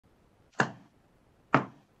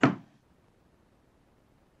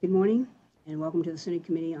Good morning and welcome to the Senate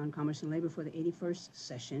Committee on Commerce and Labor for the 81st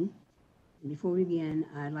session. And before we begin,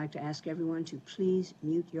 I'd like to ask everyone to please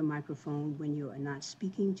mute your microphone when you are not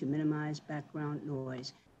speaking to minimize background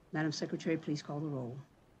noise. Madam Secretary, please call the roll.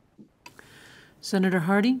 Senator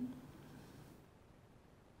Hardy?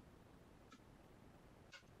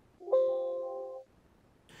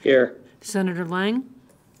 Here. Senator Lang?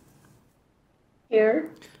 Here.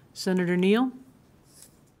 Senator Neal?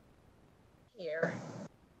 Here.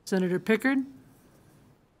 Senator Pickard?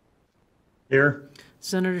 Here.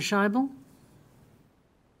 Senator Scheibel?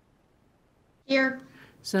 Here.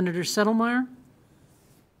 Senator Settlemeyer?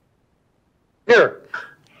 Here.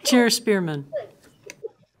 Chair Spearman?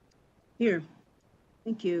 Here.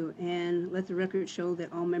 Thank you. And let the record show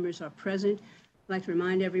that all members are present. I'd like to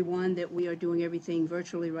remind everyone that we are doing everything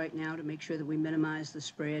virtually right now to make sure that we minimize the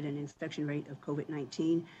spread and infection rate of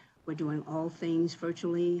COVID-19. We're doing all things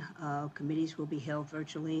virtually. Committees will be held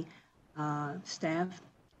virtually. Staff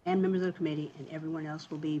and members of the committee and everyone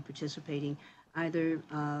else will be participating either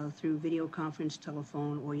through video conference,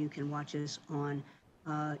 telephone, or you can watch us on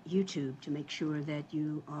YouTube to make sure that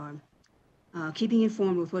you are keeping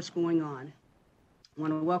informed with what's going on. I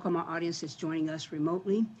want to welcome our audience that's joining us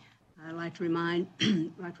remotely. I'd like to remind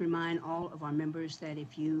all of our members that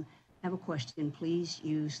if you have a question, please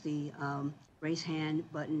use the raise hand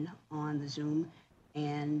button on the Zoom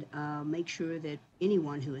and make sure that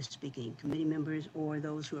anyone who is speaking, committee members or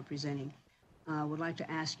those who are presenting, would like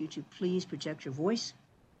to ask you to please project your voice.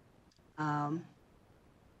 If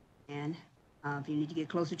you need to get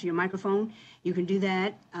closer to your microphone, you can do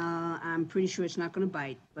that. I'm pretty sure it's not going to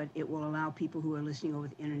bite, but it will allow people who are listening over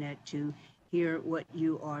the internet to hear what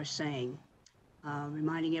you are saying.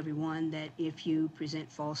 Reminding everyone that if you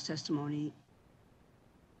present false testimony,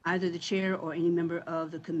 either the chair or any member of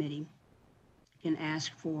the committee can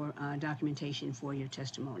ask for documentation for your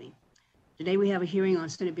testimony. Today we have a hearing on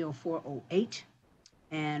Senate Bill 408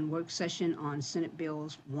 and work session on Senate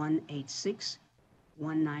Bills 186,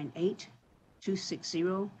 198, 260,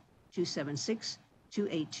 276,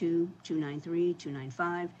 282, 293,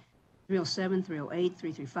 295, 307, 308,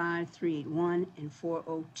 335, 381, and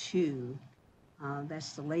 402.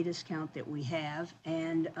 That's the latest count that we have.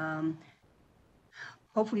 And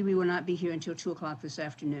hopefully we will not be here until 2 o'clock this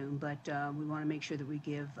afternoon, but we want to make sure that we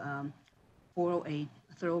give 408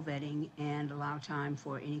 thorough vetting and allow time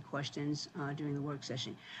for any questions during the work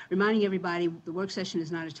session. Reminding everybody, the work session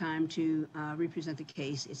is not a time to represent the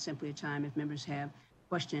case. It's simply a time if members have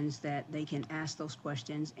questions that they can ask those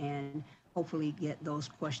questions and hopefully get those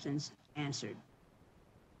questions answered.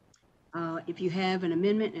 If you have an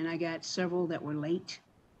amendment, and I got several that were late,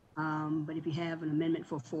 but if you have an amendment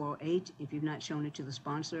for 408, if you've not shown it to the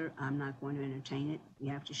sponsor, I'm not going to entertain it.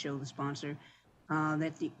 You have to show the sponsor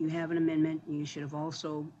that you have an amendment. You should have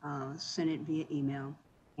also sent it via email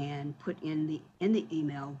and put in the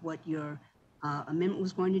email what your amendment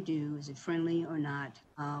was going to do. Is it friendly or not?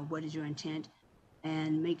 What is your intent?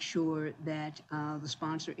 And make sure that the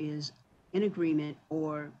sponsor is in agreement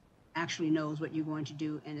or actually knows what you're going to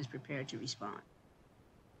do and is prepared to respond.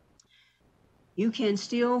 You can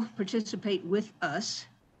still participate with us,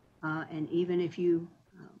 and even if you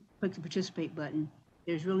click the participate button,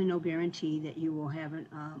 there's really no guarantee that you will have an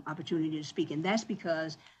opportunity to speak. And that's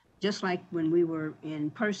because just like when we were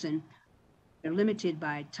in person, they're limited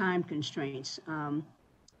by time constraints.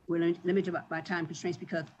 We're limited by time constraints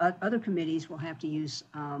because other committees will have to use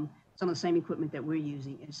some of the same equipment that we're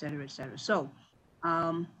using, et cetera, et cetera. So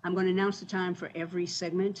I'm going to announce the time for every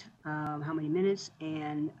segment, how many minutes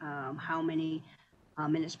and how many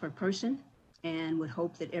minutes per person, and would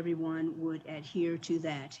hope that everyone would adhere to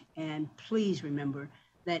that. And please remember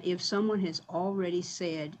that if someone has already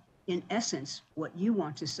said, in essence, what you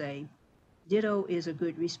want to say, ditto is a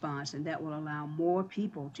good response, and that will allow more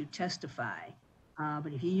people to testify.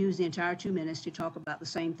 But if you use the entire 2 minutes to talk about the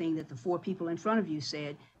same thing that the 4 people in front of you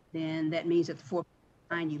said, then that means that the 4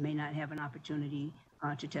 behind you may not have an opportunity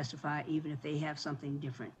to testify, even if they have something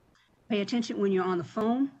different. Pay attention when you're on the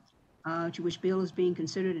phone to which bill is being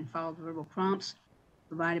considered and follow the verbal prompts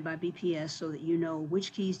provided by BPS so that you know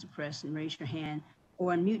which keys to press and raise your hand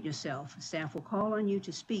or unmute yourself. Staff will call on you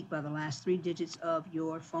to speak by the last 3 digits of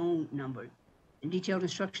your phone number. And detailed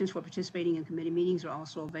instructions for participating in committee meetings are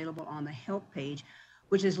also available on the help page,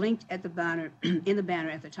 which is linked at the banner in the banner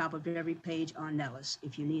at the top of every page on Nellis.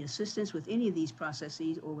 If you need assistance with any of these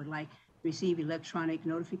processes or would like to receive electronic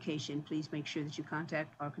notification, please make sure that you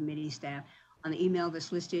contact our committee staff on the email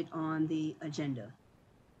that's listed on the agenda.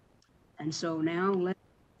 And so now let's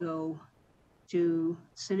go to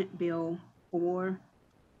Senate Bill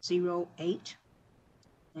 408.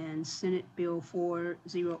 and Senate Bill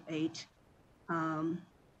 408.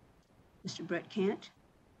 Mr. Brett Kant,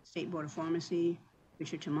 State Board of Pharmacy,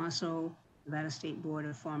 Richard Tomaso, Nevada State Board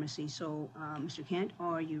of Pharmacy. So, Mr. Kant,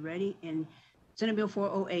 are you ready? And Senate Bill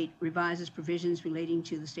 408 revises provisions relating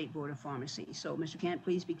to the State Board of Pharmacy. So, Mr. Kant,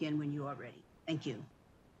 please begin when you are ready. Thank you.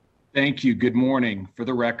 Thank you. Good morning. For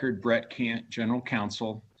the record, Brett Kant, General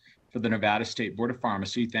Counsel for the Nevada State Board of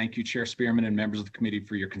Pharmacy. Thank you, Chair Spearman and members of the committee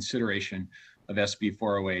for your consideration of SB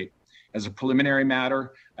 408. As a preliminary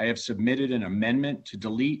matter, I have submitted an amendment to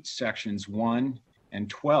delete sections 1 and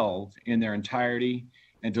 12 in their entirety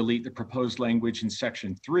and delete the proposed language in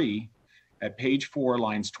section 3 at page 4,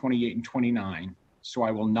 lines 28 and 29. So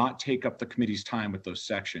I will not take up the committee's time with those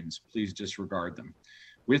sections. Please disregard them.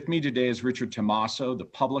 With me today is Richard Tomaso, the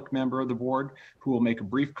public member of the board, who will make a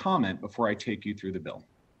brief comment before I take you through the bill.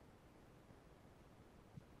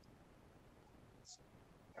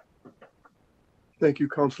 Thank you,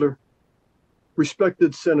 Counselor.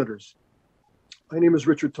 Respected Senators, my name is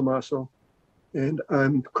Richard Tomaso, and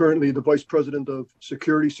I'm currently the Vice President of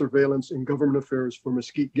Security, Surveillance, and Government Affairs for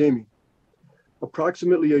Mesquite Gaming.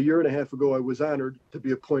 Approximately a year and a half ago, I was honored to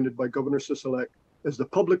be appointed by Governor Sisolak as the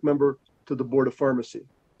public member to the Board of Pharmacy.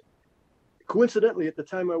 Coincidentally, at the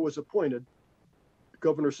time I was appointed,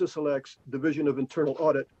 Governor Sisolak's Division of Internal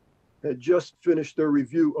Audit had just finished their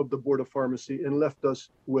review of the Board of Pharmacy and left us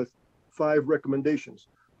with 5 recommendations.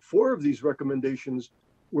 4 of these recommendations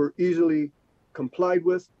were easily complied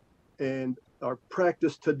with and are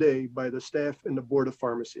practiced today by the staff and the Board of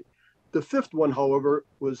Pharmacy. The 5th one, however,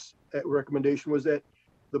 was that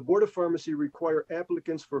the Board of Pharmacy require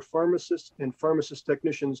applicants for pharmacists and pharmacist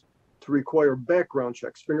technicians to require background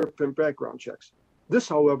checks, fingerprint background checks. This,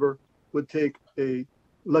 however, would take a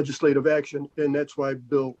legislative action, and that's why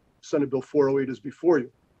Senate Bill 408 is before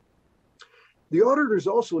you. The auditors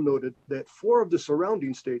also noted that 4 of the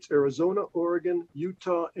surrounding states, Arizona, Oregon,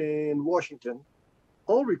 Utah, and Washington,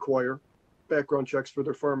 all require background checks for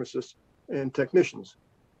their pharmacists and technicians.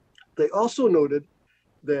 They also noted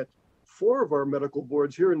that 4 of our medical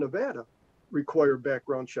boards here in Nevada require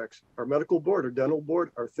background checks: our medical board, our dental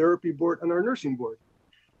board, our therapy board, and our nursing board.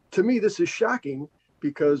 To me, this is shocking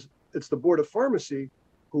because it's the Board of Pharmacy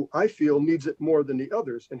who I feel needs it more than the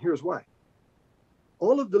others, and here's why.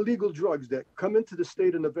 All of the legal drugs that come into the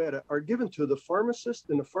state of Nevada are given to the pharmacist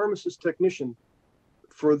and the pharmacist technician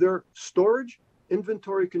for their storage,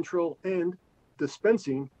 inventory control, and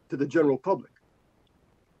dispensing to the general public.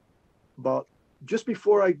 But just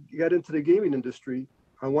before I got into the gaming industry,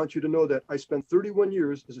 I want you to know that I spent 31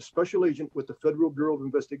 years as a special agent with the Federal Bureau of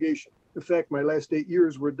Investigation. In fact, my last 8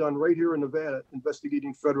 years were done right here in Nevada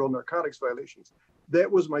investigating federal narcotics violations.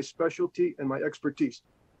 That was my specialty and my expertise,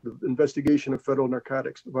 the investigation of federal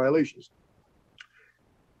narcotics violations.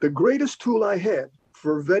 The greatest tool I had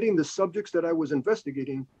for vetting the subjects that I was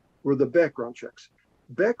investigating were the background checks.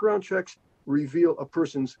 Background checks reveal a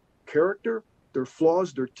person's character, their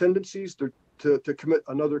flaws, their tendencies to commit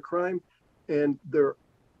another crime, and their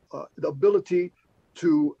ability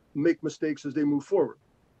to make mistakes as they move forward.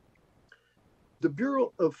 I'm thinking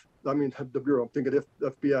of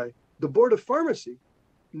FBI. The Board of Pharmacy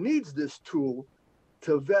needs this tool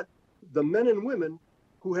to vet the men and women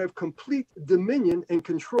who have complete dominion and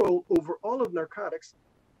control over all of narcotics,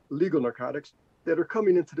 legal narcotics, that are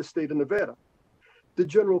coming into the state of Nevada. The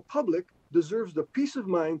general public deserves the peace of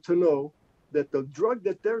mind to know that the drug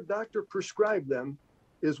that their doctor prescribed them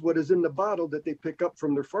is what is in the bottle that they pick up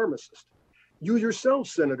from their pharmacist. You yourself,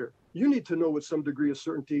 Senator, you need to know with some degree of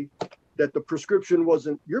certainty that the prescription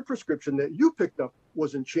wasn't your prescription that you picked up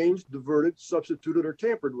wasn't changed, diverted, substituted, or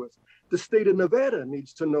tampered with. The state of Nevada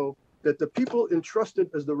needs to know that the people entrusted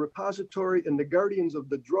as the repository and the guardians of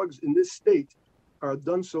the drugs in this state are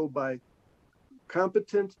done so by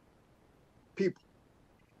competent people.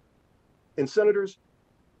 And Senators,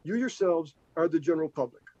 you yourselves are the general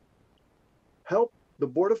public. Help the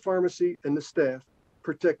Board of Pharmacy and the staff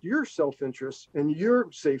protect your self-interest and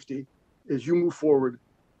your safety as you move forward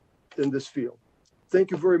in this field.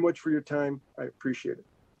 Thank you very much for your time. I appreciate it.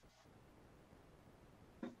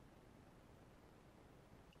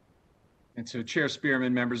 And so Chair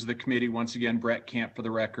Spearman, members of the committee, once again, Brett Kant for the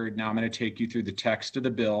record. Now I'm going to take you through the text of the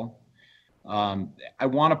bill. I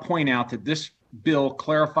want to point out that this bill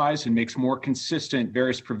clarifies and makes more consistent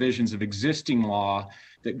various provisions of existing law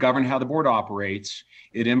that govern how the board operates.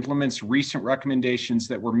 It implements recent recommendations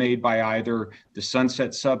that were made by either the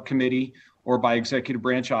Sunset Subcommittee or by executive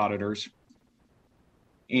branch auditors.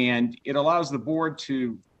 And it allows the board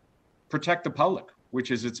to protect the public, which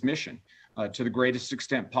is its mission, to the greatest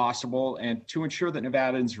extent possible, and to ensure that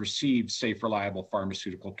Nevadans receive safe, reliable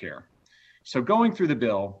pharmaceutical care. So going through the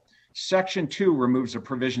bill, Section 2 removes a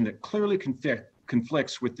provision that clearly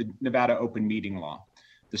conflicts with the Nevada open meeting law.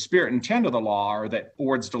 The spirit and intent of the law are that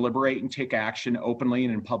boards deliberate and take action openly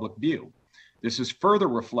and in public view. This is further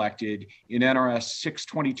reflected in NRS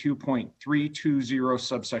 622.320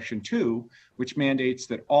 subsection 2, which mandates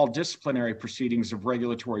that all disciplinary proceedings of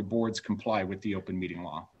regulatory boards comply with the open meeting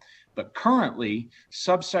law. But currently,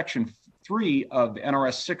 subsection 3 of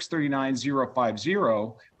NRS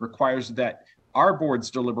 639.050 requires that our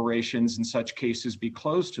board's deliberations in such cases be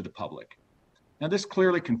closed to the public. Now, this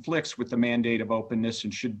clearly conflicts with the mandate of openness,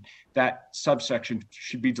 and that subsection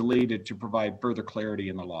should be deleted to provide further clarity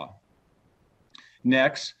in the law.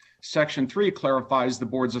 Next, Section 3 clarifies the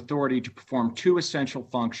board's authority to perform two essential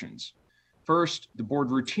functions. First, the board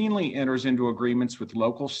routinely enters into agreements with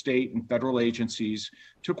local, state, and federal agencies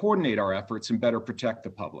to coordinate our efforts and better protect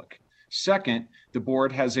the public. Second, the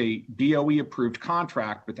board has a BOE-approved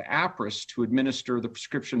contract with the APRIS to administer the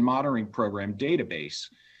prescription monitoring program database.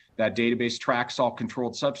 That database tracks all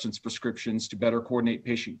controlled substance prescriptions to better coordinate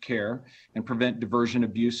patient care and prevent diversion,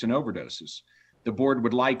 abuse, and overdoses. The board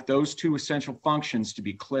would like those two essential functions to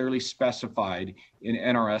be clearly specified in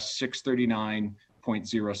NRS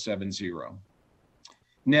 639.070.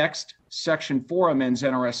 Next, Section 4 amends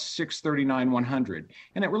NRS 639.100,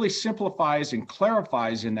 and it really simplifies and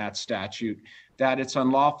clarifies in that statute that it's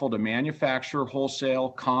unlawful to manufacture, wholesale,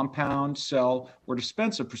 compound, sell, or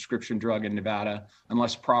dispense a prescription drug in Nevada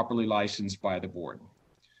unless properly licensed by the board.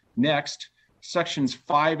 Next, Sections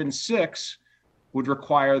 5 and 6 would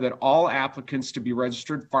require that all applicants to be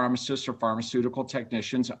registered pharmacists or pharmaceutical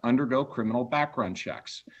technicians undergo criminal background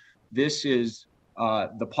checks. This is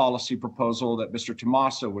the policy proposal that Mr.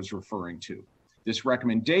 Tommaso was referring to. This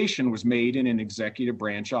recommendation was made in an executive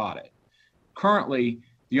branch audit. Currently,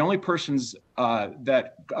 the only persons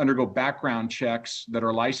that undergo background checks that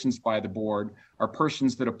are licensed by the board are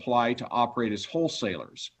persons that apply to operate as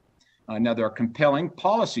wholesalers. Now, there are compelling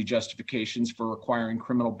policy justifications for requiring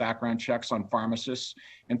criminal background checks on pharmacists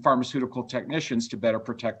and pharmaceutical technicians to better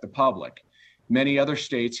protect the public. Many other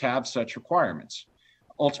states have such requirements.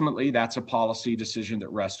 Ultimately, that's a policy decision that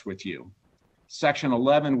rests with you. Section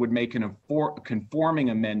 11 would make a conforming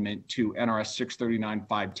amendment to NRS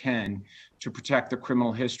 639.510 to protect the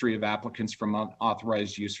criminal history of applicants from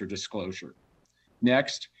unauthorized use or disclosure.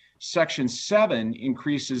 Next, Section 7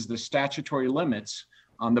 increases the statutory limits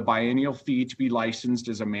on the biennial fee to be licensed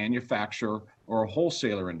as a manufacturer or a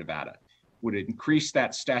wholesaler in Nevada. Would increase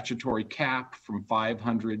that statutory cap from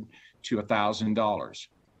 $500 to $1,000.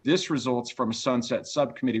 This results from a sunset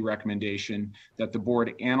subcommittee recommendation that the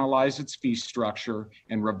board analyze its fee structure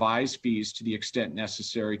and revise fees to the extent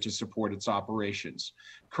necessary to support its operations.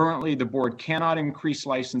 Currently, the board cannot increase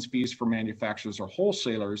license fees for manufacturers or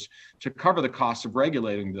wholesalers to cover the cost of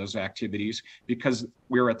regulating those activities because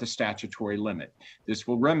we're at the statutory limit. This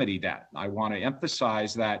will remedy that. I want to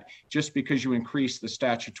emphasize that just because you increase the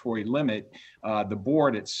statutory limit, the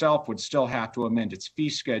board itself would still have to amend its fee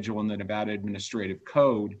schedule in the Nevada Administrative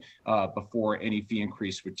Code before any fee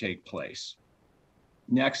increase would take place.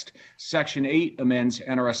 Next, Section 8 amends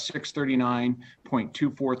NRS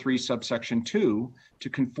 639.243 subsection 2 to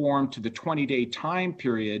conform to the 20-day time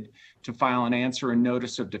period to file an answer and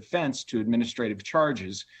notice of defense to administrative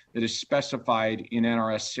charges that is specified in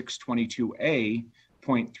NRS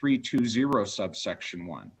 622A.320 subsection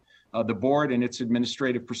 1. The board in its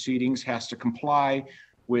administrative proceedings has to comply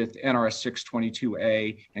with NRS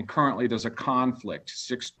 622A, and currently there's a conflict.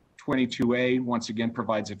 622A, once again,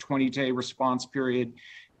 provides a 20-day response period.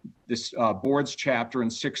 This board's chapter in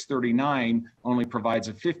 639 only provides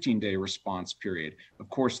a 15-day response period. Of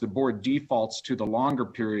course, the board defaults to the longer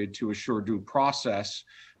period to assure due process.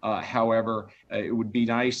 However, it would be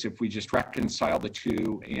nice if we just reconcile the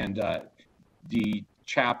two and the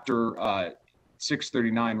chapter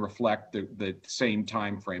 639 reflect the same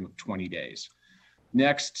time frame of 20 days.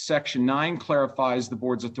 Next, Section 9 clarifies the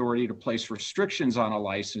board's authority to place restrictions on a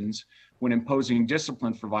license when imposing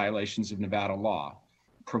discipline for violations of Nevada law,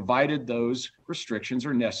 provided those restrictions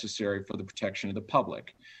are necessary for the protection of the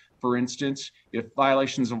public. For instance, if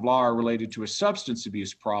violations of law are related to a substance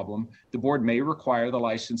abuse problem, the board may require the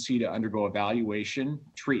licensee to undergo evaluation,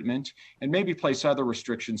 treatment, and maybe place other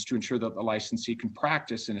restrictions to ensure that the licensee can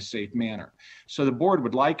practice in a safe manner. So the board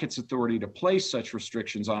would like its authority to place such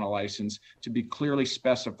restrictions on a license to be clearly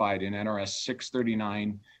specified in NRS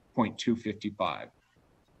 639.255.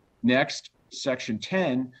 Next, Section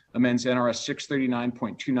 10 amends NRS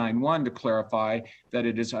 639.291 to clarify that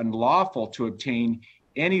it is unlawful to obtain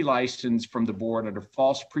any license from the board under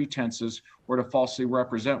false pretenses or to falsely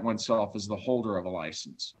represent oneself as the holder of a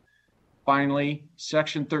license. Finally,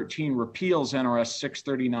 Section 13 repeals NRS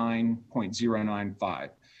 639.095.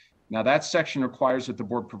 Now, that section requires that the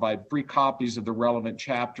board provide free copies of the relevant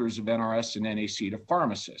chapters of NRS and NAC to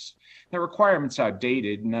pharmacists. That requirement's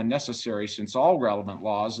outdated and unnecessary since all relevant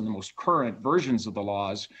laws and the most current versions of the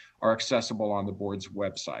laws are accessible on the board's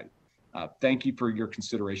website. Thank you for your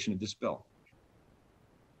consideration of this bill.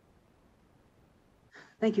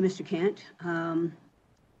 Thank you, Mr. Kent.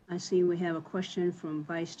 I see we have a question from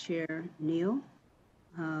Vice Chair Neal.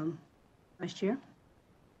 Vice Chair?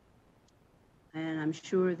 And I'm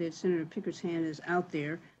sure that Senator Pickard's hand is out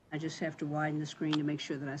there. I just have to widen the screen to make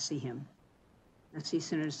sure that I see him. I see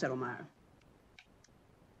Senator Settlemyre.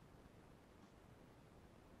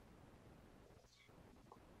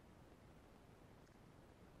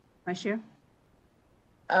 Vice Chair?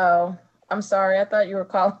 Oh, I'm sorry. I thought you were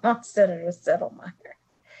calling on Senator Settlemyre.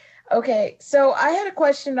 Okay, so I had a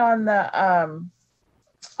question on the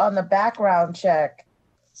background check.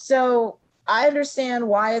 So I understand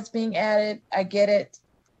why it's being added. I get it,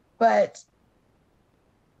 but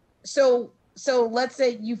so let's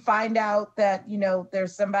say you find out that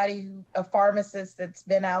there's a pharmacist that's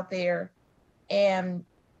been out there, and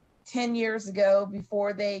 10 years ago,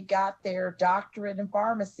 before they got their doctorate in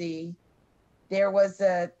pharmacy, there was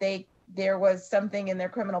something in their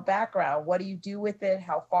criminal background. What do you do with it?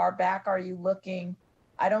 How far back are you looking?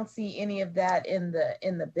 I don't see any of that in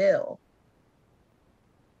the bill.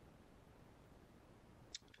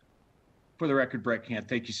 For the record, Brett Kant,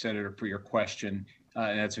 thank you, Senator, for your question.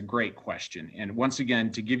 And that's a great question. And once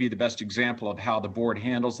again, to give you the best example of how the board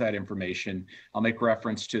handles that information, I'll make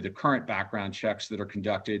reference to the current background checks that are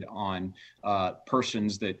conducted on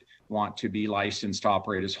persons that want to be licensed to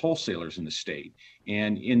operate as wholesalers in the state.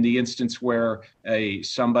 And in the instance where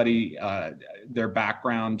their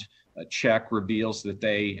background check reveals that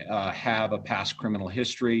they have a past criminal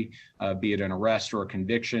history, be it an arrest or a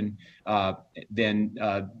conviction, then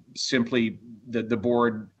simply the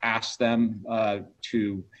board asks them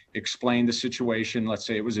to explain the situation. Let's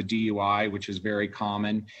say it was a DUI, which is very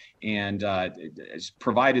common, and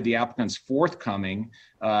provided the applicant's forthcoming,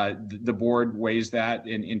 the board weighs that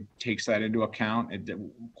and takes that into account. And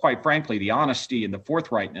quite frankly, the honesty and the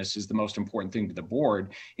forthrightness is the most important thing to the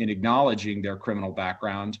board in acknowledging their criminal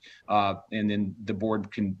background, and then the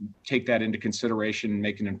board can take that into consideration and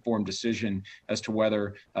make an informed decision as to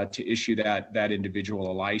whether to issue that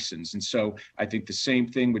individual a license. And so I think the same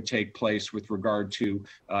thing would take place with regard to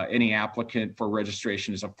any applicant for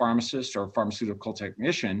registration as a pharmacist or a pharmaceutical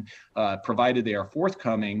technician, provided they are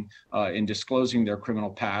forthcoming in disclosing their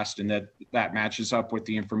criminal past, and that matches up with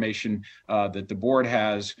the information that the board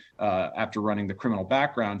has after running the criminal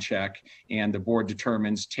background check, and the board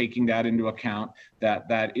determines, taking that into account,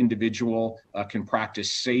 that individual can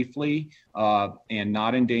practice safely and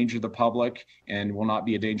not endanger the public, and will not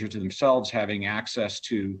be a danger to themselves having access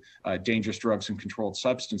to dangerous drugs and controlled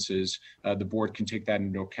substances. The board can take that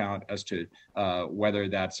into account as to whether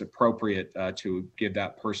that's appropriate to give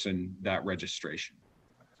that person that registration.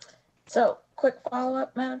 So, quick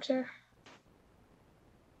follow-up, Madam Chair.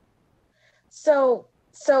 So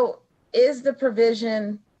is the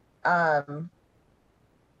provision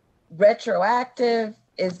retroactive?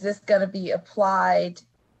 Is this going to be applied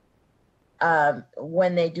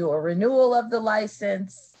when they do a renewal of the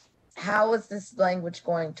license? How is this language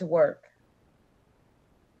going to work?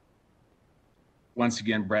 Once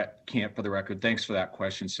again, Brett Kant, for the record, thanks for that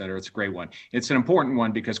question, Senator. It's a great one. It's an important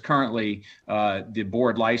one because currently the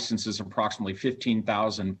board licenses approximately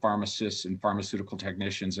 15,000 pharmacists and pharmaceutical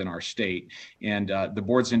technicians in our state. And the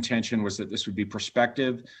board's intention was that this would be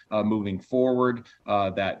prospective moving forward,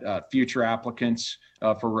 that future applicants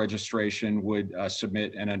for registration would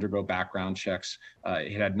submit and undergo background checks.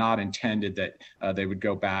 It had not intended that they would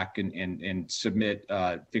go back and submit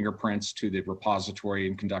fingerprints to the repository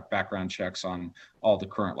and conduct background checks on all the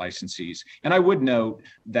current licensees. And I would note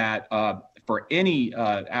that for any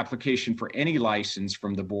application for any license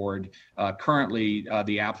from the board, currently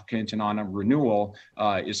the applicant and on a renewal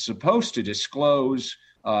is supposed to disclose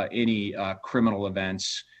any criminal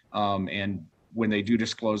events, and when they do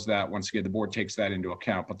disclose that, once again, the board takes that into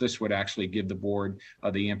account. But this would actually give the board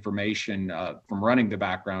the information from running the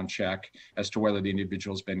background check as to whether the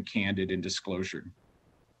individual has been candid in disclosure.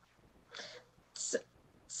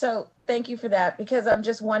 So thank you for that, because I'm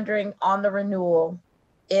just wondering on the renewal,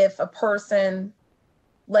 if a person,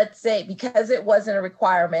 let's say, because it wasn't a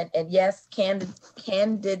requirement, and yes,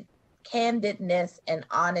 candidness and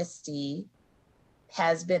honesty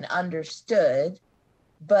has been understood,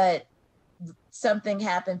 but something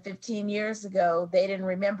happened 15 years ago, they didn't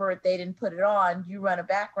remember it, they didn't put it on, you run a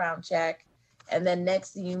background check, and then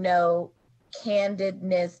next thing you know,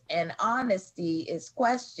 candidness and honesty is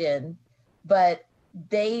questioned, but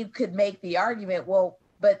they could make the argument, well,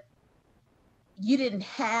 but you didn't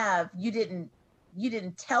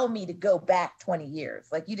tell me to go back 20 years.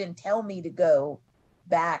 Like, you didn't tell me to go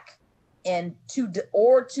back and to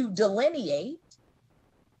delineate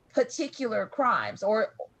particular crimes,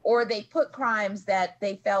 or they put crimes that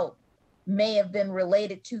they felt may have been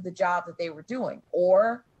related to the job that they were doing,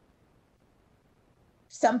 or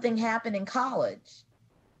something happened in college.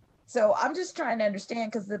 So I'm just trying to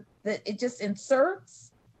understand, because it just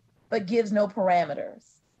inserts but gives no parameters,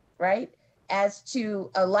 right? As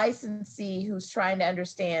to a licensee who's trying to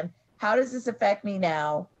understand, how does this affect me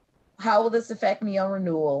now? How will this affect me on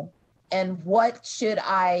renewal? And what should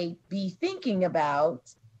I be thinking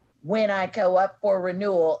about when I go up for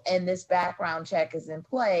renewal and this background check is in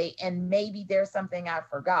play, and maybe there's something I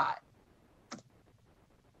forgot?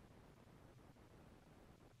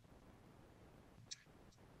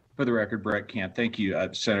 For the record, Brett Camp, thank you,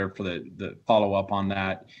 Senator, for the follow-up on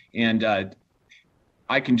that. And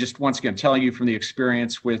I can just once again tell you from the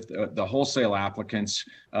experience with the wholesale applicants,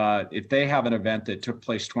 if they have an event that took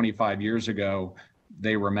place 25 years ago,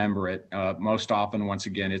 they remember it. Most often, once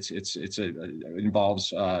again, it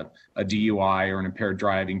involves a DUI or an impaired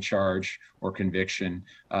driving charge or conviction.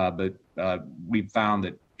 But we've found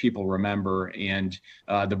that people remember, and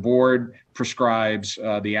the board prescribes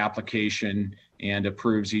the application and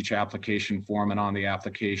approves each application form, and on the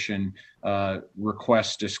application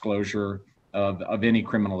requests disclosure of any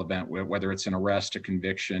criminal event, whether it's an arrest, a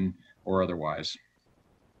conviction, or otherwise.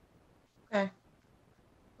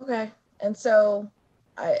 Okay. And so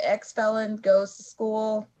ex-felon goes to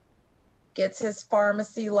school, gets his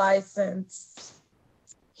pharmacy license,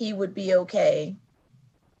 he would be okay,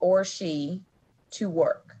 or she, to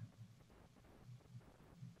work.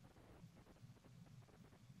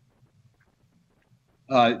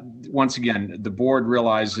 Once again, the board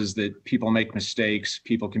realizes that people make mistakes,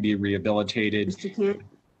 people can be rehabilitated. Mr. Kent?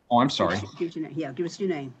 Oh, I'm sorry. Give us your name. Yeah, give us your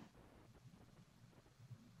name.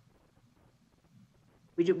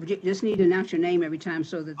 We just need to announce your name every time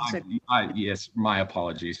so that the Yes, my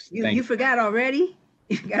apologies. You forgot already?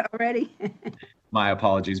 You forgot already? My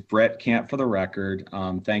apologies. Brett Camp for the record.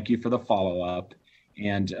 Thank you for the follow-up.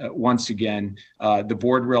 And once again, the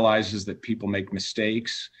board realizes that people make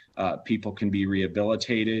mistakes. People can be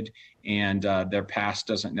rehabilitated, and their past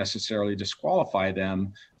doesn't necessarily disqualify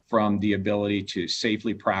them from the ability to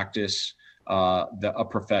safely practice a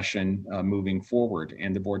profession moving forward.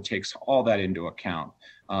 And the board takes all that into account.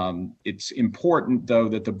 It's important, though,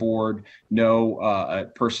 that the board know a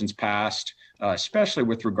person's past, especially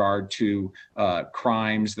with regard to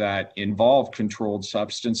crimes that involve controlled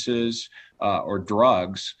substances or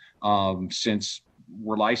drugs, since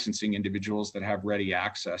we're licensing individuals that have ready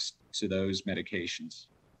access to those medications.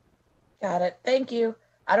 Got it. Thank you.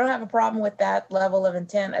 I don't have a problem with that level of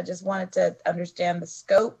intent. I just wanted to understand the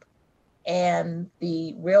scope and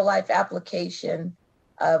the real life application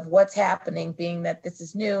of what's happening, being that this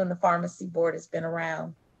is new and the pharmacy board has been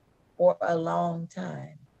around for a long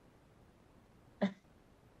time.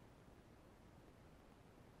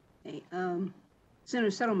 Okay,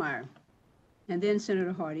 Senator Settlemeyer, and then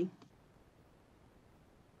Senator Hardy.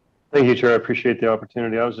 Thank you, Chair. I appreciate the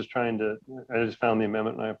opportunity. I just found the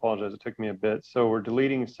amendment, and I apologize, it took me a bit. So we're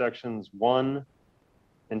deleting sections 1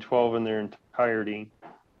 and 12 in their entirety.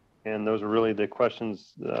 And those are really the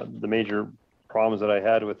questions, the major problems that I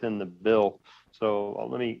had within the bill. So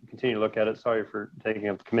let me continue to look at it. Sorry for taking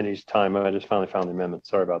up the committee's time. I just finally found the amendment.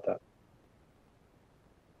 Sorry about that.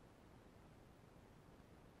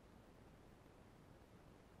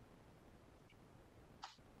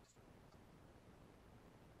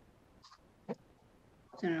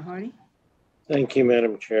 Senator Hardy. Thank you,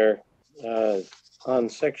 Madam Chair. On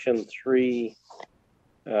section 3,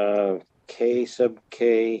 K sub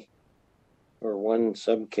K or 1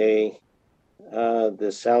 sub K,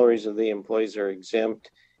 the salaries of the employees are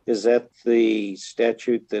exempt. Is that the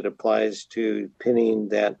statute that applies to pinning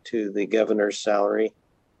that to the governor's salary?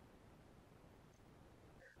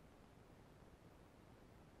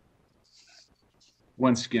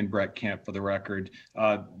 Once again, Brett Camp for the record.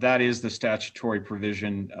 That is the statutory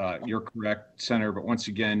provision. You're correct, Senator, but once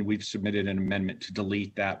again, we've submitted an amendment to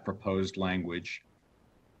delete that proposed language.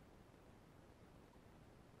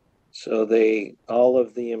 So all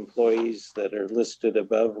of the employees that are listed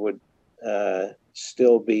above would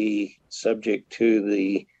still be subject to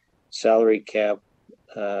the salary cap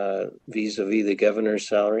vis-a-vis the governor's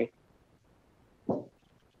salary?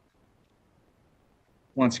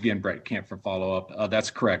 Once again, Brett Camp for follow-up.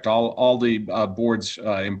 That's correct. All the board's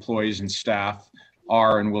employees and staff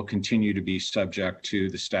are and will continue to be subject to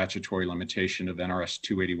the statutory limitation of NRS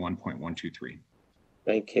 281.123.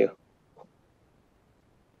 Thank you.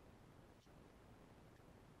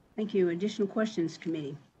 Thank you. Additional questions,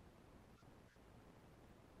 committee?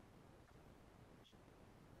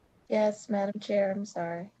 Yes, Madam Chair, I'm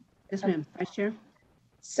sorry. Yes, ma'am. Vice Chair?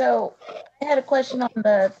 So I had a question on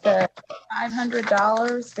the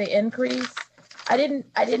 $500, the increase. I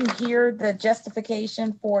didn't hear the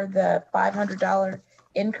justification for the $500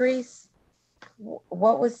 increase.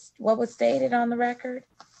 What was stated on the record,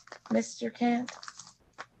 Mr. Kent?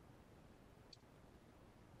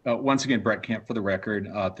 Once again, Brett Camp for the record.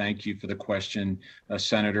 Thank you for the question,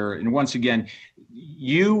 Senator. And once again,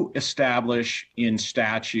 you establish in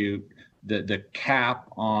statute the cap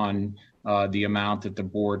on the amount that the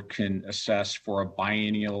board can assess for a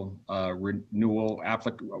biennial renewal,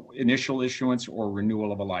 initial issuance or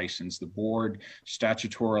renewal of a license. The board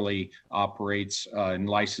statutorily operates and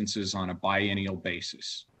licenses on a biennial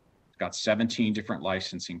basis. It's got 17 different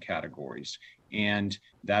licensing categories, and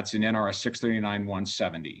that's in NRS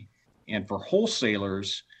 639-170. And for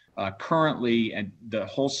wholesalers, currently, and the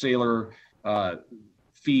wholesaler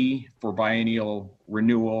fee for biennial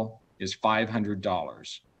renewal is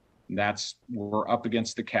 $500. We're up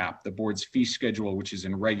against the cap. The board's fee schedule, which is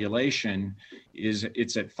in regulation,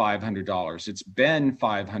 it's at $500. It's been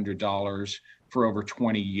 $500 for over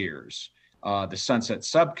 20 years. The Sunset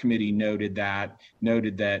Subcommittee noted that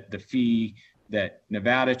the fee that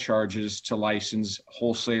Nevada charges to license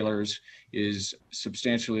wholesalers is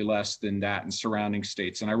substantially less than that in surrounding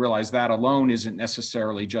states. And I realize that alone isn't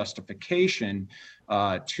necessarily justification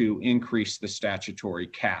to increase the statutory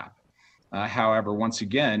cap. However, once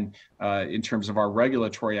again, in terms of our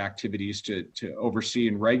regulatory activities to oversee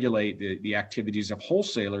and regulate the activities of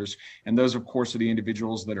wholesalers, and those, of course, are the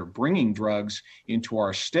individuals that are bringing drugs into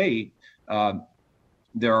our state,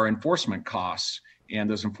 there are enforcement costs, and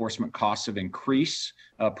those enforcement costs have increased.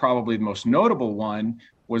 Probably the most notable one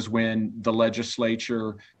was when the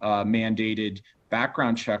legislature mandated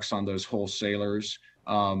background checks on those wholesalers.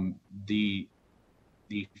 The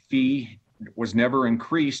fee was never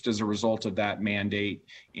increased as a result of that mandate.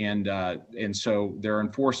 And so there are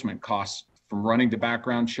enforcement costs from running the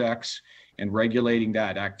background checks and regulating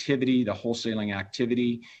that activity, the wholesaling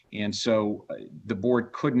activity. And so the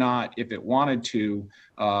board could not, if it wanted to,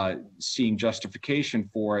 seeing justification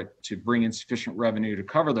for it to bring in sufficient revenue to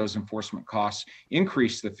cover those enforcement costs,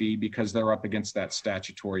 increase the fee because they're up against that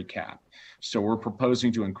statutory cap. So we're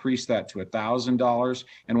proposing to increase that to $1,000.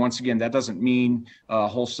 And once again, that doesn't mean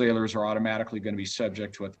wholesalers are automatically going to be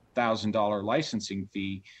subject to a $1,000 licensing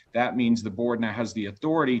fee. That means the board now has the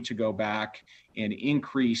authority to go back and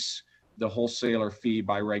increase the wholesaler fee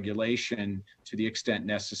by regulation to the extent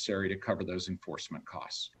necessary to cover those enforcement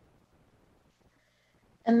costs.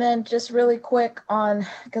 And then just really quick on,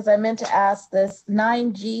 because I meant to ask this,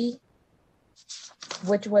 9G,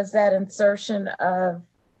 which was that insertion of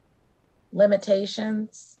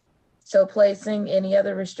limitations. So placing any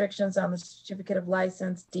other restrictions on the certificate of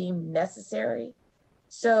license deemed necessary.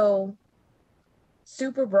 So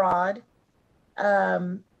super broad.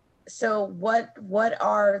 So what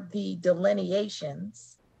are the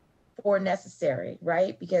delineations for necessary,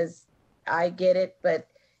 right? Because I get it, but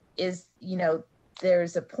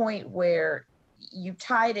there's a point where you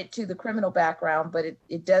tied it to the criminal background, but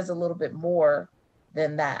it does a little bit more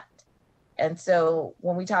than that. And so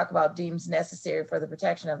when we talk about deems necessary for the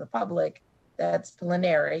protection of the public, that's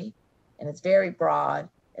plenary and it's very broad.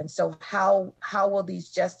 And so how will these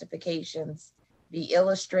justifications be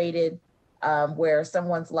illustrated where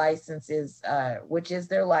someone's license is, which is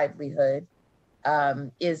their livelihood,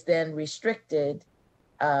 is then restricted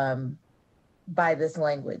by this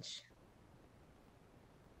language?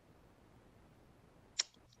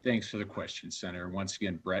 Thanks for the question, Senator. Once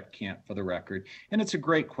again, Brett Camp for the record. And it's a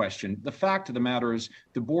great question. The fact of the matter is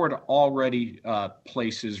the board already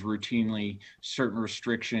places routinely certain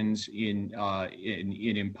restrictions in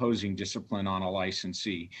imposing discipline on a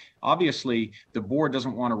licensee. Obviously, the board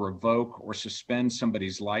doesn't want to revoke or suspend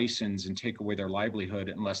somebody's license and take away their livelihood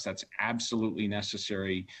unless that's absolutely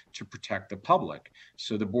necessary to protect the public.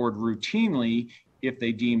 So the board routinely, if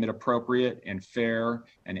they deem it appropriate and fair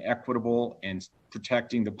and equitable and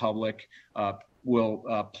protecting the public,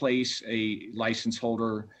 will place a license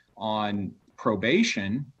holder on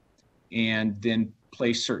probation and then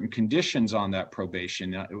place certain conditions on that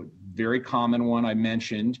probation. A very common one I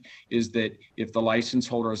mentioned is that if the license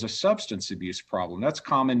holder has a substance abuse problem, that's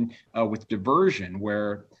common with diversion,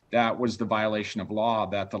 where that was the violation of law,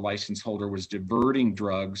 that the license holder was diverting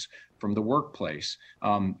drugs from the workplace.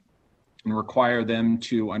 and require them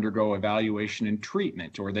to undergo evaluation and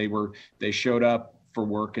treatment, or they showed up for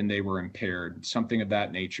work and they were impaired, something of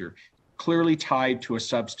that nature, clearly tied to a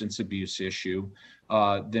substance abuse issue,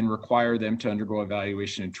 then require them to undergo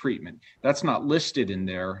evaluation and treatment. That's not listed in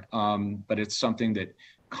there, but it's something that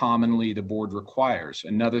commonly the board requires.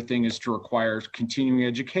 Another thing is to require continuing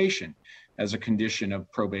education as a condition of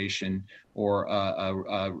probation or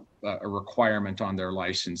a requirement on their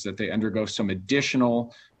license, that they undergo some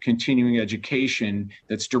additional continuing education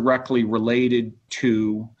that's directly related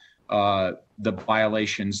to the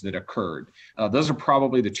violations that occurred. Those are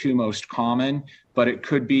probably the two most common, but it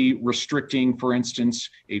could be restricting, for instance,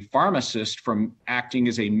 a pharmacist from acting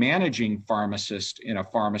as a managing pharmacist in a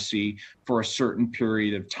pharmacy for a certain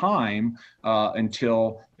period of time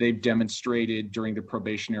until they've demonstrated during the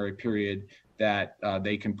probationary period that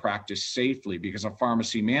they can practice safely, because a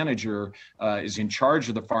pharmacy manager is in charge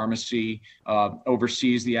of the pharmacy,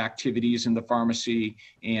 oversees the activities in the pharmacy,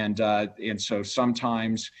 and so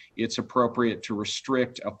sometimes it's appropriate to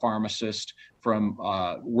restrict a pharmacist from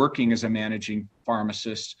working as a managing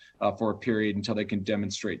pharmacist for a period until they can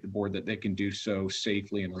demonstrate to the board that they can do so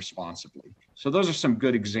safely and responsibly. So those are some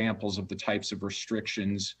good examples of the types of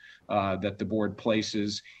restrictions that the board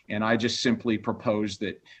places. And I just simply propose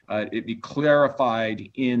that it be clarified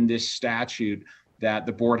in this statute that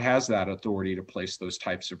the board has that authority to place those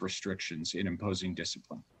types of restrictions in imposing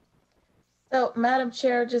discipline. So, Madam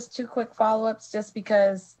Chair, just two quick follow-ups, just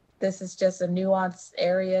because this is just a nuanced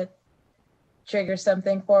area, trigger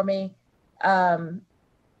something for me.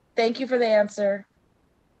 Thank you for the answer.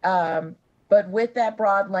 But with that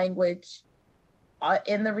broad language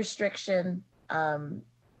in the restriction,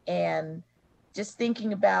 and just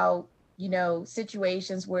thinking about,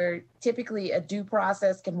 situations where typically a due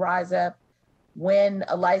process can rise up when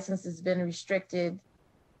a license has been restricted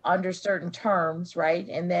under certain terms, right?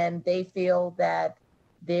 And then they feel that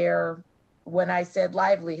when I said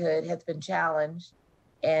livelihood has been challenged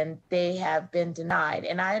and they have been denied.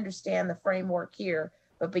 And I understand the framework here,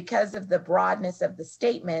 but because of the broadness of the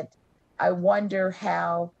statement, I wonder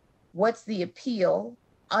what's the appeal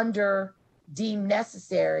under deemed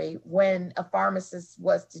necessary when a pharmacist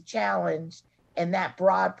was to challenge and that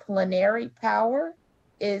broad plenary power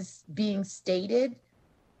is being stated.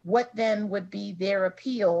 What then would be their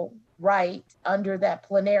appeal right under that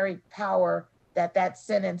plenary power that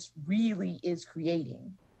sentence really is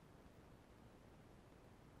creating?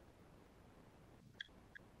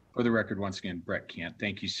 For the record, once again, Brett Kant.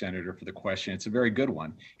 Thank you, Senator, for the question. It's a very good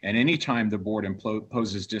one. And anytime the board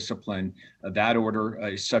imposes discipline, that order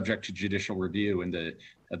is subject to judicial review, and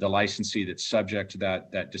the licensee that's subject to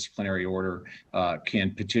that disciplinary order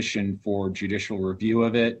can petition for judicial review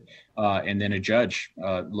of it. And then a judge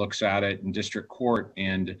looks at it in district court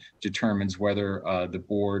and determines whether the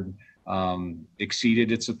board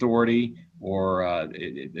exceeded its authority, or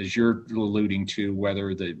as you're alluding to,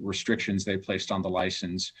 whether the restrictions they placed on the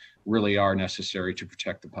license really are necessary to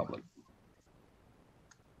protect the public.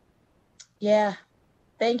 Yeah,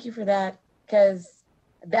 thank you for that, because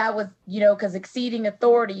that was, because exceeding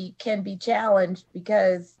authority can be challenged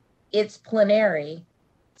because it's plenary.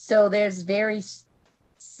 So there's very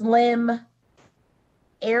slim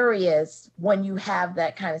areas when you have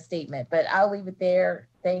that kind of statement, but I'll leave it there.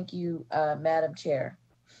 Thank you, Madam Chair.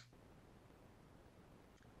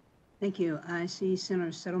 Thank you. I see Senator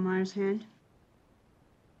Settlemyer's hand.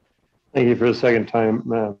 Thank you for the second time,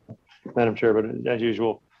 Madam Chair, but as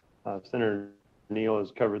usual, Senator Neal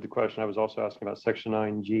has covered the question. I was also asking about Section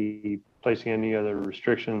 9G, placing any other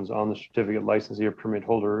restrictions on the certificate licensee or permit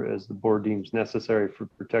holder as the board deems necessary for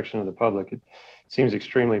protection of the public. It seems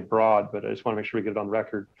extremely broad, but I just want to make sure we get it on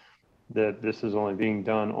record that this is only being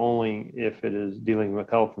done only if it is dealing with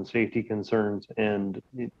health and safety concerns. And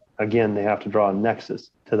again, they have to draw a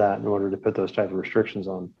nexus to that in order to put those type of restrictions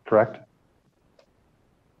on, correct?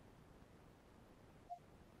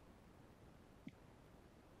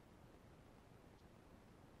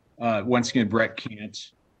 Once again, Brett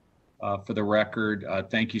Kant, for the record.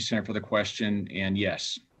 Thank you, Senator, for the question. And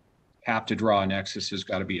yes, have to draw a nexus. Has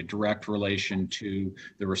got to be a direct relation to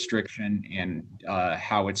the restriction and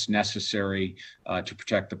how it's necessary to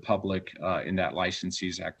protect the public in that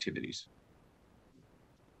licensee's activities.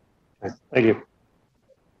 Thank you.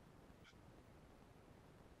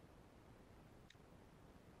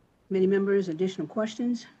 Committee members, additional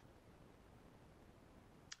questions?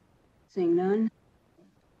 Seeing none.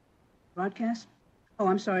 Broadcast? Oh,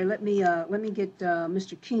 I'm sorry. Let me get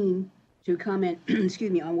Mr. Keene to comment,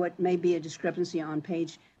 excuse me, on what may be a discrepancy on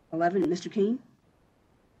page 11. Mr. Keene?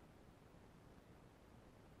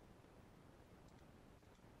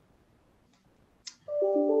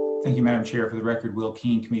 Thank you, Madam Chair. For the record, Will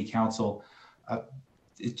Keene, Committee Counsel.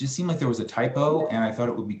 It just seemed like there was a typo, and I thought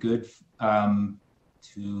it would be good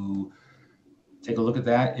to take a look at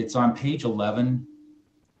that. It's on page 11,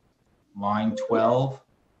 line 12.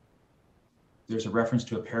 There's a reference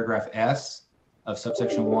to a paragraph S of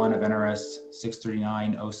subsection 1 of NRS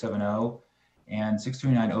 639.070, and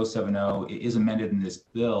 639.070 is amended in this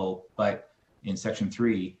bill, but in section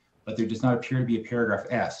 3. But there does not appear to be a paragraph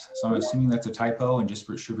S. So I'm assuming that's a typo and just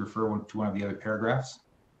should refer to one of the other paragraphs.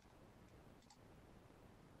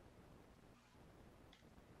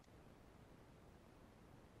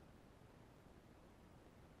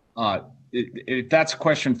 If that's a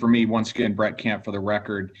question for me, once again, Brett Camp for the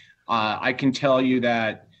record, I can tell you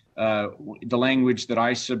that the language that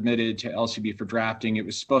I submitted to LCB for drafting, it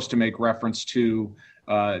was supposed to make reference to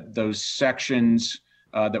those sections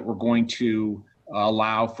that were going to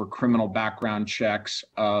allow for criminal background checks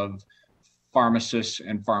of pharmacists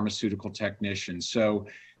and pharmaceutical technicians. So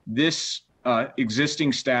this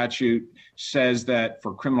existing statute says that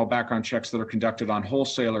for criminal background checks that are conducted on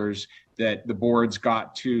wholesalers, that the board's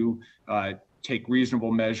got to take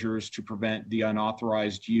reasonable measures to prevent the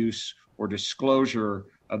unauthorized use or disclosure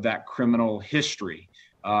of that criminal history.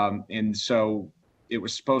 And so it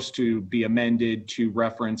was supposed to be amended to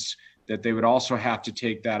reference that they would also have to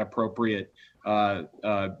take that appropriate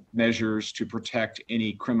measures to protect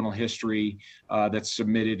any criminal history that's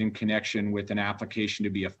submitted in connection with an application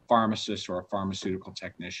to be a pharmacist or a pharmaceutical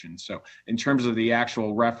technician. So in terms of the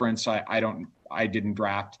actual reference, I didn't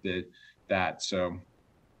draft that. So.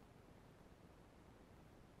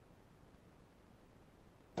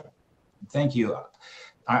 Thank you.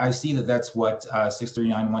 I see that that's what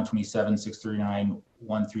 639.127,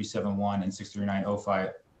 639.1371, and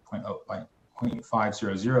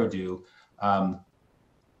 639.05.500 do.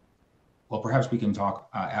 Well, perhaps we can talk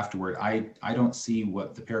afterward. I don't see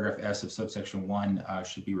what the paragraph S of subsection 1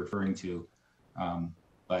 should be referring to,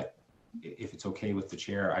 but if it's okay with the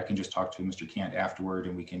chair, I can just talk to Mr. Cant afterward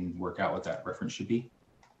and we can work out what that reference should be.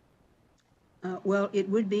 Well, it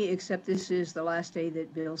would be, except this is the last day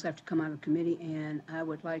that bills have to come out of committee, and I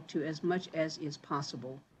would like to, as much as is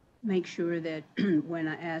possible, make sure that when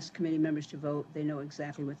I ask committee members to vote, they know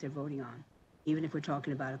exactly what they're voting on, even if we're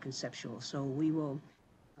talking about a conceptual. So we will,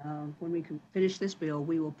 when we can finish this bill,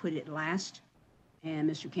 we will put it last, and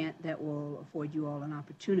Mr. Cant, that will afford you all an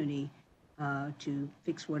opportunity to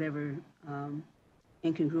fix whatever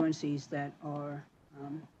incongruencies that are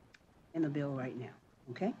in the bill right now,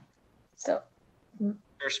 okay? So,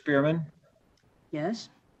 Chair Spearman? Yes?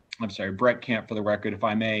 I'm sorry, Brett Camp for the record, if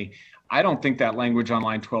I may. I don't think that language on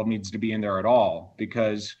line 12 needs to be in there at all,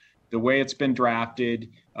 because the way it's been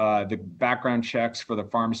drafted, the background checks for the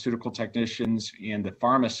pharmaceutical technicians and the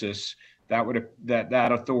pharmacists,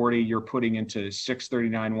 that authority you're putting into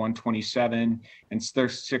 639.127 and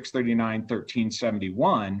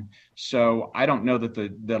 639.1371. So I don't know that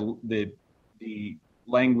the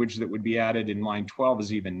language that would be added in line 12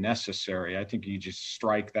 is even necessary. I think you just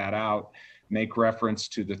strike that out, make reference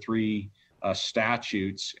to the three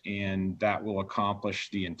statutes, and that will accomplish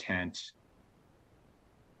the intent.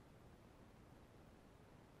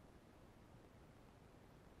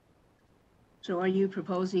 So are you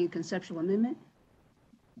proposing a conceptual amendment?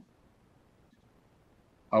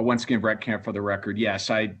 Once again, Brett Camp for the record. Yes,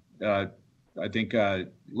 I think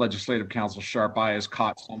Legislative Counsel Sharp-Eye has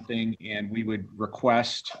caught something, and we would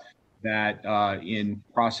request that in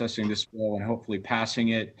processing this bill and hopefully passing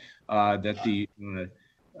it, that the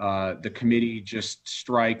committee just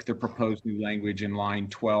strike the proposed new language in line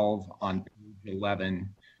 12 on page 11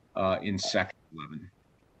 in section 11.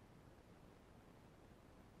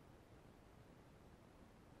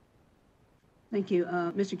 Thank you.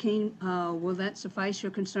 Mr. King, will that suffice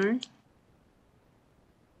your concern?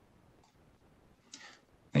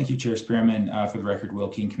 Thank you, Chair Spearman. For the record, Will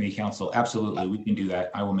King, Committee Counsel. Absolutely, we can do that.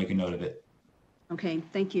 I will make a note of it. Okay,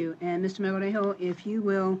 thank you. And Mr. Melgarejo, if you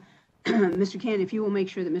will, Mr. Ken, if you will make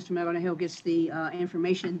sure that Mr. Melgarejo gets the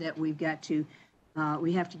information that we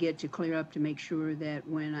have to get to clear up to make sure that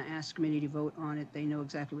when I ask committee to vote on it, they know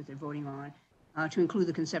exactly what they're voting on, to include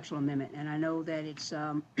the conceptual amendment. And I know that it's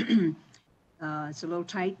a little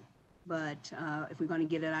tight, but if we're going to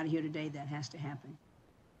get it out of here today, that has to happen.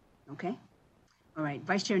 Okay? All right,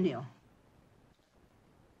 Vice Chair Neal.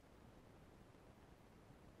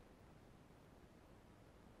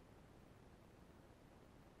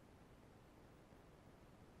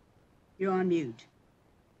 You're on mute.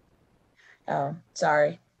 Oh,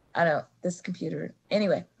 sorry. I know this computer.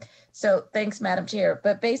 Anyway, so thanks, Madam Chair.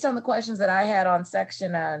 But based on the questions that I had on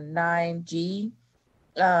section 9G,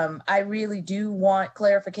 I really do want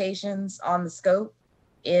clarifications on the scope.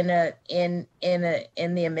 in the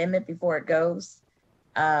amendment before it goes.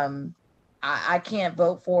 I can't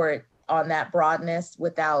vote for it on that broadness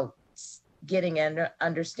without getting an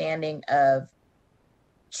understanding of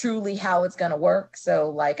truly how it's going to work. So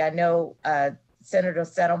like I know Senator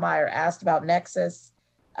Settlemyer asked about Nexus.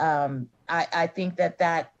 I think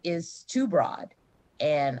that is too broad,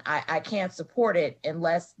 and I can't support it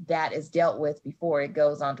unless that is dealt with before it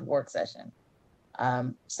goes on to work session.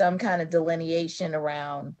 Some kind of delineation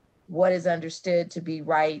around what is understood to be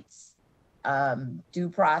rights, due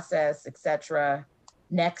process, etc.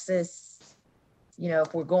 Nexus,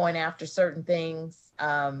 if we're going after certain things.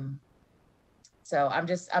 So I'm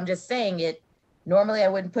just saying it. Normally I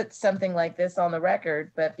wouldn't put something like this on the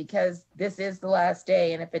record, but because this is the last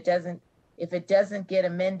day, and if it doesn't get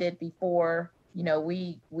amended before,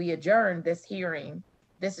 we adjourn this hearing,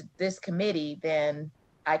 this committee, then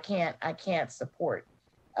I can't support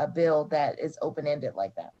a bill that is open-ended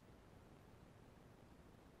like that.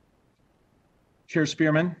 Chair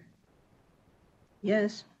Spearman?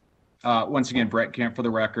 Yes. Once again, Brett Camp for the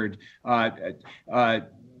record.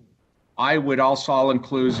 I would also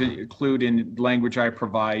include in language I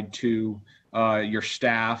provide to your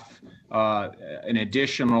staff an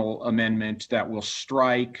additional amendment that will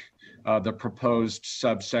strike the proposed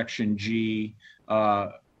subsection G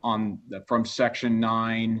from section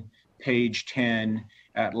 9, page 10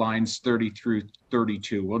 at lines 30 through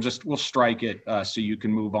 32. We'll strike it so you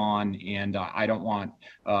can move on, and I don't want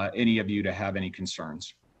any of you to have any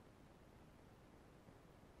concerns.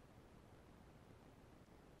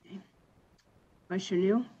 Vice Chair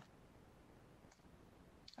Neal?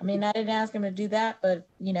 I mean, I didn't ask him to do that, but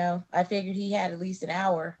I figured he had at least an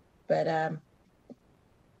hour, but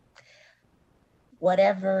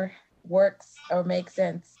whatever works or makes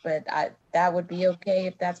sense, but that would be okay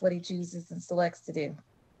if that's what he chooses and selects to do.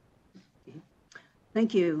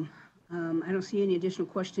 Thank you. I don't see any additional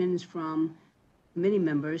questions from committee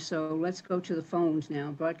members, so let's go to the phones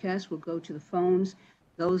now. Broadcast will go to the phones.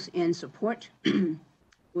 Those in support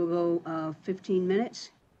will go 15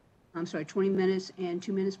 minutes. I'm sorry, 20 minutes and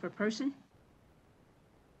 2 minutes per person.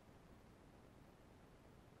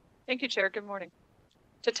 Thank you, Chair. Good morning.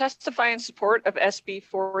 To testify in support of SB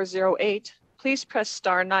 408, please press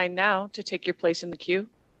star 9 now to take your place in the queue.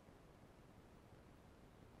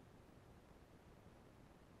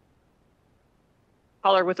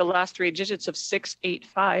 Caller with the last 3 digits of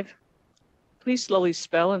 685. Please slowly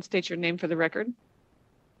spell and state your name for the record.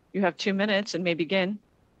 You have 2 minutes and may begin.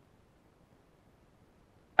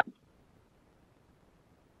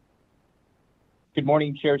 Good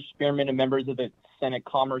morning, Chair Spearman and members of the Senate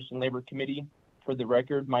Commerce and Labor Committee. For the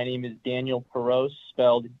record, my name is Daniel Perot,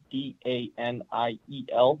 spelled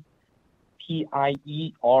D-A-N-I-E-L,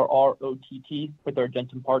 P-I-E-R-R-O-T-T, with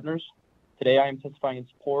Argentum Partners. Today, I am testifying in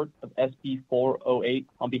support of SB 408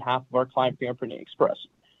 on behalf of our client, Fingerprinting Express.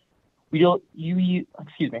 We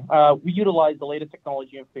utilize the latest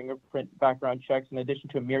technology in fingerprint background checks in addition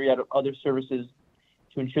to a myriad of other services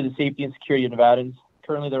to ensure the safety and security of Nevadans.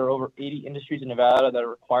 Currently, there are over 80 industries in Nevada that are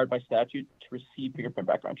required by statute to receive fingerprint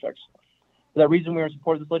background checks. For that reason, we are in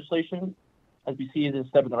support of this legislation, as we see it as a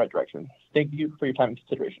step in the right direction. Thank you for your time and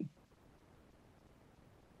consideration.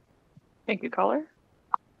 Thank you, caller.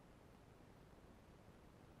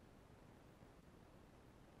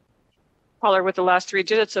 Caller with the last 3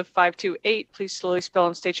 digits of 528, please slowly spell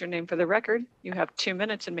and state your name for the record. You have 2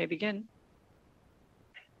 minutes and may begin.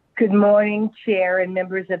 Good morning, Chair and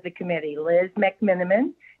members of the committee. Liz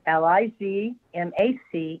McMenamin, L-I-Z-M-E-N-A-M-I-N,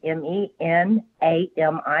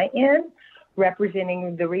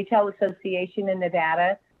 representing the Retail Association in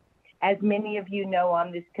Nevada. As many of you know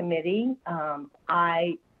on this committee,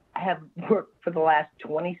 I have worked for the last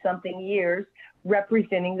 20-something years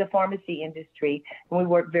representing the pharmacy industry, and we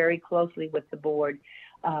work very closely with the board.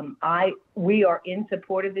 We are in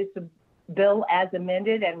support of this bill as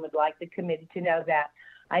amended and would like the committee to know that.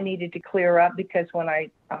 I needed to clear up because when I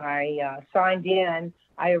signed in,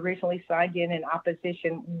 I originally signed in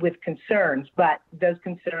opposition with concerns, but those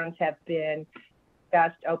concerns have been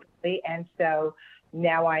discussed openly, and so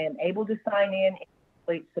now I am able to sign in.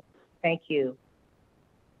 Thank you.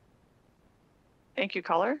 Thank you,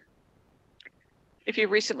 caller. If you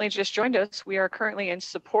recently just joined us, we are currently in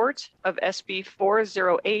support of SB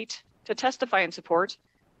 408. To testify in support,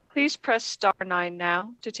 please press star 9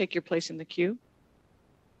 now to take your place in the queue.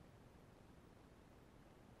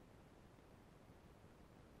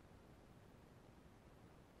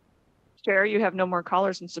 Chair, you have no more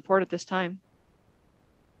callers in support at this time.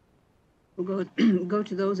 We'll go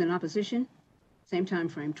to those in opposition. Same time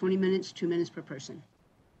frame, 20 minutes, 2 minutes per person.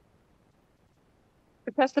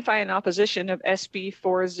 To testify in opposition of SB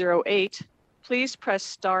 408, please press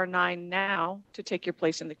star 9 now to take your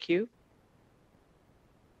place in the queue.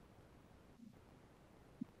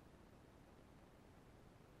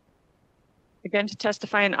 Again, to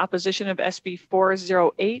testify in opposition of SB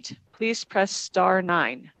 408, please press star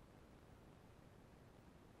 9.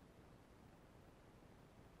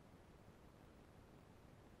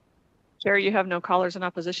 Chair, you have no callers in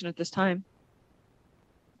opposition at this time.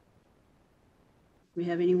 We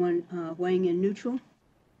have anyone weighing in neutral?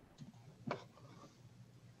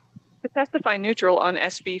 To testify neutral on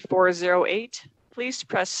SB 408, please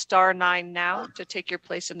press star 9 now to take your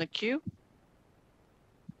place in the queue.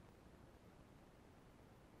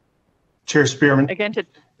 Chair Spearman, Again, to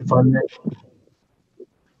if I may.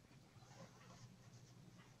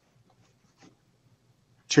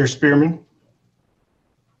 Chair Spearman,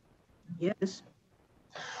 Yes.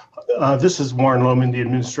 this is Warren Lohman, the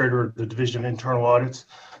Administrator of the Division of Internal Audits,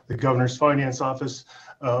 the Governor's Finance Office.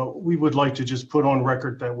 We would like to just put on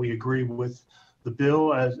record that we agree with the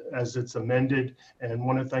bill as it's amended, and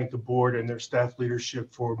want to thank the board and their staff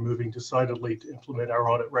leadership for moving decidedly to implement our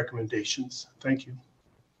audit recommendations. Thank you.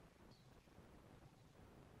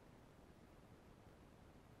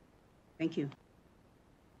 Thank you.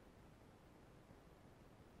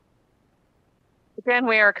 Again,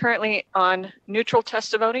 we are currently on neutral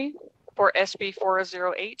testimony for SB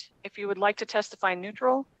 408. If you would like to testify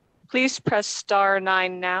neutral, please press star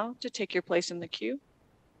 9 now to take your place in the queue.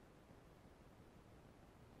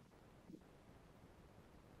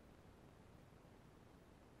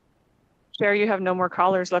 Chair, you have no more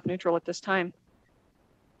callers left neutral at this time.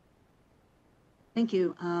 Thank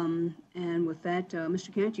you. And with that,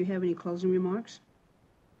 Mr. Kent, do you have any closing remarks?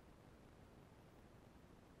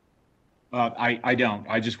 I don't.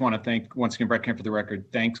 I just want to thank, once again, Brett Kent, for the record.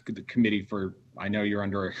 Thanks to the committee for, I know you're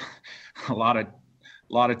under a lot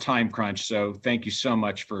of time crunch. So thank you so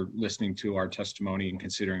much for listening to our testimony and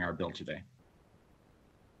considering our bill today.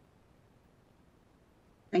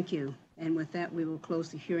 Thank you. And with that, we will close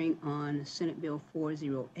the hearing on Senate Bill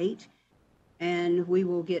 408. And we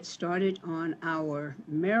will get started on our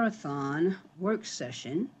marathon work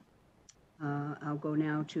session. I'll go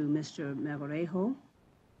now to Mr. Melgarejo.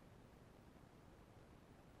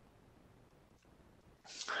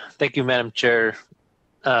 Thank you, Madam Chair.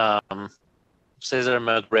 Cesar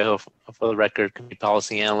Melgarejo, for the record, Community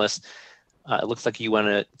Policy Analyst. It looks like you want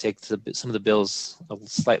to take some of the bills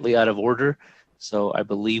slightly out of order. So I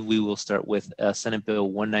believe we will start with Senate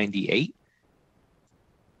Bill 198.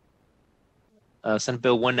 Senate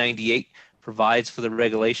Bill 198 provides for the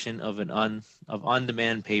regulation of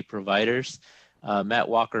on-demand pay providers. Matt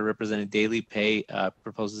Walker, representing Daily Pay,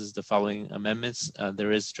 proposes the following amendments.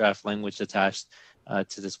 There is draft language attached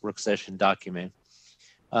to this work session document.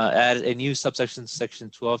 Add a new subsection, section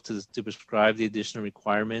 12, to prescribe the additional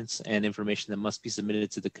requirements and information that must be submitted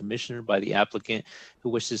to the commissioner by the applicant who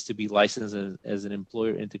wishes to be licensed as an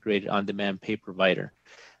employer integrated on-demand pay provider.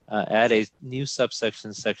 Add a new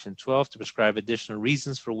subsection, section 12, to prescribe additional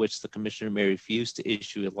reasons for which the commissioner may refuse to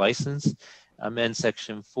issue a license. Amend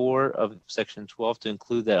section 4 of section 12 to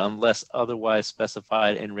include that unless otherwise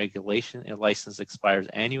specified in regulation, a license expires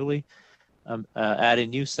annually. Add a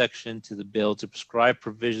new section to the bill to prescribe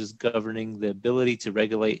provisions governing the ability to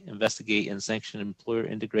regulate, investigate, and sanction employer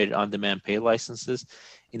integrated on-demand pay licenses.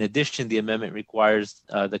 In addition, the amendment requires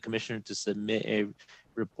the commissioner to submit a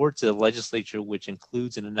report to the legislature, which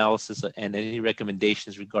includes an analysis and any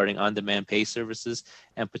recommendations regarding on-demand pay services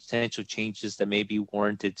and potential changes that may be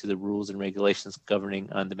warranted to the rules and regulations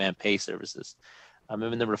governing on-demand pay services.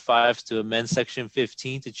 Amendment number 5 to amend section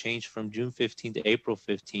 15 to change from June 15 to April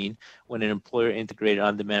 15 when an employer integrated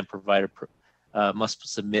on-demand provider must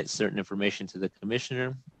submit certain information to the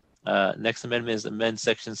commissioner. Next amendment is amend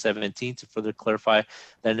section 17 to further clarify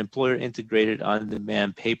that an employer integrated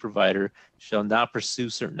on-demand pay provider shall not pursue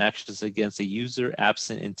certain actions against a user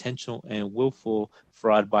absent intentional and willful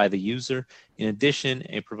fraud by the user. In addition,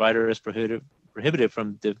 a provider is prohibited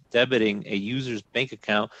from debiting a user's bank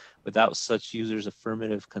account without such user's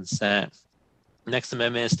affirmative consent. Next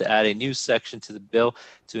amendment is to add a new section to the bill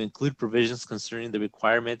to include provisions concerning the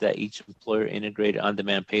requirement that each employer integrated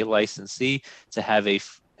on-demand pay licensee to have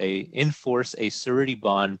enforce a surety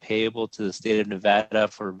bond payable to the state of Nevada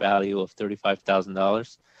for a value of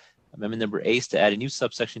 $35,000. Amendment number 8 is to add a new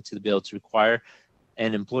subsection to the bill to require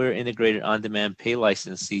an employer integrated on-demand pay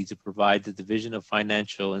licensee to provide the Division of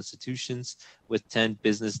Financial Institutions with 10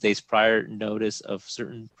 business days prior notice of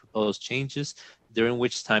certain proposed changes. during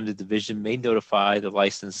which time the division may notify the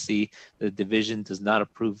licensee that the division does not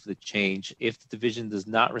approve the change. If the division does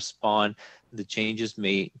not respond, the changes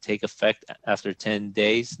may take effect after 10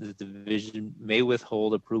 days. The division may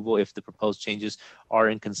withhold approval if the proposed changes are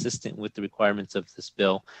inconsistent with the requirements of this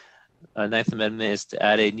bill. Ninth Amendment is to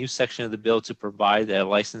add a new section of the bill to provide that a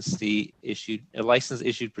license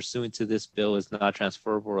issued pursuant to this bill is not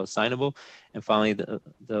transferable or assignable. And finally,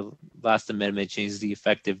 the last amendment changes the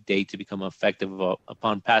effective date to become effective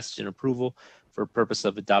upon passage and approval for purpose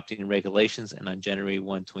of adopting regulations, and on January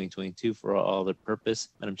 1, 2022 for all other purpose.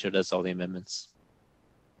 Madam Chair, that's all the amendments.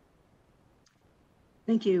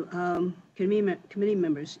 Thank you. Committee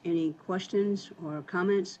members, any questions or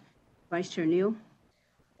comments? Vice Chair Neal?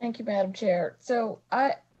 Thank you, Madam Chair. So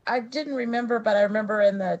I didn't remember, but I remember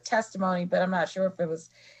in the testimony, but I'm not sure if it was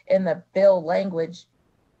in the bill language.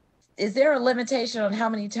 Is there a limitation on how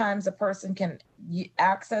many times a person can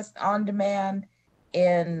access on demand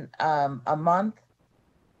in a month?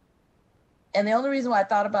 And the only reason why I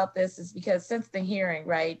thought about this is because since the hearing,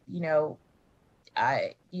 right,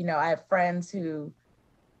 I have friends who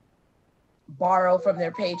borrow from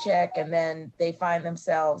their paycheck and then they find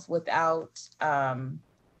themselves without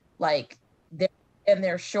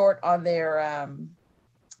they're short on their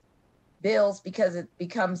bills because it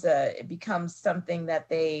becomes something that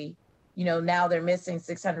they, now they're missing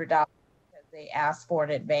 $600 because they asked for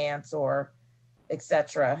an advance or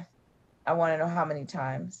etc. I want to know how many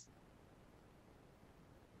times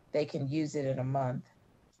they can use it in a month.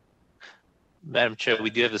 Madam Chair, we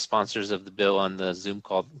do have the sponsors of the bill on the Zoom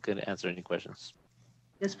call. Could answer any questions.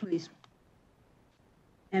 Yes, please.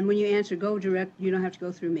 And when you answer, go direct. You don't have to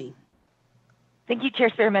go through me. Thank you, Chair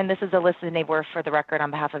Spearman. This is Alyssa Nabor for the record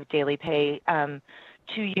on behalf of Daily Pay. To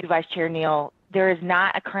you, Vice Chair Neal, there is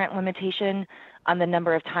not a current limitation on the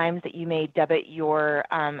number of times that you may debit your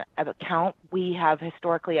account. We have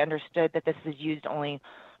historically understood that this is used only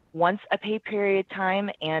once a pay period time,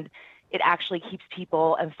 and it actually keeps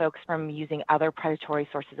people and folks from using other predatory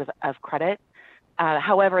sources of credit.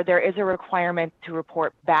 However, there is a requirement to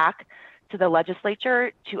report back to the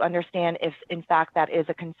legislature to understand if in fact that is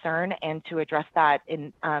a concern and to address that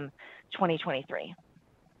in 2023.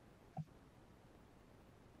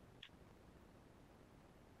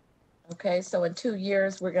 Okay, so in 2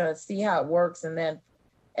 years, we're gonna see how it works and then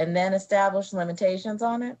establish limitations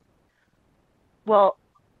on it? Well,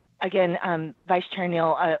 again, Vice Chair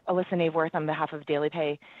Neal, Alyssa Navorth on behalf of Daily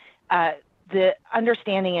Pay, the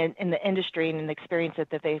understanding in the industry and the experience that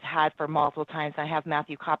they've had for multiple times, I have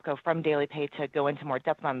Matthew Kopko from Daily Pay to go into more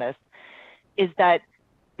depth on this, is that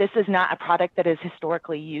this is not a product that is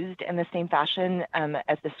historically used in the same fashion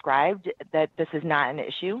as described, that this is not an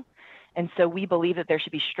issue. And so we believe that there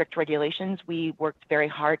should be strict regulations. We worked very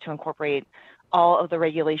hard to incorporate all of the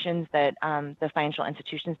regulations that the Financial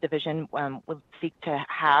Institutions Division would seek to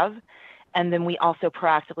have. And then we also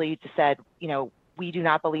proactively just said, we do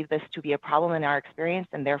not believe this to be a problem in our experience,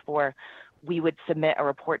 and therefore we would submit a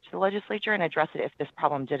report to the legislature and address it if this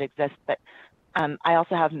problem did exist. But I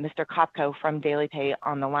also have Mr. Kopko from Daily Pay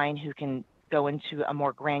on the line who can go into a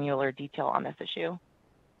more granular detail on this issue.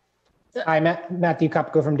 Hi, Matthew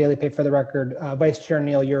Kopko from Daily Pay for the record. Vice Chair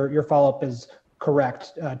Neal, your follow-up is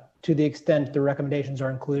correct. To the extent the recommendations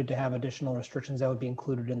are included to have additional restrictions, that would be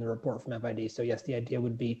included in the report from FID. So yes, the idea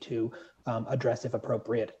would be to address, if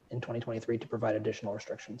appropriate, in 2023 to provide additional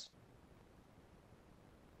restrictions.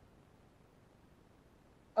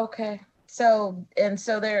 Okay. So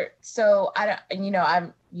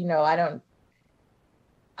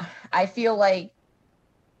I feel like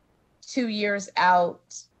 2 years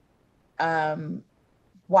out,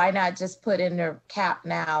 why not just put in a cap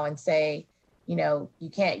now and say,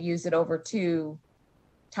 you can't use it over 2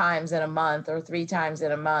 times in a month or 3 times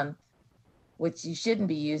in a month, which you shouldn't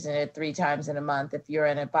be using it 3 times in a month if you're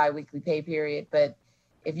in a biweekly pay period. But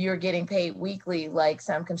if you're getting paid weekly, like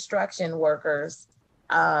some construction workers,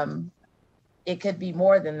 it could be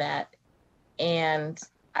more than that. And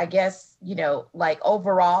I guess,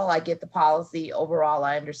 overall, I get the policy. Overall,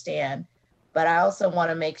 I understand. But I also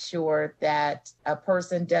want to make sure that a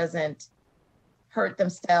person doesn't hurt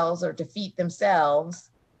themselves or defeat themselves,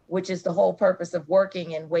 which is the whole purpose of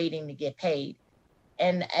working and waiting to get paid.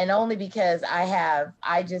 And only because I have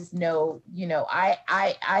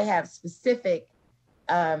specific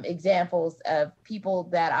examples of people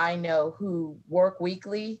that I know who work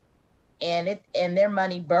weekly and their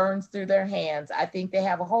money burns through their hands. I think they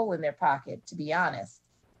have a hole in their pocket, to be honest.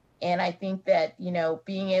 And I think that,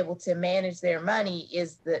 being able to manage their money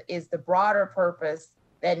is the broader purpose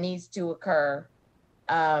that needs to occur.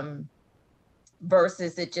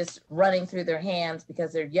 versus it just running through their hands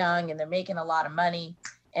because they're young and they're making a lot of money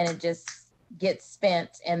and it just gets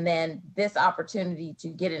spent. And then this opportunity to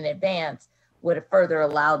get in advance would further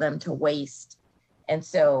allow them to waste. And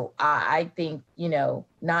so I think, you know,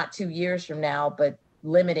 not 2 years from now, but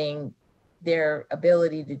limiting their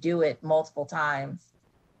ability to do it multiple times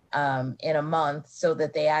in a month so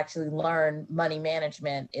that they actually learn money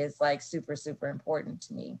management is like super, super important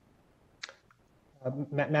to me.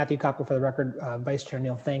 Matthew Kopko for the record. Vice Chair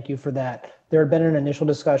Neal, thank you for that. There had been an initial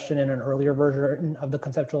discussion in an earlier version of the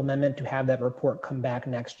conceptual amendment to have that report come back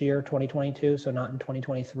next year, 2022, so not in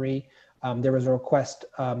 2023. There was a request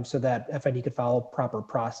so that FID could follow proper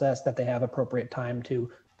process, that they have appropriate time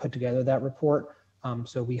to put together that report.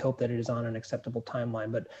 So we hope that it is on an acceptable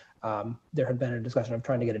timeline, but there had been a discussion of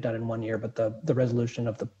trying to get it done in 1 year, but the resolution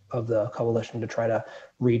of the coalition to try to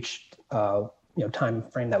reach time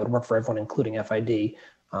frame that would work for everyone, including FID,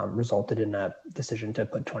 resulted in that decision to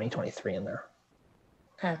put 2023 in there.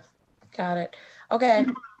 Okay, got it. Okay.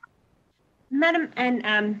 Madam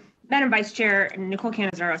Vice Chair, Nicole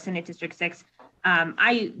Canizaro, Senate District 6.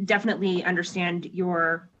 I definitely understand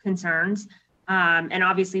your concerns. And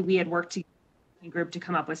obviously we had worked together in a group to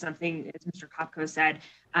come up with something, as Mr. Kopko said,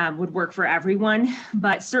 would work for everyone,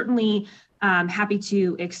 but certainly happy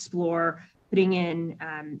to explore putting in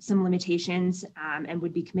some limitations and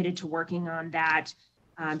would be committed to working on that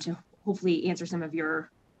to hopefully answer some of your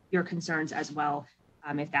concerns as well,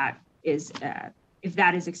 if that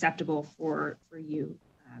is acceptable for you,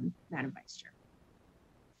 Madam Vice Chair.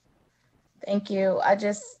 Thank you. I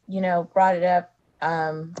just, brought it up,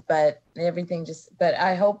 but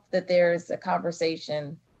I hope that there's a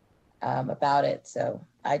conversation about it. So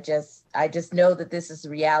I just know that this is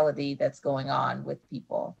reality that's going on with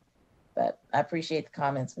people. But I appreciate the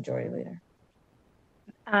comments, Majority Leader.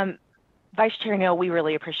 Vice Chair Neal, we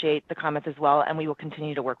really appreciate the comments as well, and we will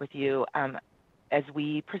continue to work with you as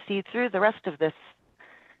we proceed through the rest of this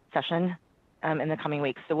session in the coming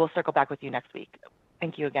weeks. So we'll circle back with you next week.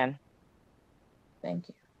 Thank you again. Thank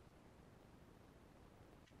you.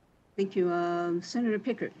 Thank you. Senator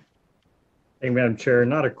Pickard. Thank you, Madam Chair.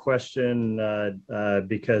 Not a question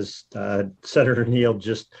because Senator Neal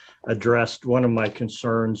just addressed one of my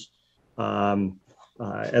concerns.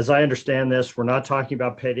 As I understand this, we're not talking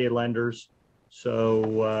about payday lenders.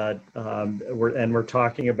 So we're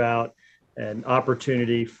talking about an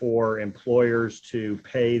opportunity for employers to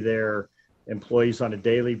pay their employees on a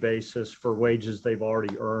daily basis for wages they've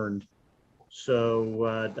already earned. So,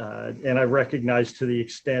 and I recognize to the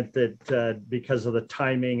extent that because of the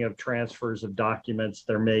timing of transfers of documents,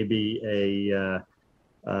 there may be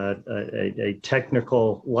a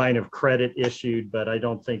technical line of credit issued, but I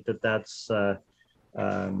don't think that that's a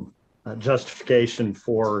justification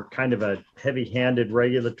for kind of a heavy-handed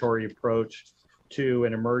regulatory approach to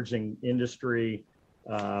an emerging industry.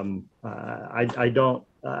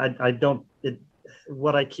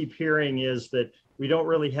 What I keep hearing is that we don't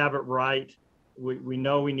really have it right. We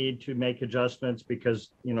know we need to make adjustments because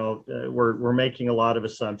we're making a lot of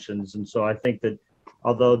assumptions, and so I think that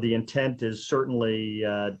although the intent is certainly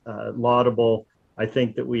laudable, I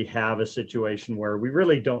think that we have a situation where we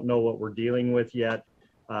really don't know what we're dealing with yet.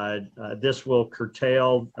 This will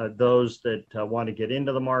curtail those that want to get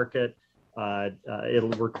into the market. It'll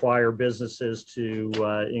require businesses to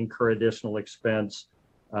incur additional expense.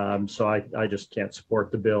 So I just can't support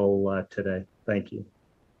the bill today. Thank you.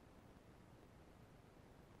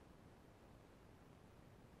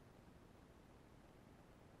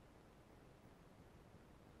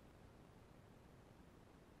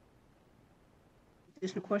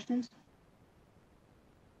 Additional questions?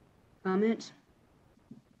 Comments?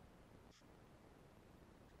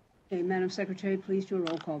 Okay, Madam Secretary, please do a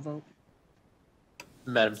roll call vote.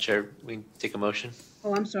 Madam Chair, we can take a motion.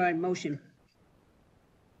 Oh, I'm sorry, motion.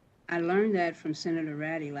 I learned that from Senator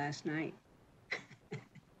Ratty last night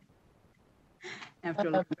after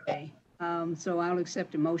a long day. So I'll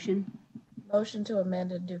accept a motion. Motion to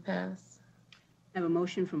amend and do pass. I have a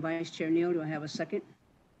motion from Vice Chair Neal. Do I have a second?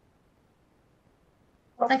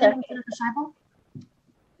 Second from Senator Scheibel.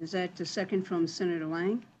 Is that the second from Senator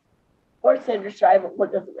Lang? Or Senator Scheibel,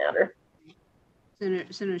 what doesn't matter.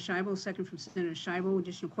 Senator Scheibel, second from Senator Scheibel.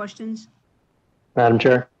 Additional questions? Madam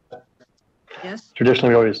Chair. Yes. Traditionally,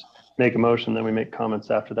 we always make a motion, then we make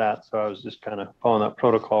comments after that. So I was just kind of following that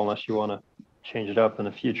protocol, unless you want to change it up in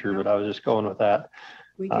the future, but I was just going with that.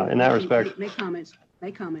 In that respect, make comments.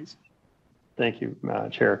 Make comments. Thank you,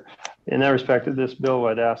 Chair. In that respect, of this bill,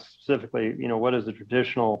 I'd ask specifically, what is the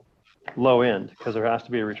traditional low end? Because there has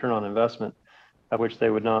to be a return on investment at which they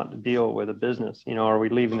would not deal with a business. Are we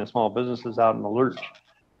leaving the small businesses out in the lurch?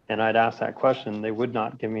 And I'd ask that question, they would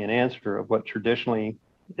not give me an answer of what traditionally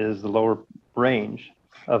is the lower range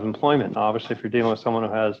of employment. Now, obviously, if you're dealing with someone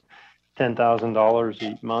who has $10,000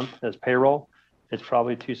 a month as payroll, it's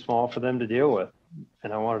probably too small for them to deal with.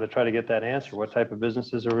 And I wanted to try to get that answer. What type of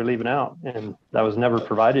businesses are we leaving out? And that was never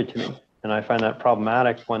provided to me. And I find that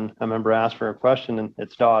problematic when a member asks for a question and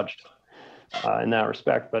it's dodged in that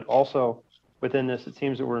respect. But also within this, it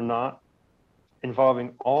seems that we're not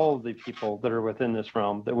involving all of the people that are within this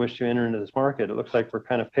realm that wish to enter into this market. It looks like we're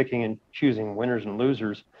kind of picking and choosing winners and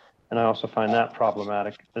losers. And I also find that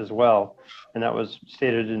problematic as well. And that was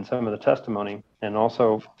stated in some of the testimony. And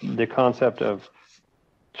also the concept of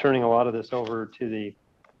turning a lot of this over to the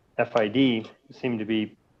FID seemed to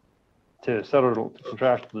be to settle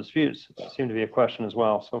contractual disputes, seemed to be a question as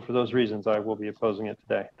well. So for those reasons, I will be opposing it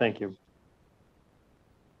today. Thank you.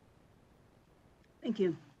 Thank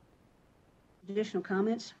you. Additional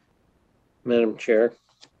comments? Madam Chair.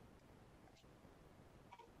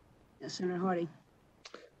 Yes, Senator Hardy.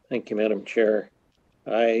 Thank you, Madam Chair.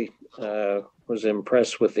 I was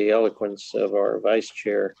impressed with the eloquence of our Vice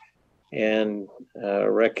Chair and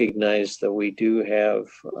recognize that we do have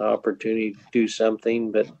opportunity to do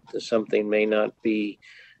something, but something may not be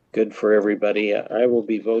good for everybody. I will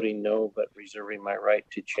be voting no, but reserving my right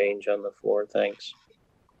to change on the floor. Thanks.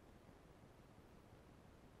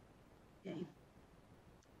 Okay.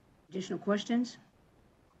 Additional questions?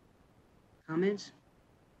 Comments?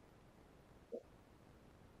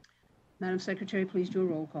 Madam Secretary, please do a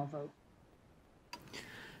roll call vote.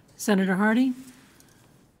 Senator Hardy,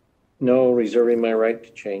 No, reserving my right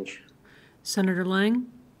to change. Senator Lang,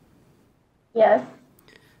 Yes.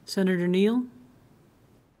 Senator Neal,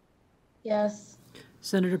 Yes.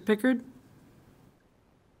 Senator Pickard,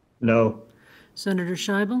 No. Senator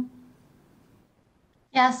Scheibel,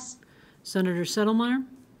 Yes. Senator Settlemeyer,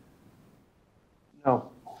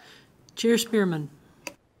 No. Chair Spearman.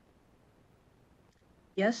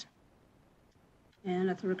 Yes? And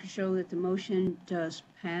let the record show that the motion does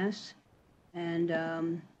pass. And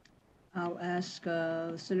I'll ask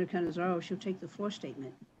Senator Canizaro if she'll take the floor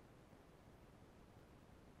statement.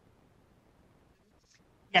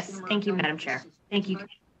 Yes, thank you, Madam Chair. Thank you.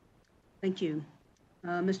 Thank you.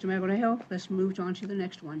 Mr. Margolejo, let's move on to the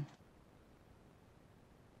next one.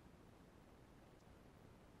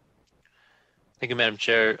 Thank you, Madam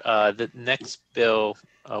Chair. The next bill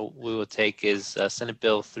we will take is Senate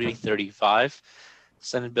Bill 335.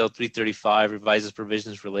 Senate Bill 335 revises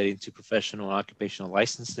provisions relating to professional and occupational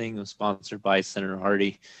licensing. It was sponsored by Senator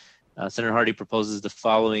Hardy. Senator Hardy proposes the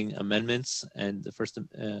following amendments, and the first,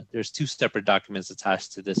 there's two separate documents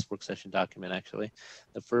attached to this work session document, actually.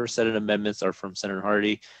 The first set of amendments are from Senator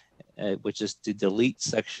Hardy, which is to delete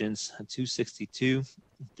sections 262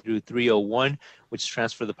 through 301, which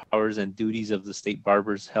transfer the powers and duties of the State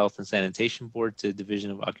Barbers Health and Sanitation Board to the Division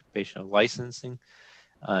of Occupational Licensing.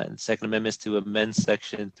 And the second amendment is to amend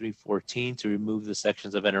section 314 to remove the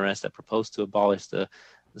sections of NRS that propose to abolish the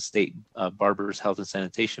State Barbers Health and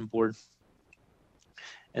Sanitation Board.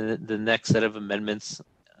 And the next set of amendments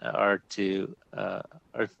are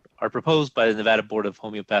proposed by the Nevada Board of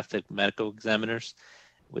Homeopathic Medical Examiners.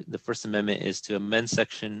 The first amendment is to amend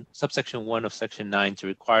subsection 1 of section 9 to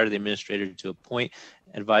require the administrator to appoint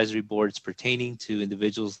advisory boards pertaining to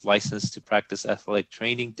individuals licensed to practice athletic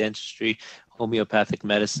training, dentistry, homeopathic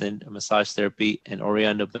medicine, massage therapy, and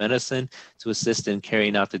Oriental medicine to assist in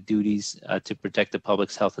carrying out the duties to protect the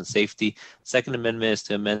public's health and safety. Second amendment is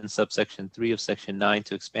to amend subsection 3 of section 9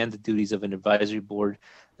 to expand the duties of an advisory board.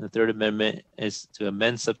 And the third amendment is to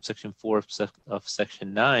amend subsection 4 of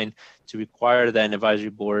section 9 to require that an advisory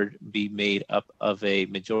board be made up of a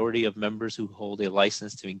majority of members who hold a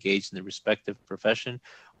license to engage in the respective profession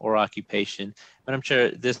or occupation. Madam Chair,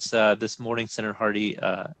 this morning, Senator Hardy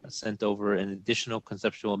sent over an additional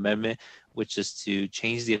conceptual amendment, which is to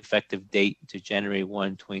change the effective date to January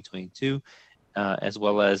 1, 2022, as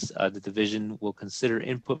well as the division will consider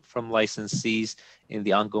input from licensees in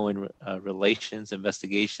the ongoing relations,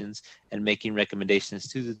 investigations, and making recommendations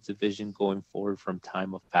to the division going forward from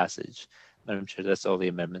time of passage. Madam Chair, that's all the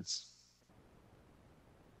amendments.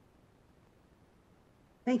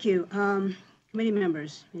 Thank you. Committee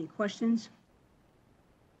members, any questions?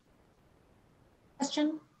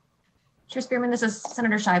 Question? Chair Spearman, this is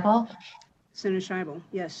Senator Scheibel. Senator Scheibel,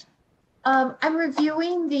 yes. I'm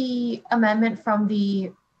reviewing the amendment from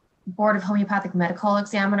the Board of Homeopathic Medical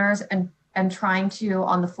Examiners and trying to,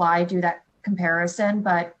 on the fly, do that comparison,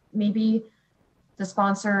 but maybe the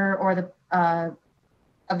sponsor or the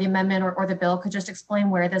of the amendment or the bill could just explain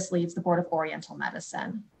where this leaves the Board of Oriental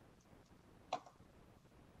Medicine.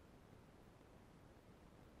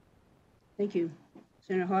 Thank you.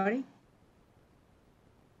 Senator Hardy?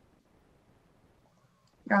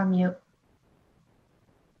 You're on mute.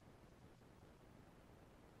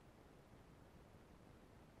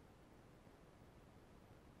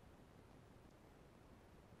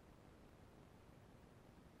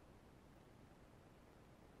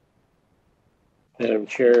 Madam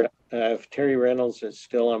Chair, if Terry Reynolds is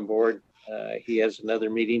still on board, he has another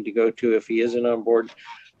meeting to go to. If he isn't on board,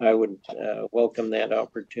 I would welcome that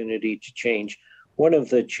opportunity to change. One of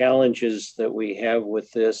the challenges that we have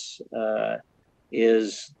with this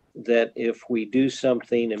is that if we do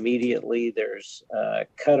something immediately, there's a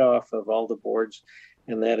cutoff of all the boards,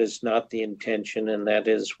 and that is not the intention, and that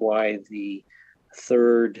is why the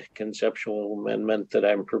third conceptual amendment that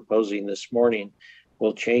I'm proposing this morning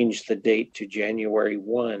will change the date to January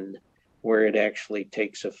 1, where it actually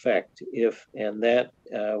takes effect. And that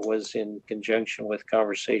was in conjunction with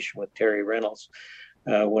conversation with Terry Reynolds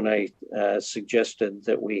when I suggested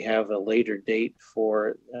that we have a later date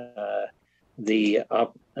for the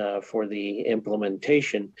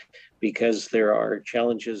implementation, because there are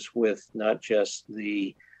challenges with not just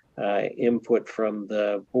the input from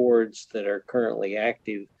the boards that are currently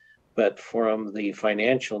active, but from the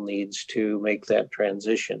financial needs to make that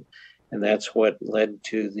transition. And that's what led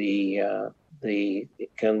to the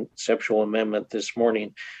conceptual amendment this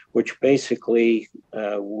morning, which basically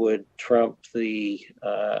would trump the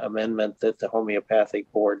amendment that the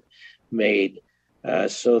homeopathic board made.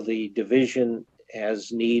 So the division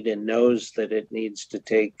has need and knows that it needs to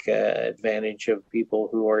take advantage of people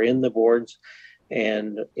who are in the boards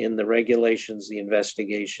and in the regulations, the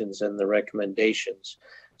investigations, and the recommendations.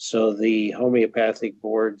 So the homeopathic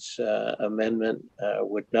board's amendment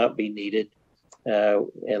would not be needed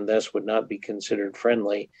and thus would not be considered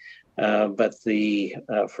friendly. But the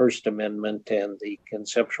First Amendment and the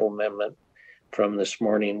conceptual amendment from this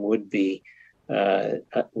morning would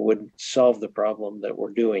solve the problem that we're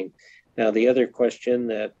doing. Now, the other question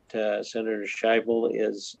that Senator Scheibel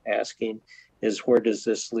is asking is, where does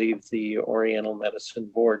this leave the Oriental Medicine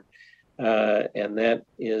Board? And that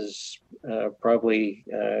is probably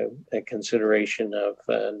a consideration of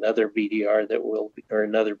another BDR that will, or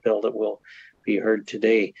another bill that will be heard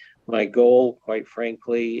today. My goal, quite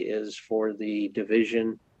frankly, is for the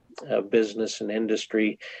Division of Business and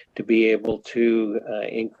Industry to be able to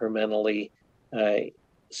incrementally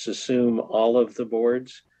assume all of the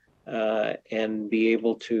boards and be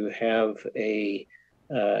able to have a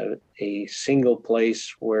single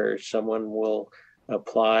place where someone will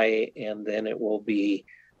apply, and then it will be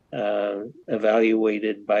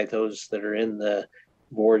evaluated by those that are in the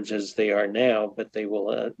boards as they are now, but they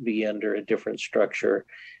will be under a different structure.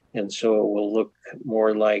 And so it will look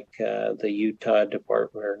more like the Utah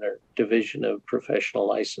Department or Division of Professional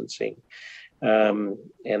Licensing. And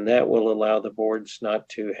that will allow the boards not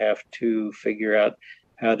to have to figure out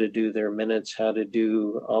how to do their minutes, how to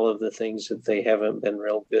do all of the things that they haven't been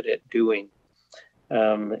real good at doing.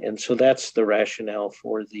 And so that's the rationale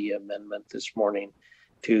for the amendment this morning,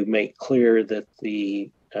 to make clear that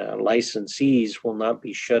the licensees will not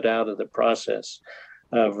be shut out of the process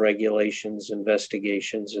of regulations,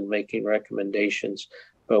 investigations, and making recommendations,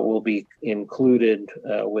 but will be included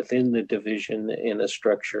within the division in a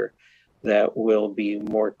structure that will be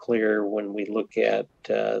more clear when we look at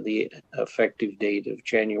the effective date of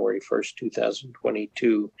January 1st,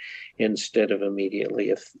 2022, instead of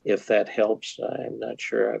immediately, if that helps. I'm not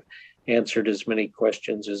sure I've answered as many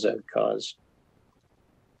questions as I've caused.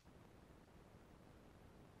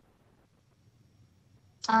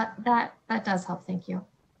 That does help. Thank you.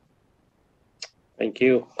 Thank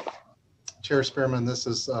you. Chair Spearman, this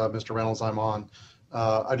is Mr. Reynolds. I'm on.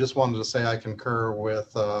 I just wanted to say I concur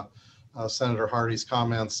with Senator Hardy's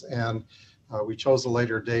comments, and we chose a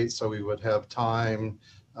later date so we would have time,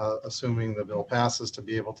 assuming the bill passes, to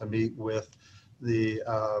be able to meet with the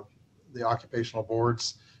occupational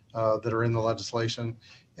boards that are in the legislation,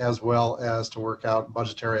 as well as to work out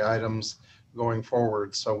budgetary items going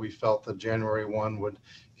forward. So we felt that January 1 would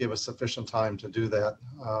give us sufficient time to do that.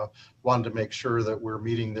 Wanted to make sure that we're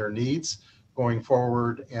meeting their needs going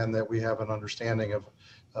forward and that we have an understanding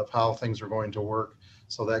of how things are going to work.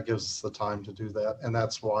 So that gives us the time to do that. And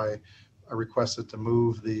that's why I requested to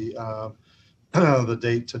move the the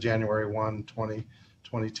date to January 1,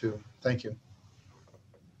 2022. Thank you.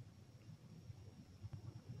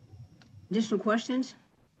 Additional questions?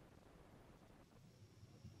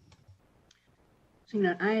 So, you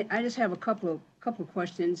know, I just have a couple of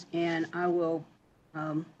questions, and I will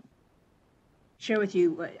share with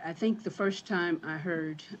you. I think the first time I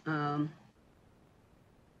heard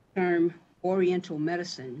term Oriental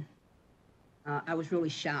medicine, I was really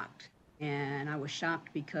shocked, And I was shocked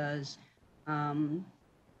because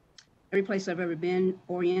every place I've ever been,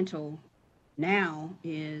 Oriental now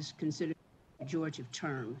is considered a pejorative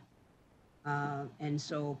term. And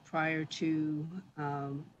so prior to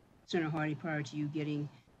Senator Hardy, prior to you getting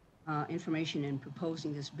information and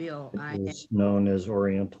proposing this bill, It's known as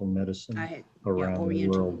Oriental medicine around the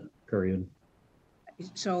Oriental. world, period.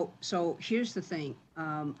 So here's the thing.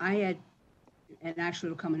 I had, and actually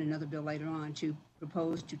it'll come in another bill later on, to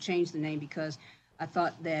propose to change the name because I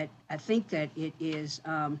think that it is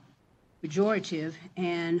pejorative.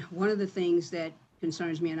 And one of the things that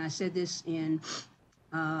concerns me, and I said this in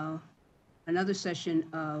another session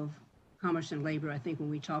of Commerce and Labor, I think when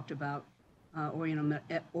we talked about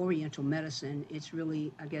Oriental medicine, it's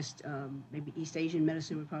really, I guess, maybe East Asian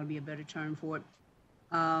medicine would probably be a better term for it.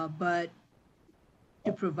 But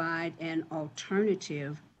to provide an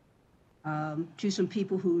alternative to some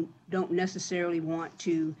people who don't necessarily want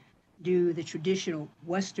to do the traditional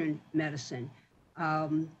Western medicine.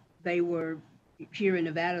 They were here in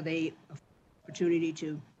Nevada, they opportunity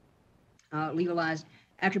to legalize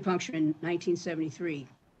acupuncture in 1973.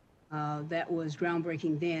 That was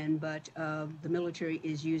groundbreaking then, but the military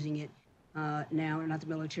is using it now, or not the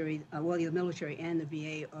military, well, the military and the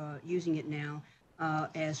VA are using it now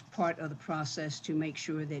as part of the process to make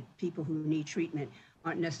sure that people who need treatment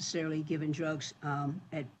aren't necessarily given drugs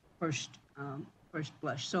at first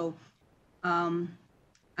blush. So I've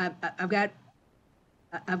got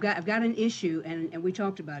an issue, and we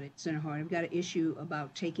talked about it, Senator Hart. I've got an issue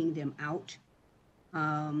about taking them out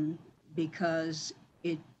because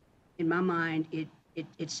it, in my mind,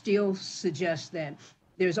 it still suggests that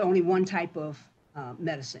there's only one type of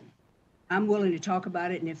medicine. I'm willing to talk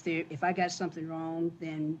about it, and if I got something wrong,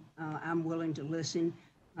 then I'm willing to listen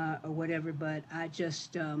or whatever. But I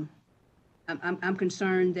just I'm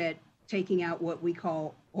concerned that taking out what we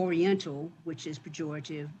call Oriental, which is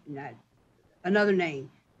pejorative, not another name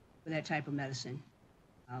for that type of medicine.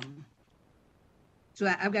 So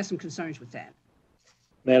I've got some concerns with that.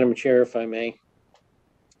 Madam Chair, if I may.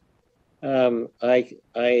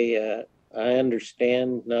 I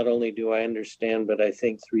understand, not only do I understand, but I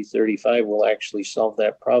think 335 will actually solve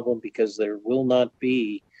that problem because there will not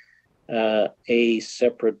be a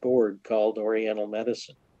separate board called Oriental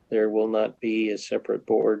Medicine. There will not be a separate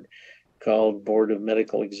board called Board of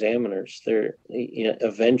Medical Examiners there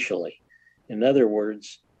eventually. In other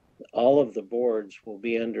words, all of the boards will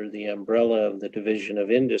be under the umbrella of the Division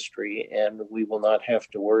of Industry, and we will not have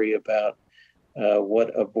to worry about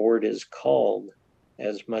what a board is called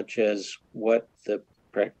as much as what the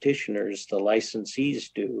practitioners, the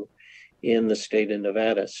licensees, do in the state of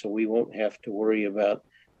Nevada. So we won't have to worry about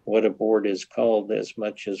what a board is called as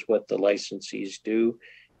much as what the licensees do.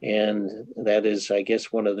 And that is, I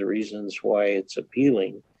guess, one of the reasons why it's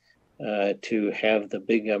appealing to have the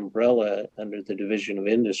big umbrella under the Division of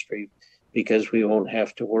Industry, because we won't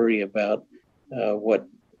have to worry about what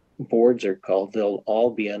boards are called. They'll all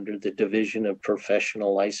be under the Division of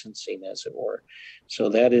Professional Licensing, as it were. So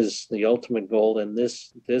that is the ultimate goal. And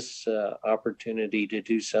this opportunity to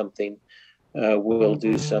do something will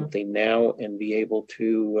do something now and be able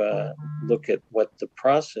to look at what the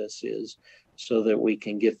process is so that we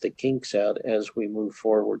can get the kinks out as we move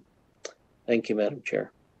forward. Thank you, Madam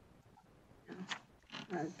Chair.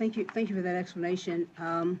 Thank you for that explanation.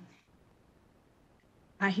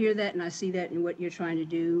 I hear that and I see that in what you're trying to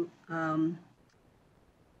do.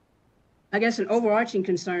 I guess an overarching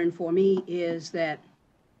concern for me is that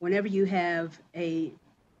whenever you have an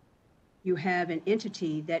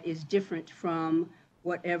entity that is different from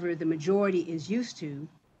whatever the majority is used to,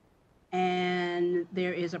 and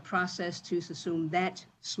there is a process to subsume that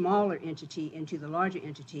smaller entity into the larger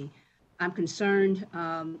entity, I'm concerned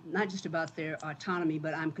not just about their autonomy,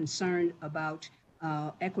 but I'm concerned about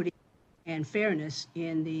equity and fairness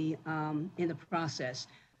in the process.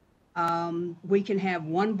 We can have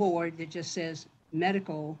one board that just says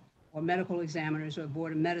medical or medical examiners or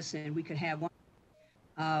board of medicine. We could have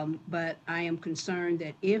one, but I am concerned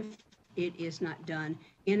that if it is not done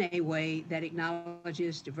in a way that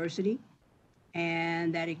acknowledges diversity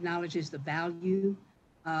and that acknowledges the value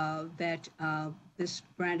that this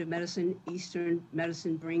brand of medicine, Eastern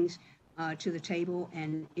medicine, brings to the table,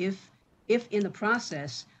 and if in the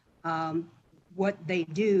process what they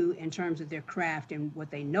do in terms of their craft and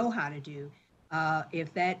what they know how to do,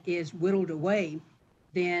 if that is whittled away,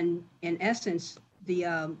 then in essence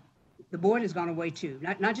the board has gone away too.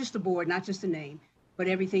 Not just the board, not just the name, but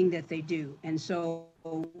everything that they do. And so,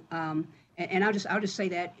 and I'll just say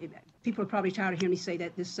that people are probably tired of hearing me say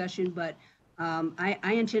that this session, but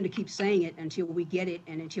I intend to keep saying it until we get it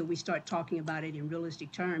and until we start talking about it in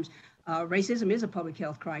realistic terms. racism is a public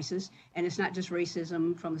health crisis, and it's not just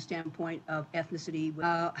racism from the standpoint of ethnicity,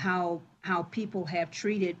 how people have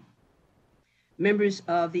treated members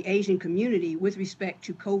of the Asian community with respect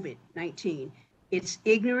to COVID-19. It's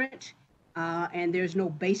ignorant, and there's no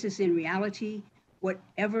basis in reality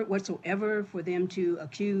whatsoever for them to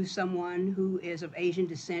accuse someone who is of Asian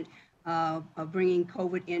descent of bringing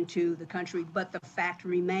COVID into the country. But the fact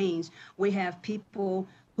remains, we have people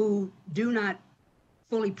who do not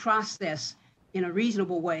fully process in a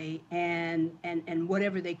reasonable way, and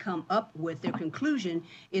whatever they come up with, their conclusion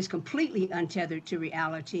is completely untethered to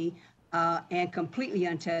reality and completely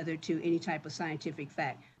untethered to any type of scientific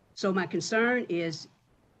fact. So my concern is,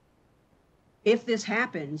 if this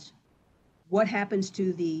happens, what happens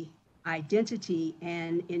to the identity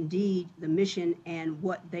and indeed the mission and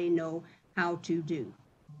what they know how to do?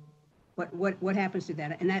 What happens to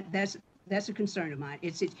that? And that's a concern of mine.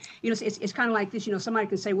 It's kind of like this. Somebody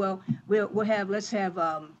can say, well, let's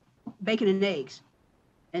have bacon and eggs,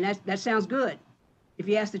 and that sounds good. If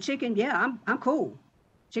you ask the chicken, yeah, I'm cool.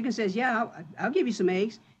 Chicken says, yeah, I'll give you some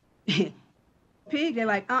eggs. Pig, they're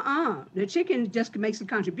like, the chicken just makes a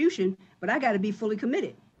contribution, but I got to be fully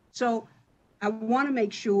committed. So I want to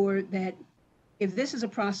make sure that if this is a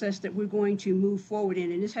process that we're going to move forward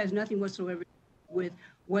in, and this has nothing whatsoever with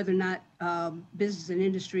whether or not business and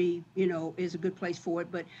industry, is a good place for it,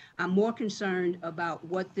 but I'm more concerned about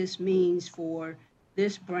what this means for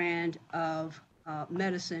this brand of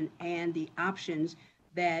medicine and the options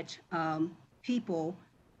that people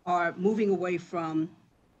are moving away from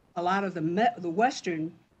a lot of the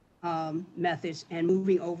Western methods and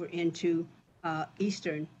moving over into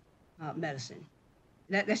Eastern medicine.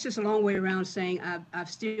 That's just a long way around saying I've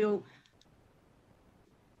still,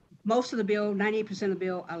 most of the bill, 98% of the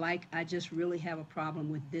bill I like. I just really have a problem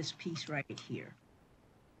with this piece right here.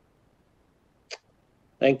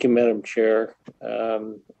 Thank you, Madam Chair.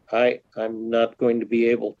 I'm not going to be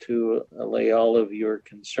able to allay all of your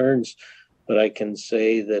concerns, but I can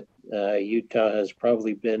say that Utah has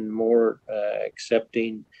probably been more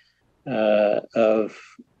accepting of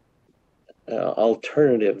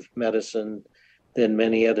alternative medicine than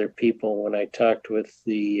many other people. When I talked with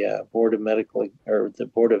the Board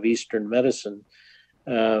of Eastern Medicine,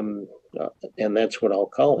 and that's what I'll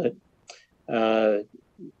call it,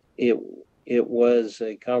 it was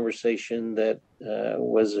a conversation that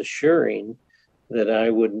was assuring that I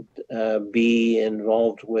would be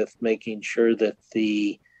involved with making sure that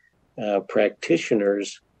the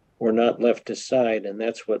practitioners were not left aside. And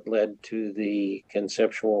that's what led to the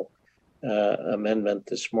conceptual amendment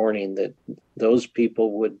this morning, that those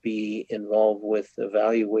people would be involved with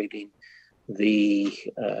evaluating the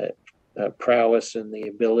prowess and the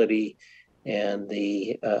ability and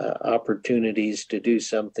the opportunities to do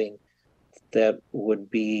something that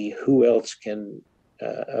would be, who else can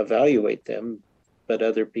evaluate them but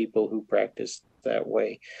other people who practice that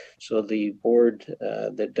way. So the board,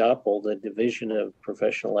 the DOPL, the Division of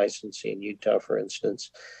Professional Licensing in Utah, for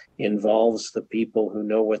instance, involves the people who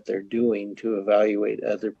know what they're doing to evaluate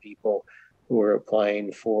other people who are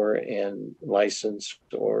applying for and licensed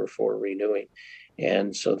or for renewing.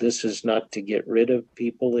 And so this is not to get rid of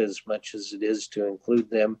people as much as it is to include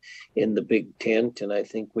them in the big tent. And I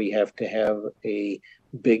think we have to have a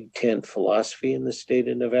big tent philosophy in the state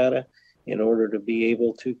of Nevada in order to be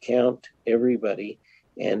able to count everybody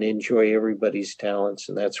and enjoy everybody's talents.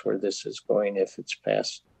 And that's where this is going if it's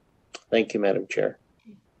passed. Thank you, Madam Chair.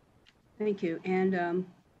 Thank you. And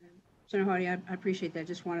Senator Hardy, I appreciate that.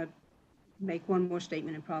 Just want to make one more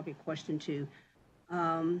statement and probably a question too.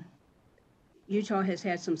 Utah has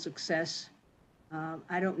had some success.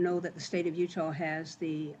 I don't know that the state of Utah has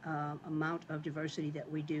the amount of diversity that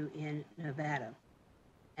we do in Nevada.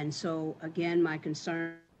 And so again, my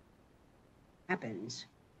concern happens,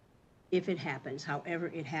 if it happens, however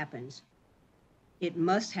it happens, it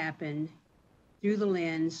must happen through the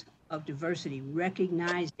lens of diversity,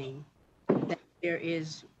 recognizing that there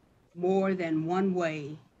is more than one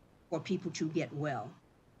way for people to get well,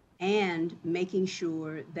 and making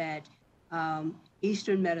sure that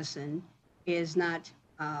Eastern medicine is not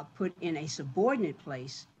put in a subordinate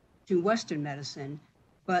place to Western medicine,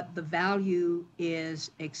 but the value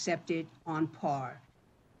is accepted on par.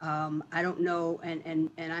 I don't know, and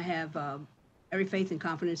I have every faith and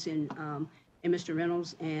confidence in Mr.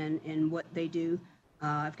 Reynolds and what they do.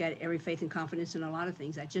 I've got every faith and confidence in a lot of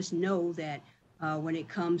things. I just know that when it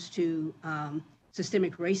comes to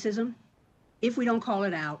systemic racism, if we don't call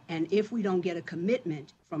it out and if we don't get a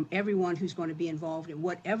commitment from everyone who's going to be involved in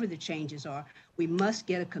whatever the changes are, we must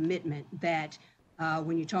get a commitment that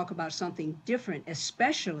when you talk about something different,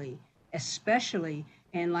 especially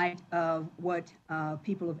in light of what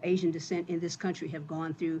people of Asian descent in this country have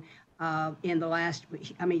gone through in the last,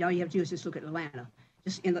 I mean, all you have to do is just look at Atlanta,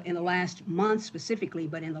 just in the last month specifically,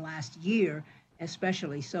 but in the last year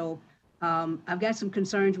especially. So I've got some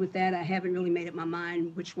concerns with that. I haven't really made up my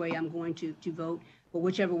mind which way I'm going to vote, but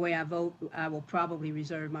whichever way I vote, I will probably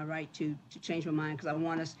reserve my right to change my mind, because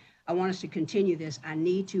I want us to continue this. I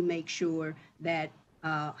need to make sure that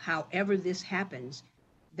however this happens,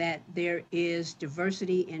 that there is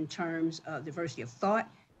diversity in terms of diversity of thought,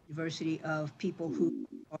 diversity of people who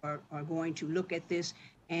are going to look at this,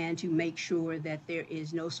 and to make sure that there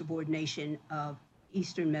is no subordination of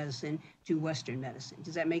Eastern medicine to Western medicine.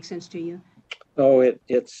 Does that make sense to you? Oh,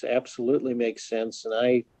 it's absolutely makes sense. And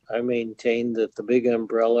I maintain that the big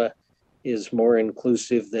umbrella is more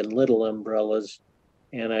inclusive than little umbrellas.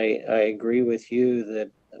 And I agree with you that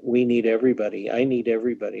we need everybody. I need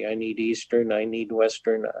everybody. I need Eastern, I need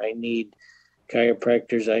Western, I need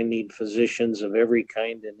chiropractors, I need physicians of every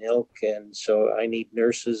kind and ilk. And so I need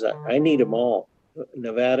nurses. I need them all.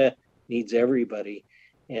 Nevada needs everybody.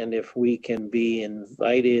 And if we can be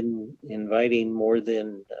inviting more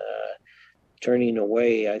than turning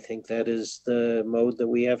away, I think that is the mode that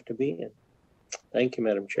we have to be in. Thank you,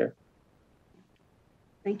 Madam Chair.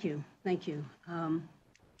 Thank you. Thank you. I'll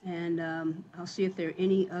see if there are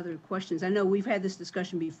any other questions. I know we've had this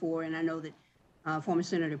discussion before, and I know that former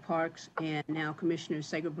Senator Parks and now Commissioner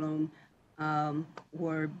Sagerblum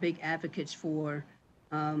were big advocates for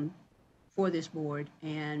this board,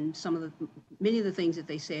 and many of the things that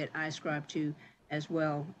they said I ascribe to as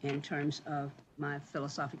well in terms of my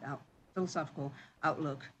philosophical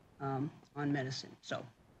outlook on medicine. So,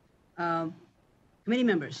 committee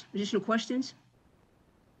members, additional questions?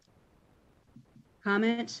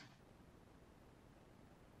 Comments?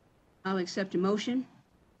 I'll accept a motion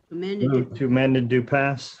to amend. Move to amend and do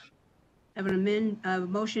pass. Have a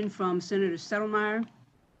motion from Senator Settlemyre. Do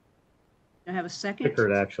I have a second?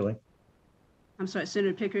 Pickard, actually. I'm sorry,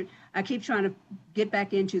 Senator Pickard. I keep trying to get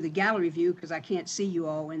back into the gallery view because I can't see you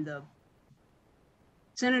all in the.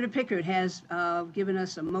 Senator Pickard has given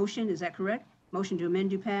us a motion. Is that correct? Motion to amend,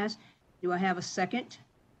 do pass. Do I have a second?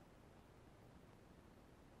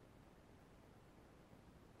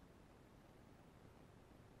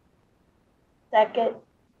 Second.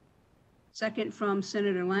 Second from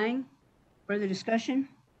Senator Lang. Further discussion?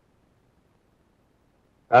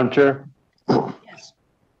 Madam Chair. Yes.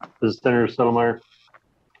 This is Senator Settlemyre.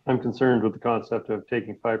 I'm concerned with the concept of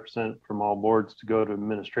taking 5% from all boards to go to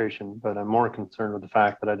administration, but I'm more concerned with the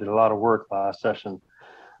fact that I did a lot of work last session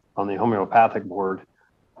on the homeopathic board,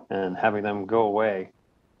 and having them go away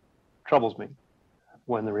troubles me,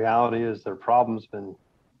 when the reality is their problem's been,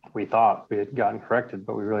 we thought we had gotten corrected,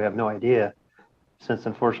 but we really have no idea, since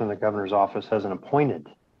unfortunately the governor's office hasn't appointed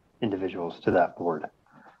individuals to that board.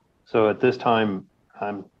 So at this time,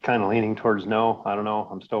 I'm kind of leaning towards no. I don't know.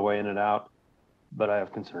 I'm still weighing it out, but I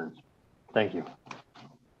have concerns. Thank you.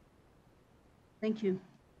 Thank you.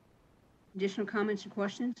 Additional comments or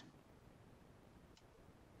questions?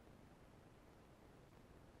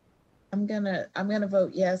 I'm gonna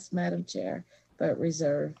vote yes, Madam Chair, but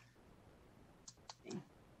reserve.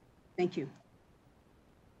 Thank you.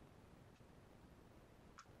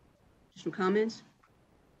 Additional comments?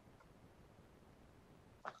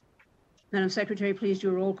 Madam Secretary, please do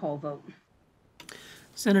a roll call vote.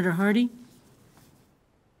 Senator Hardy,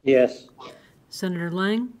 Yes. Senator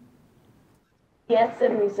Lang, Yes,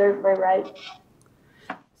 and reserve my right.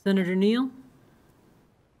 Senator Neal,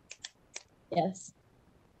 Yes.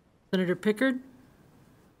 Senator Pickard,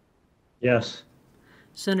 Yes.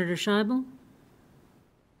 Senator Scheibel,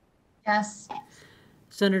 Yes.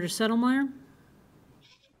 Senator Settlemyre,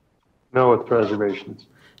 No with reservations.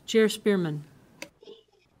 Chair Spearman.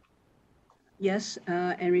 Yes,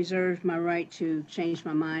 and reserve my right to change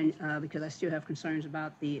my mind because I still have concerns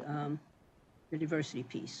about the diversity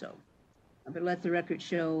piece. So, but let the record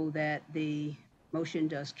show that the motion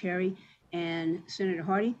does carry. And Senator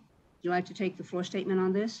Hardy, would you like to take the floor statement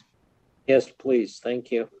on this? Yes, please.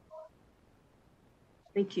 Thank you.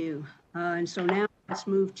 Thank you. And so now let's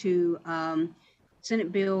move to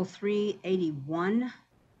Senate Bill 381.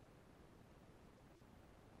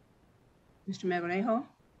 Mr. Magrejo.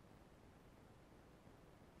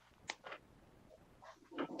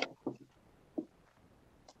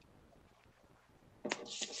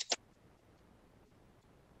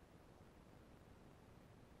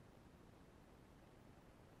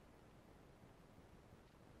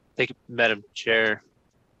 Thank you, Madam Chair.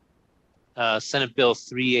 Senate Bill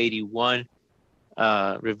 381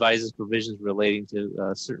 revises provisions relating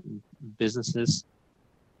to certain businesses.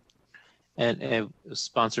 and it was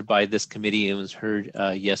sponsored by this committee and was heard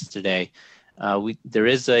yesterday. There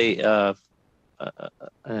is an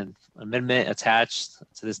amendment attached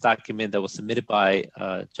to this document that was submitted by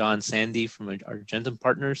John Sandy from Argentum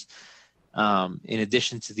Partners. In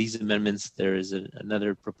addition to these amendments, there is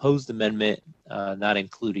another proposed amendment not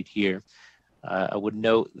included here. I would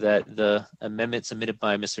note that the amendment submitted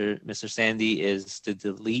by Mr. Sandy is to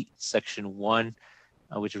delete section 1,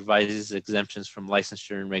 which revises exemptions from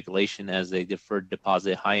licensure and regulation as a deferred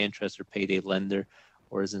deposit, high interest, or payday lender,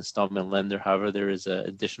 or as installment lender. However, there is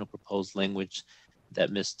additional proposed language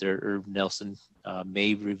that Mr. Herb Nelson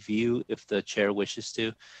may review if the chair wishes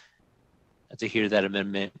to hear that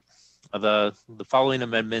amendment. The following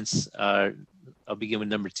amendments, I'll begin with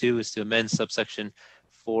number 2, is to amend subsection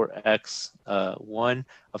 4X1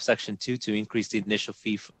 of section 2 to increase the initial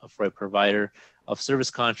fee for a provider of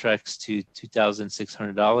service contracts to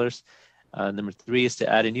 $2,600. Number 3 is to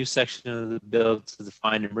add a new section of the bill to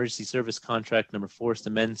define emergency service contract. Number 4 is to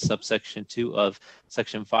amend subsection 2 of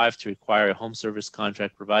section 5 to require a home service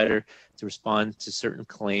contract provider to respond to certain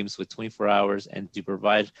claims with 24 hours and to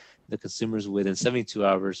provide the consumers within 72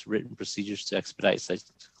 hours written procedures to expedite such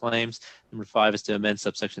claims. Number 5 is to amend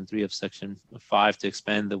subsection 3 of section 5 to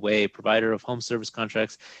expand the way a provider of home service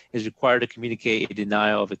contracts is required to communicate a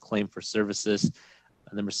denial of a claim for services.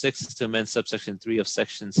 Number 6 is to amend subsection 3 of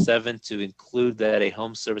section 7 to include that a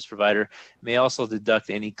home service provider may also deduct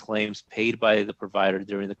any claims paid by the provider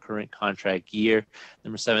during the current contract year.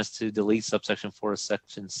 Number 7 is to delete subsection 4 of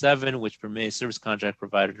section 7, which permits a service contract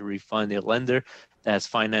provider to refund a lender that has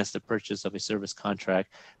financed the purchase of a service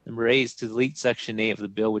contract. Number 8 is to delete section 8 of the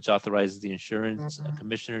bill, which authorizes the insurance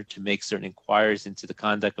commissioner to make certain inquiries into the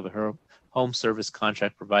conduct of a home service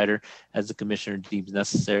contract provider as the commissioner deems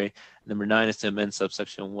necessary. Number 9 is to amend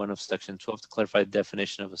subsection 1 of section 12 to clarify the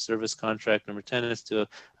definition of a service contract. Number 10 is to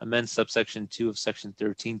amend subsection 2 of section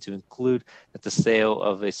 13 to include that the sale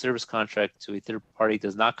of a service contract to a third party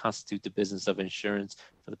does not constitute the business of insurance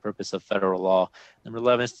for the purpose of federal law. Number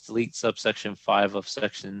 11 is to delete subsection 5 of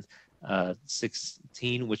section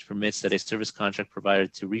 16, which permits that a service contract provider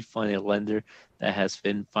to refund a lender that has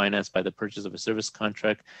been financed by the purchase of a service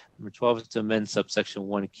contract. Number 12 is to amend subsection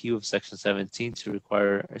 1Q of section 17 to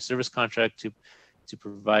require a service contract to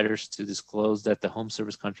providers to disclose that the home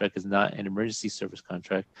service contract is not an emergency service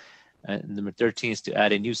contract. And number 13 is to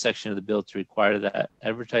add a new section of the bill to require that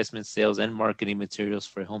advertisement, sales, and marketing materials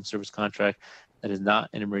for a home service contract that is not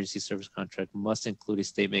an emergency service contract must include a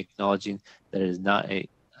statement acknowledging that it is not a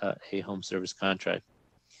home service contract.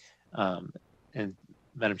 And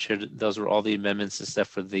Madam Chair, those were all the amendments except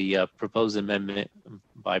for the proposed amendment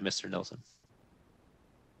by Mr. Nelson.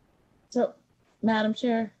 So, Madam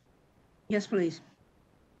Chair, Yes, please.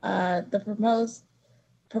 the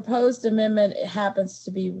proposed amendment happens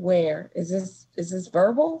to be where? Is this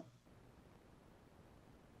verbal?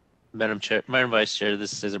 Madam Vice Chair,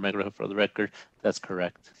 this is Cesar Magro for the record. That's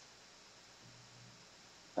correct.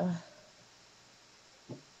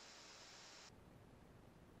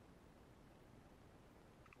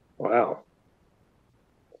 Wow.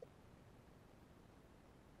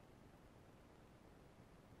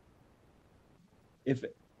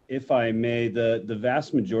 If I may, the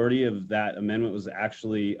vast majority of that amendment was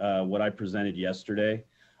actually what I presented yesterday.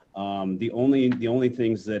 The only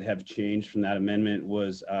things that have changed from that amendment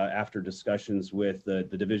was after discussions with the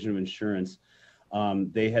Division of Insurance.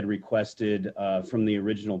 They had requested from the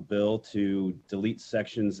original bill to delete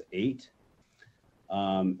sections 8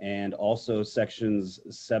 and also sections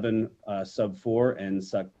 7 sub 4 and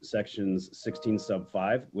sections 16 sub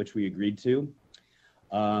 5, which we agreed to.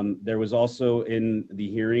 There was also in the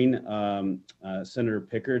hearing, Senator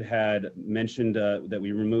Pickard had mentioned that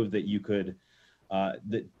we removed that you could,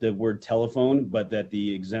 the word telephone, but that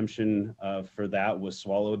the exemption for that was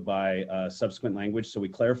swallowed by subsequent language. So we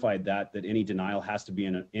clarified that any denial has to be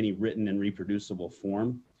in any written and reproducible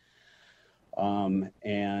form.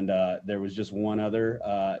 And there was just one other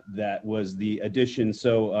that was the addition.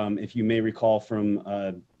 So if you may recall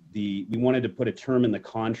from we wanted to put a term in the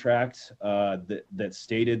contract that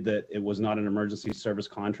stated that it was not an emergency service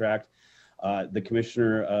contract. The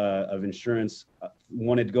Commissioner of Insurance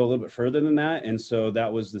wanted to go a little bit further than that. And so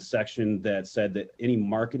that was the section that said that any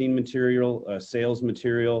marketing material, sales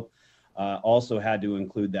material, also had to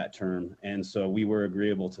include that term. And so we were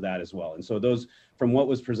agreeable to that as well. And so those, from what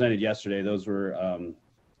was presented yesterday, those were,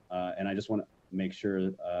 and I just want to make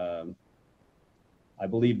sure, I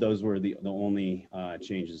believe those were the only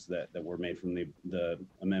changes that were made from the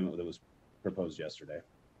amendment that was proposed yesterday.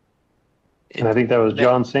 And I think that was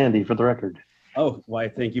John Sandy for the record. Oh, why,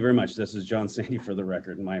 thank you very much. This is John Sandy for the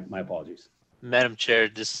record. My apologies. Madam Chair,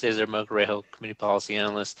 this is Cesar Mogrovejo, Committee Policy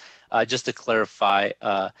Analyst. Just to clarify,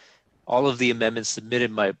 all of the amendments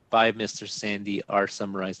submitted by Mr. Sandy are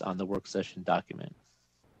summarized on the work session document.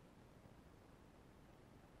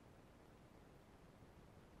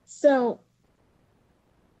 So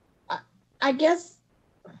I guess,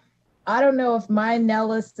 I don't know if my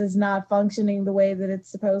Nellis is not functioning the way that it's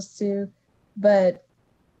supposed to, but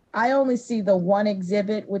I only see the one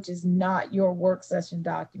exhibit, which is not your work session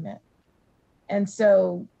document. And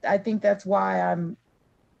so I think that's why I'm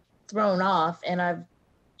thrown off, and I've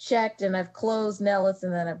checked and I've closed Nellis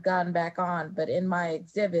and then I've gotten back on. But in my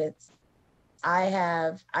exhibits,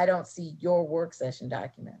 I don't see your work session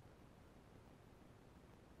document.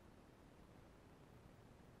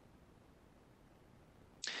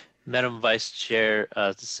 Madam Vice Chair,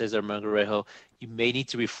 Cesar Mogrovejo, you may need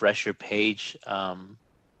to refresh your page.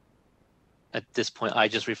 At this point, I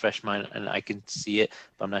just refreshed mine and I can see it,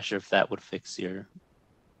 but I'm not sure if that would fix your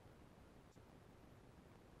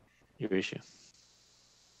issue.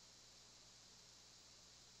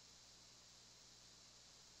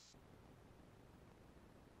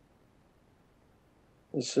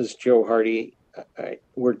 This is Joe Hardy.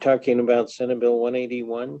 We're talking about Senate Bill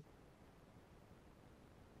 181.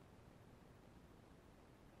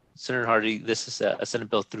 Senator Hardy, this is Senate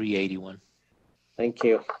Bill 381. Thank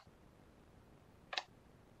you.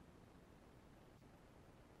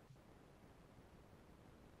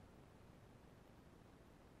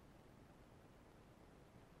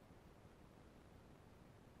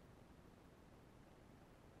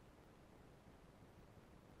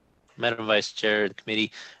 Madam Vice Chair of the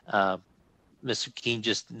committee, Mr. Keene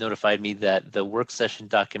just notified me that the work session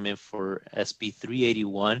document for SB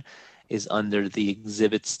 381 is under the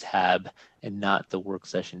exhibits tab and not the work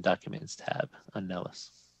session documents tab on Nellis.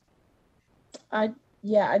 I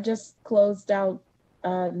just closed out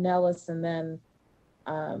Nellis and then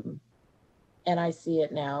and I see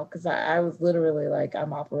it now, because I was literally like,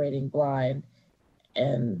 I'm operating blind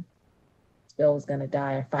and Bill was gonna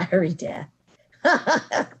die a fiery death.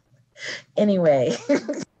 Anyway.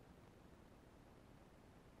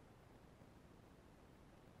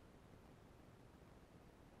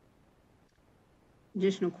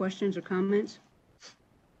 Additional questions or comments?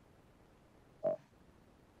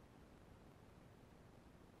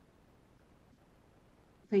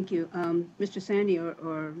 Thank you. Mr. Sandy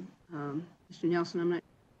or Mr. Nelson, I'm not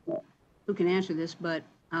sure who can answer this, but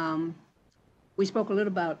we spoke a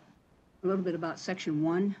little bit about Section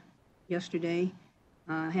 1 yesterday.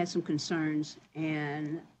 Had some concerns,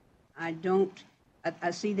 and I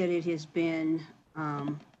see that it has been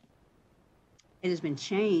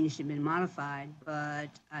changed and been modified, but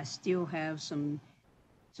I still have some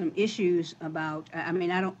issues about, I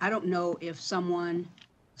mean, I don't know if a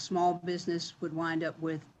small business would wind up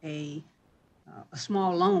with a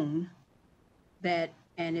small loan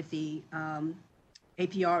and if the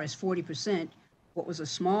APR is 40%, what was a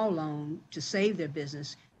small loan to save their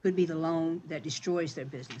business could be the loan that destroys their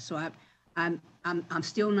business. So I'm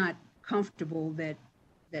still not comfortable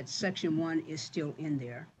that Section 1 is still in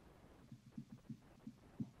there.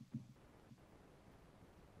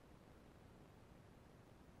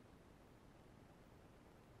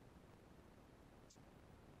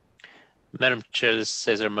 Madam Chair, this is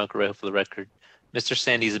Cesar Mogrovejo for the record. Mr.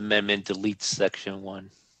 Sandy's amendment deletes Section 1.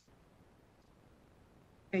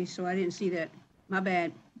 Okay, so I didn't see that. My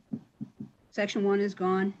bad. Section 1 is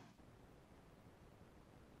gone.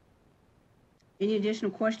 Any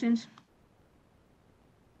additional questions?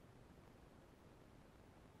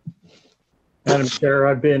 Madam Chair,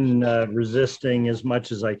 I've been resisting as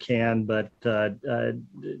much as I can, but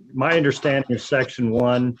my understanding of Section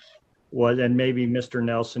 1 was, and maybe Mr.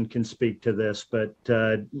 Nelson can speak to this, but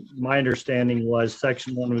my understanding was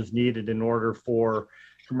Section 1 was needed in order for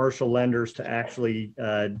commercial lenders to actually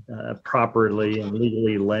properly and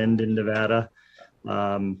legally lend in Nevada.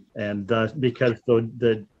 And because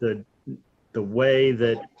the way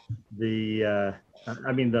that the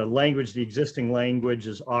language, the existing language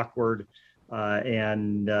is awkward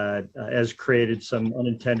and has created some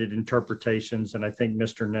unintended interpretations. And I think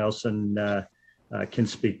Mr. Nelson can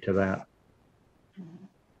speak to that.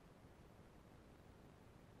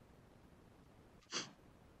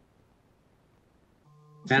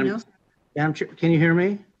 Madam Chair, can you hear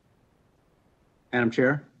me? Madam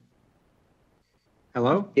Chair?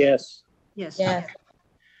 Hello? Yes. Yes. Yes.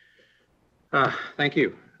 Thank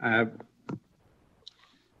you.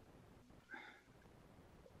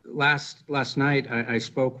 Last night, I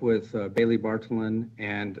spoke with Bailey Bartolin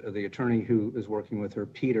and the attorney who is working with her,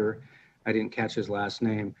 Peter. I didn't catch his last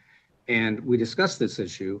name. And we discussed this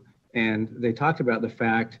issue, and they talked about the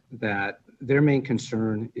fact that their main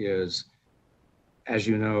concern is, as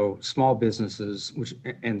you know, small businesses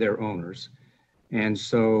and their owners. And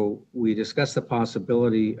so we discussed the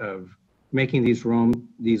possibility of making these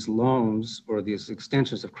loans or these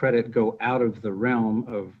extensions of credit go out of the realm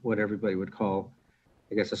of what everybody would call,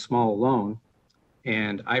 I guess, a small loan.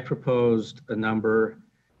 And I proposed a number,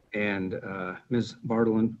 and Ms.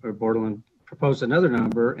 Bordelon proposed another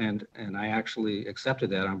number, and I actually accepted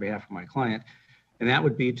that on behalf of my client. And that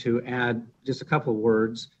would be to add just a couple of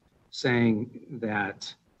words saying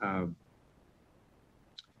that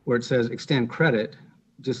where it says extend credit,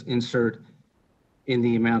 just insert in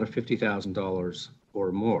the amount of $50,000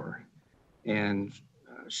 or more. And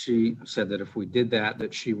she said that if we did that,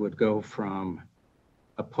 that she would go from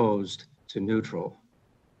opposed to neutral.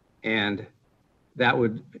 And that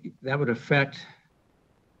would affect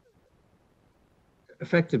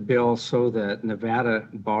the bill so that Nevada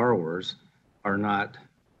borrowers are not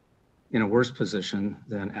in a worse position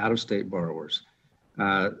than out-of-state borrowers.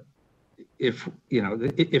 If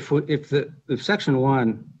Section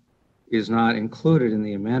 1 is not included in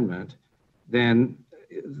the amendment, then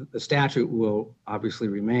the statute will obviously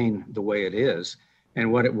remain the way it is.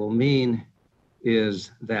 And what it will mean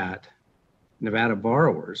is that Nevada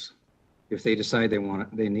borrowers, if they decide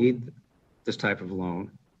they need this type of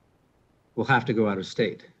loan, will have to go out of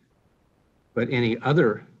state. But any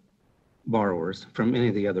other borrowers from any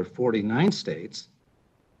of the other 49 states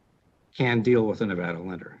can deal with a Nevada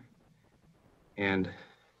lender. And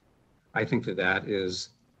I think that is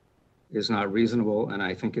not reasonable, and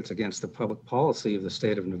I think it's against the public policy of the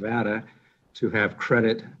state of Nevada to have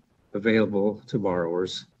credit available to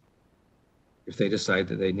borrowers if they decide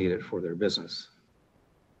that they need it for their business.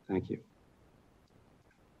 Thank you.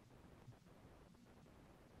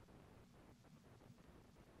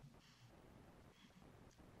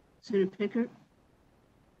 Senator Pickard?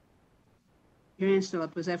 Your hand's still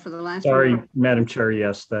up. Was that for the last Sorry, one? Madam Chair,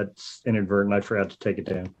 yes, that's inadvertent. I forgot to take it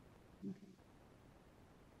down.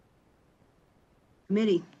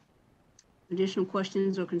 Committee, additional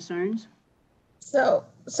questions or concerns? So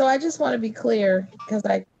I just want to be clear because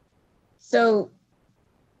so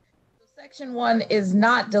Section 1 is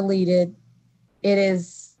not deleted, it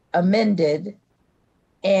is amended,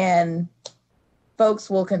 and folks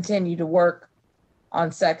will continue to work on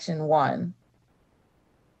Section 1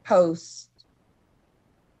 post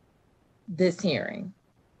this hearing.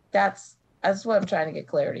 That's what I'm trying to get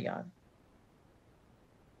clarity on.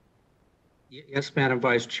 Yes, Madam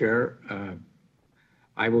Vice Chair.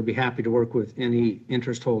 I will be happy to work with any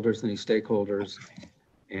interest holders, any stakeholders,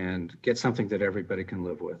 and get something that everybody can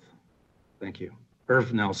live with. Thank you.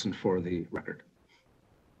 Irv Nelson for the record.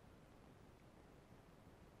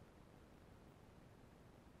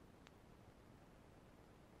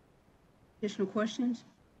 Additional questions,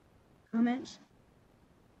 comments?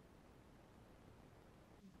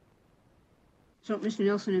 So, Mr.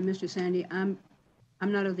 Nelson and Mr. Sandy, I'm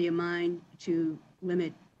not of the mind to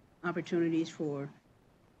limit opportunities for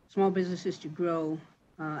small businesses to grow.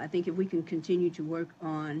 I think if we can continue to work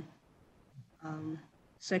on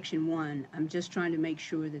Section 1, I'm just trying to make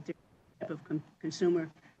sure that there's a type of consumer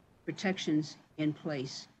protections in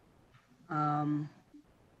place.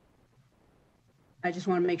 I just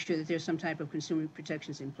want to make sure that there's some type of consumer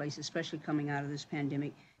protections in place, especially coming out of this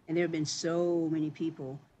pandemic. And there have been so many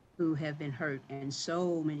people who have been hurt and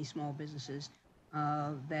so many small businesses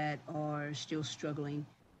that are still struggling.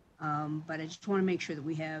 But I just want to make sure that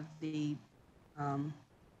we have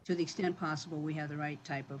to the extent possible, we have the right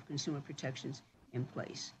type of consumer protections in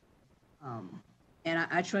place. And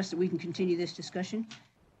I trust that we can continue this discussion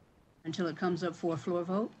until it comes up for a floor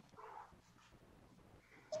vote.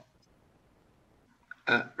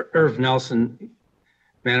 Irv Nelson,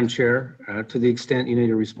 Madam Chair, to the extent you need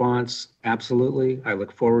a response, absolutely. I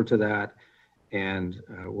look forward to that, and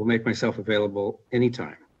will make myself available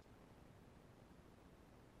anytime.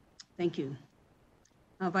 Thank you.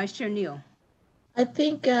 Vice Chair Neal. I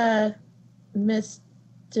think Mr.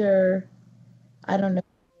 I don't know if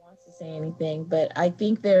he wants to say anything, but I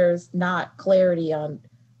think there's not clarity on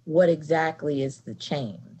what exactly is the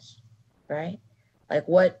change, right? Like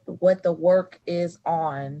what the work is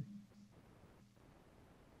on.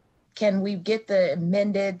 Can we get the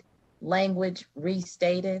amended language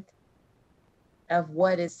restated of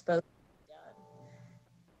what is supposed to be done?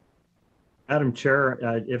 Madam Chair,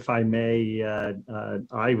 if I may,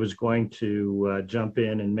 I was going to jump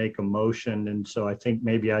in and make a motion, and so I think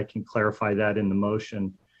maybe I can clarify that in the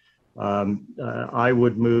motion. I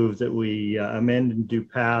would move that we amend and do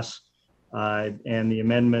pass And the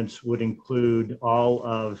amendments would include all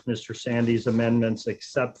of Mr. Sandy's amendments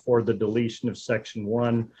except for the deletion of section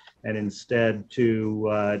 1, and instead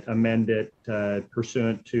to amend it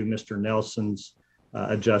pursuant to Mr. Nelson's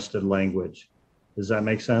adjusted language. Does that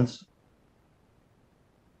make sense?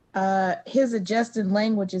 His adjusted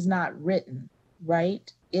language is not written,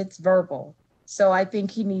 right? It's verbal. So I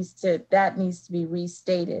think that needs to be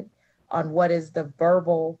restated on what is the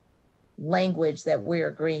verbal language that we're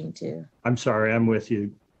agreeing to. I'm sorry, I'm with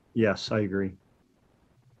you. Yes, I agree.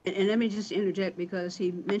 And let me just interject, because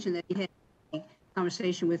he mentioned that he had a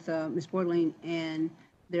conversation with Ms. Bordelin, and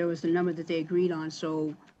there was the number that they agreed on.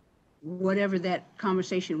 So whatever that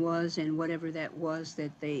conversation was and whatever that was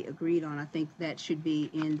that they agreed on, I think that should be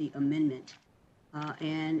in the amendment,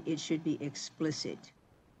 and it should be explicit.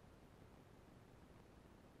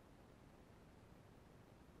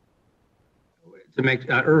 To make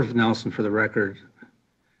Irv Nelson for the record,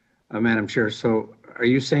 Madam Chair. So are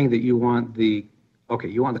you saying that you want the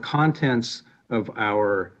contents of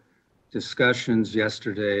our discussions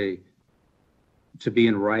yesterday to be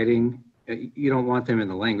in writing? You don't want them in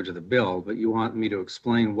the language of the bill, but you want me to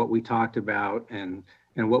explain what we talked about and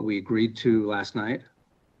what we agreed to last night?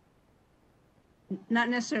 Not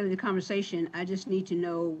necessarily the conversation. I just need to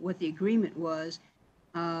know what the agreement was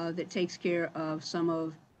that takes care of some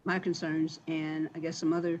of my concerns and I guess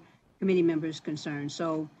some other committee members' concerns.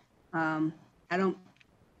 So I don't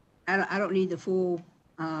need the full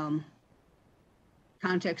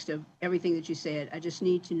context of everything that you said. I just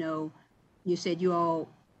need to know, you said you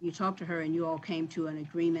talked to her and you all came to an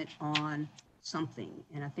agreement on something.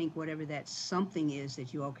 And I think whatever that something is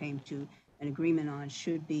that you all came to an agreement on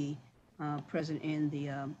should be present in the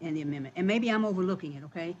amendment. And maybe I'm overlooking it,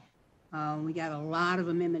 okay? We got a lot of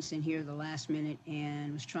amendments in here at the last minute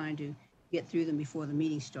and was trying to get through them before the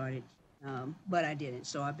meeting started, but I didn't.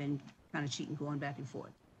 So I've been kind of cheating, going back and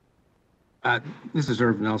forth. This is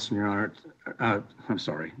Irv Nelson, Your Honor. I'm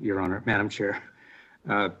sorry, Your Honor, Madam Chair.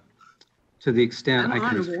 To the extent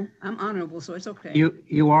I'm honorable, so it's okay.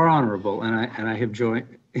 You are honorable, and I have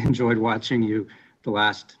enjoyed watching you the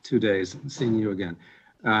last 2 days, seeing you again.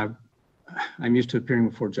 I'm used to appearing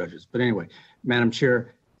before judges, but anyway, Madam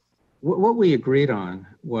Chair. What we agreed on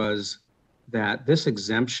was that this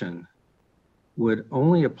exemption would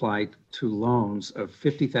only apply to loans of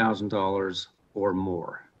 $50,000 or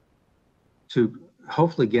more, to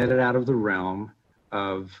hopefully get it out of the realm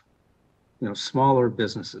of, smaller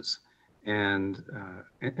businesses and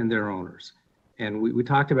their owners. And we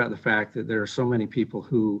talked about the fact that there are so many people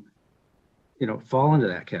who, fall into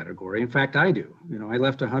that category. In fact, I do. I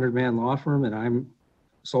left a 100-man law firm and I'm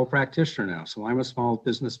sole practitioner now. So I'm a small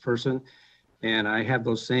business person and I have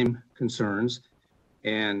those same concerns.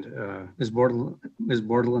 And Ms.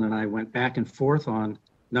 Bordelin and I went back and forth on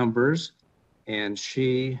numbers, and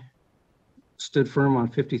she stood firm on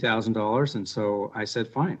 $50,000. And so I said,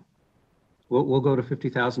 fine, we'll go to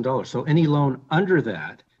 $50,000. So any loan under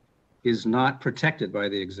that is not protected by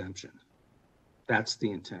the exemption. That's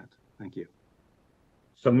the intent. Thank you.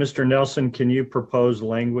 So Mr. Nelson, can you propose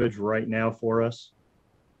language right now for us?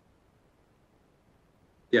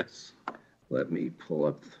 Yes, let me pull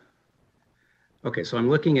up. Okay, so I'm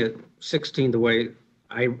looking at 16 the way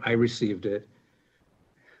I received it.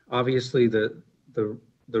 Obviously, the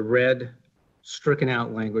red stricken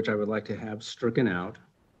out language I would like to have stricken out.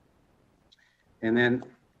 And then,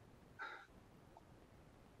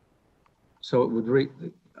 so it would read,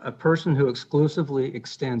 a person who exclusively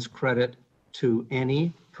extends credit to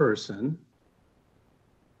any person,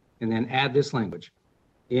 and then add this language,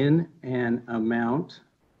 in an amount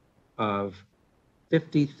of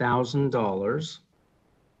 $50,000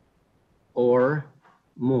 or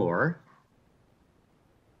more.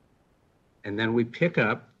 And then we pick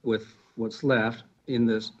up with what's left in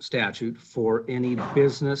this statute for any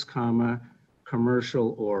business,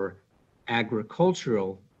 commercial or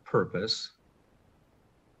agricultural purpose.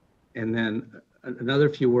 And then another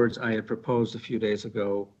few words I had proposed a few days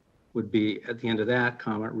ago would be at the end of that,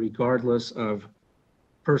 comma, regardless of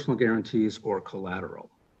personal guarantees or collateral.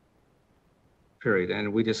 Period.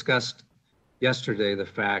 And we discussed yesterday the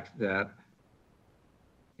fact that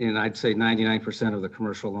in, I'd say 99% of the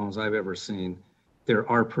commercial loans I've ever seen, there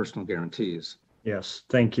are personal guarantees. Yes,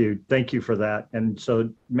 thank you. Thank you for that. And so,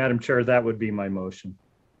 Madam Chair, that would be my motion.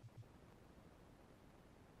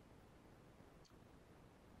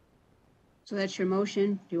 So that's your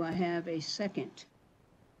motion. Do I have a second?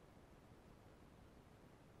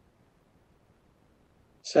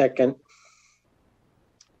 Second.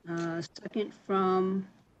 Second from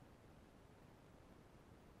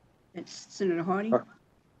Senator Hardy.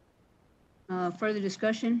 Further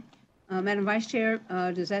discussion? Madam Vice Chair,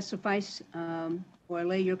 does that suffice or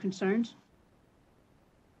allay your concerns?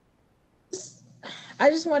 I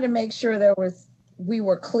just want to make sure we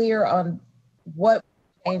were clear on what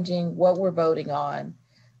we're changing, what we're voting on,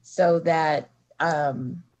 so that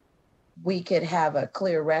we could have a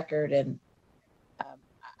clear record. And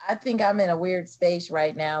I think I'm in a weird space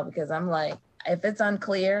right now because I'm like, if it's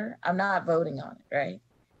unclear, I'm not voting on it, right?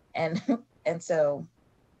 And so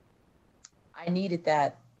I needed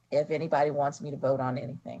that if anybody wants me to vote on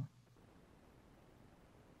anything.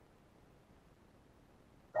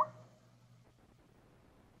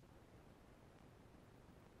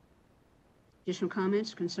 Additional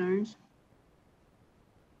comments, concerns?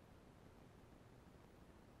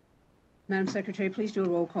 Madam Secretary, please do a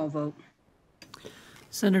roll call vote.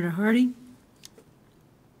 Senator Hardy,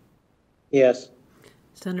 Yes.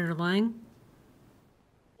 Senator Lang,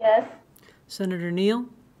 Yes. Senator Neal,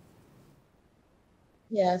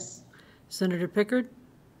 Yes. Senator Pickard,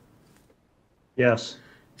 Yes.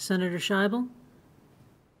 Senator Scheibel,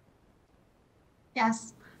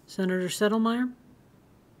 Yes. Senator Settlemeyer,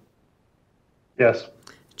 Yes.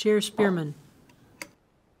 Chair Spearman.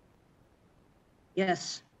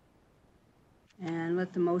 Yes. And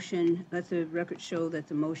let the record show that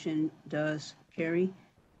the motion does carry,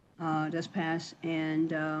 does pass.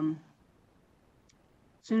 And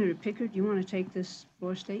Senator Pickard, do you want to take this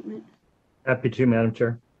floor statement? Happy to, Madam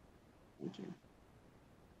Chair. Thank you.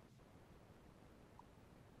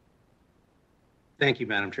 Thank you,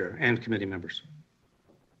 Madam Chair and committee members.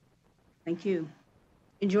 Thank you.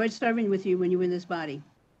 Enjoyed serving with you when you were in this body.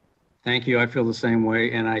 Thank you. I feel the same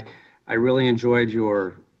way. And I really enjoyed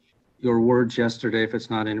your words yesterday, if it's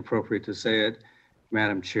not inappropriate to say it,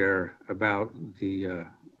 Madam Chair, about the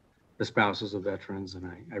spouses of veterans.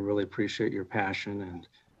 And I really appreciate your passion. And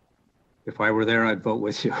if I were there, I'd vote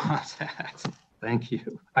with you on that. Thank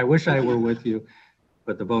you. I wish I were with you,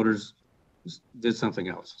 but the voters did something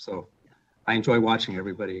else. So I enjoy watching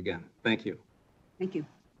everybody again. Thank you. Thank you.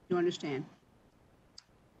 You understand.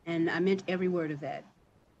 And I meant every word of that.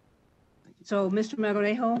 So, Mr.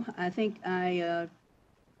 Margolejo, I think I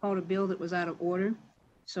called a bill that was out of order.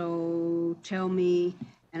 So tell me,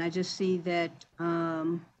 and I just see that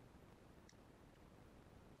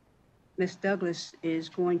Ms. Douglas is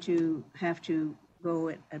going to have to go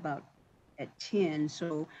at 10.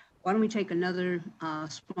 So why don't we take another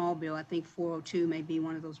small bill? I think 402 may be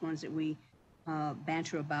one of those ones that we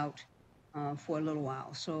banter about for a little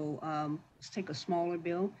while. So let's take a smaller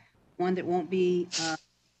bill, one that won't be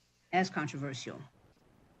as controversial.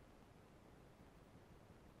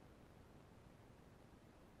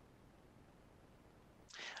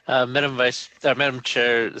 Madam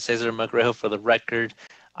Chair, Cesar Magrejo, for the record,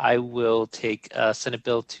 I will take Senate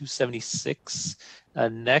Bill 276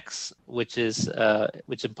 next, which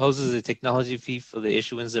imposes a technology fee for the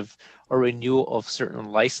issuance of or renewal of certain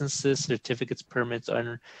licenses, certificates, permits,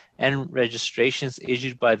 and registrations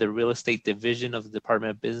issued by the Real Estate Division of the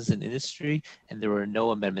Department of Business and Industry, and there were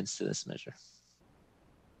no amendments to this measure.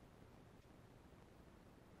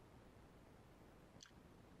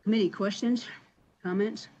 Committee questions,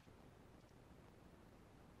 comments?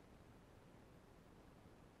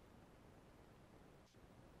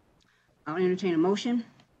 I'll entertain a motion.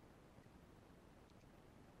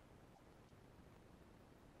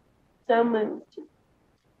 So moved.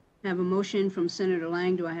 I have a motion from Senator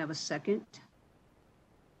Lang. Do I have a second?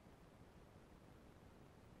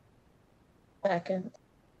 Second.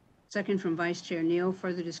 Second from Vice Chair Neal.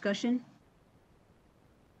 Further discussion?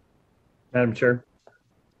 Madam Chair.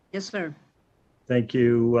 Yes, sir. Thank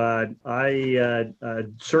you. I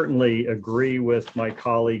certainly agree with my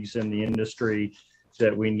colleagues in the industry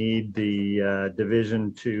that we need the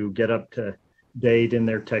division to get up to date in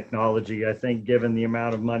their technology. I think given the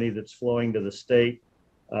amount of money that's flowing to the state,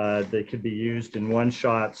 that could be used in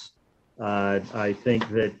one-shots. I think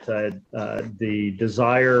that the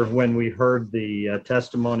desire when we heard the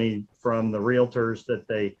testimony from the realtors that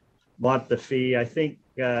they want the fee, I think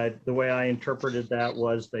the way I interpreted that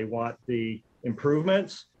was they want the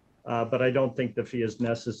improvements, but I don't think the fee is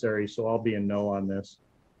necessary, so I'll be a no on this.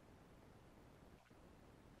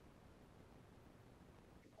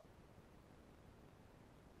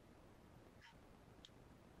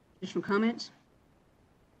 Additional comments?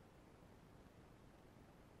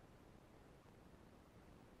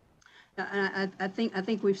 I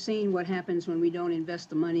think we've seen what happens when we don't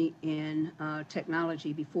invest the money in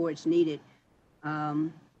technology before it's needed,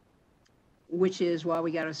 which is why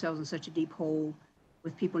we got ourselves in such a deep hole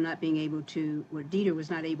with people not being able to, where DETA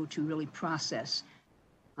was not able to really process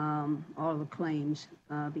all of the claims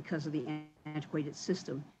because of the antiquated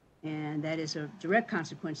system. And that is a direct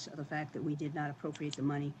consequence of the fact that we did not appropriate the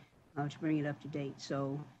money to bring it up to date.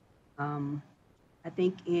 So I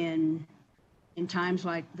think in times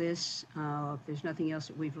like this, if there's nothing else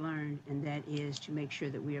that we've learned, and that is to make sure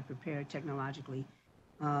that we are prepared technologically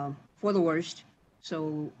for the worst,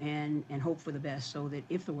 so and hope for the best, so that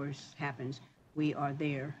if the worst happens, we are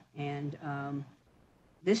there. And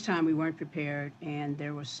this time we weren't prepared, and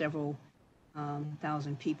there were several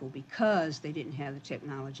thousand people, because they didn't have the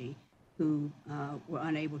technology, who were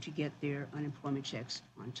unable to get their unemployment checks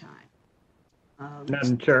on time.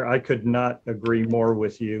 Madam Chair, I could not agree more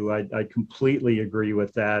with you. I completely agree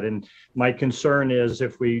with that. And my concern is,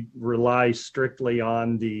 if we rely strictly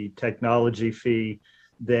on the technology fee,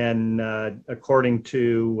 then according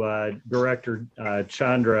to Director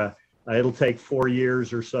Chandra, it'll take 4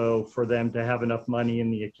 years or so for them to have enough money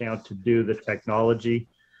in the account to do the technology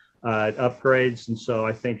upgrades. And so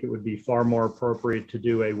I think it would be far more appropriate to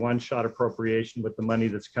do a one-shot appropriation with the money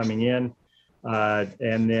that's coming in,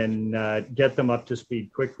 and then get them up to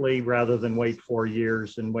speed quickly, rather than wait 4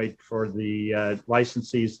 years and wait for the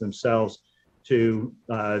licensees themselves to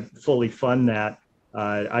fully fund that.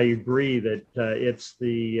 I agree that it's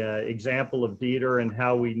the example of Dieter and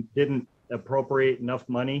how we didn't appropriate enough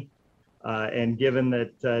money. And given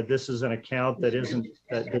that this is an account that isn't,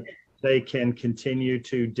 that they can continue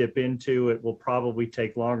to dip into, it will probably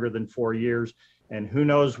take longer than 4 years. And who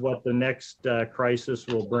knows what the next crisis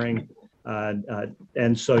will bring.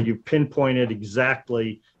 And so you pinpointed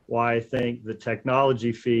exactly why I think the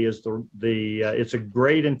technology fee is it's a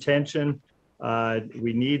great intention.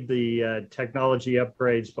 We need the technology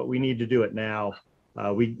upgrades, but we need to do it now.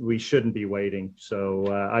 We shouldn't be waiting. So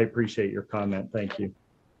I appreciate your comment. Thank you.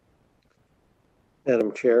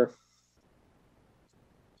 Madam Chair.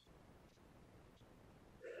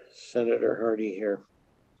 Senator Hardy here.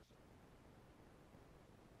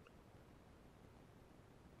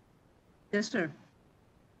 Yes, sir.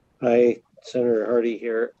 Hi, Senator Hardy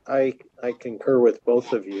here. I concur with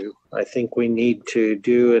both of you. I think we need to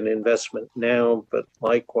do an investment now, but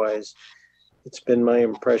likewise, it's been my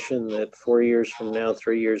impression that 4 years from now,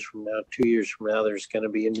 3 years from now, 2 years from now, there's going to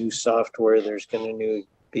be a new software, there's going to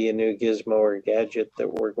be a new gizmo or gadget that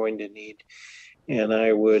we're going to need. And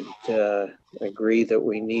I would agree that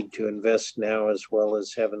we need to invest now, as well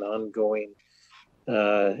as have an ongoing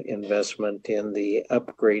investment in the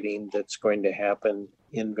upgrading that's going to happen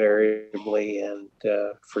invariably and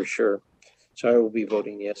for sure. So I will be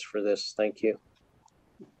voting yes for this. Thank you.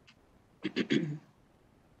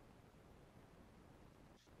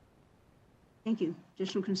 Thank you.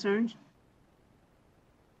 Additional concerns?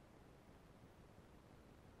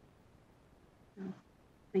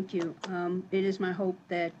 Thank you. It is my hope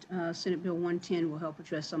that Senate Bill 110 will help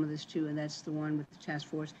address some of this too, and that's the one with the task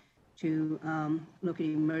force to look at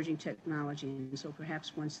emerging technology. And so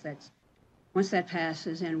perhaps once that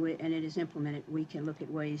passes and it is implemented, we can look at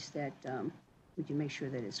ways that we can make sure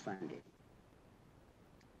that it's funded.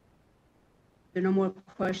 If there are no more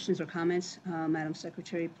questions or comments, Madam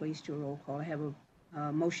Secretary, please do a roll call. I have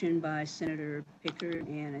a motion by Senator Pickard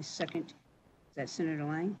and a second. Is that Senator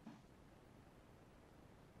Lang?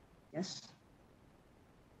 Yes.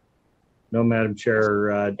 No, Madam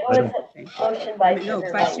Chair. Motion by no,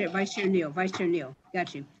 Senator Vice Chair Neal. Vice Chair Neal.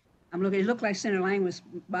 Got you. I'm looking. It looked like Senator Lang was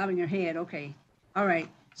bobbing her head. Okay. All right.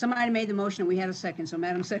 Somebody made the motion. We had a second. So,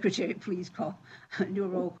 Madam Secretary, please do a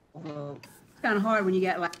roll call vote. It's kind of hard when you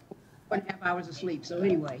got like 1.5 hours of sleep. So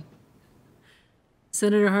anyway.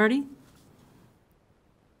 Senator Hardy?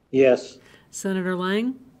 Yes. Senator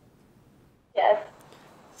Lang? Yes.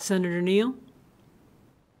 Senator Neal?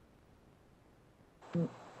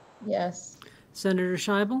 Yes. Senator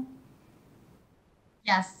Scheibel?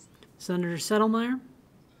 Yes. Senator Settlemeyer?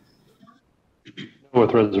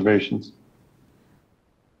 With reservations.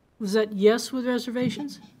 Was that yes with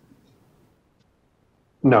reservations?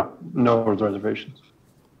 No with reservations.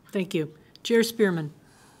 Thank you. Chair Spearman?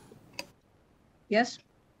 Yes.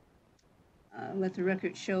 Let the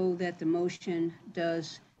record show that the motion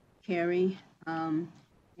does carry.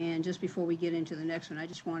 And just before we get into the next one, I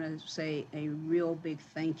just want to say a real big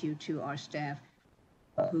thank you to our staff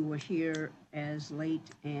who were here as late,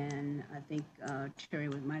 and I think Terry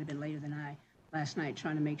might have been later than I last night,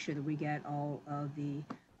 trying to make sure that we got all of the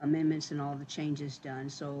amendments and all the changes done.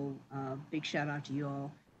 So big shout out to you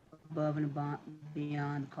all above and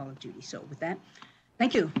beyond the call of duty. So with that,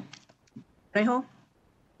 thank you. Rejo,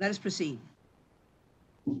 let us proceed.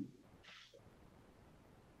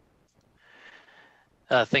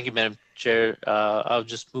 Thank you, Madam Chair. I'll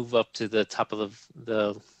just move up to the top of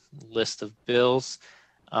the list of bills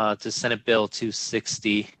to Senate Bill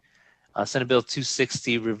 260. Senate Bill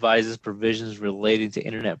 260 revises provisions relating to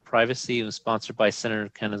internet privacy. It was sponsored by Senator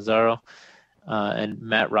Canizaro, and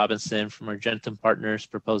Matt Robinson from Argentum Partners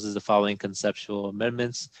proposes the following conceptual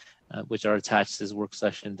amendments, which are attached to this work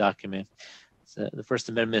session document. So the first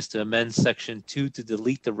amendment is to amend Section 2 to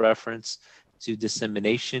delete the reference to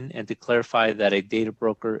dissemination and to clarify that a data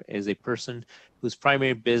broker is a person whose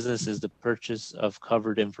primary business is the purchase of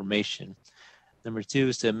covered information. Number 2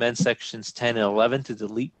 is to amend sections 10 and 11 to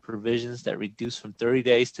delete provisions that reduce from 30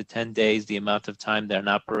 days to 10 days the amount of time that an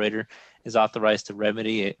operator is authorized to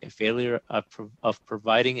remedy a failure of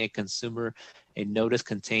providing a consumer a notice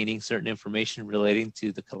containing certain information relating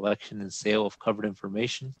to the collection and sale of covered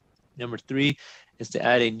information. Number 3 is to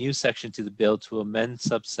add a new section to the bill to amend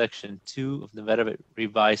subsection 2 of Nevada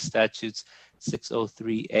Revised Statutes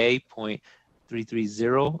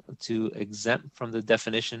 603A.330 to exempt from the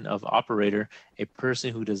definition of operator a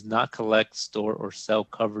person who does not collect, store, or sell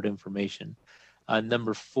covered information.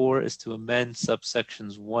 Number 4 is to amend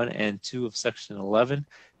subsections 1 and 2 of section 11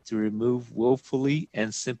 to remove willfully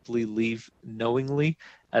and simply leave knowingly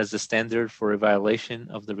as the standard for a violation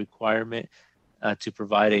of the requirement to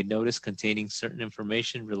provide a notice containing certain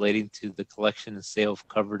information relating to the collection and sale of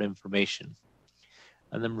covered information.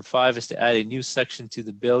 Number 5 is to add a new section to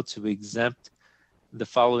the bill to exempt the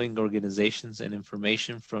following organizations and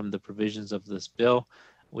information from the provisions of this bill,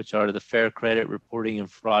 which are the Fair Credit Reporting and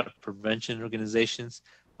Fraud Prevention Organizations,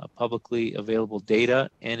 publicly available data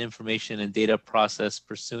and information and data process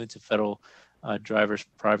pursuant to Federal Driver's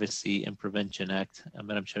Privacy and Prevention Act.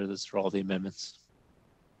 Madam Chair, those are all the amendments.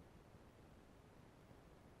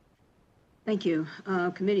 Thank you.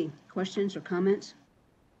 Committee, questions or comments?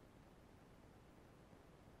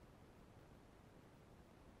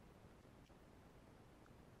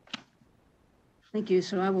 Thank you.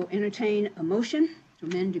 So I will entertain a motion to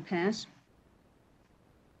amend to pass.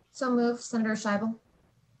 So move, Senator Scheibel.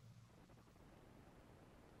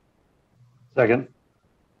 Second.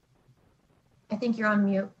 I think you're on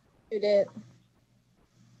mute. You did.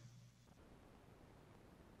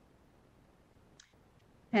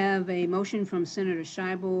 Have a motion from Senator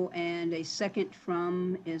Scheibel and a second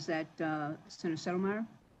from, is that Senator Settlemeyer?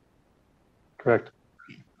 Correct.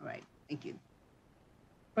 All right, thank you.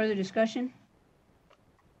 Further discussion?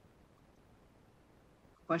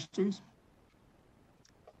 Questions?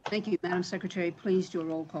 Thank you, Madam Secretary. Please do a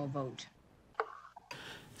roll call vote.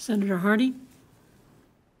 Senator Hardy?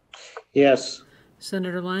 Yes.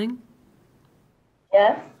 Senator Lang?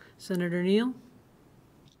 Yes. Senator Neal?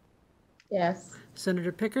 Yes.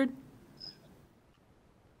 Senator Pickard?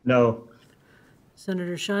 No.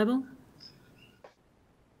 Senator Scheibel?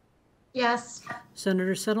 Yes.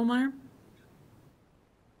 Senator Settlemeyer?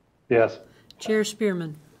 Yes. Chair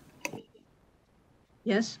Spearman?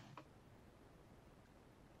 Yes.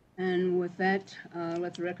 And with that,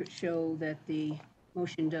 let the record show that the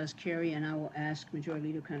motion does carry, and I will ask Majority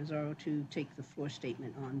Leader Canizaro to take the floor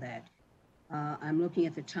statement on that. I'm looking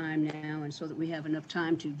at the time now, and so that we have enough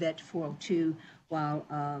time to vet 402 while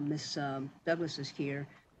Ms. Douglas is here.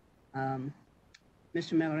 Mr.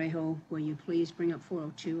 Melgarejo, will you please bring up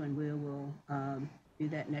 402, and we will do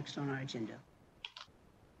that next on our agenda.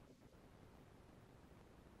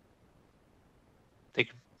 Thank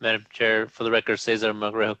you, Madam Chair. For the record, Cesar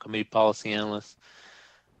Melgarejo, Committee Policy Analyst.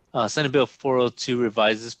 Senate Bill 402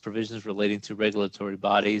 revises provisions relating to regulatory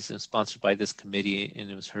bodies and sponsored by this committee,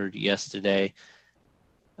 and it was heard yesterday.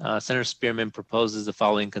 Senator Spearman proposes the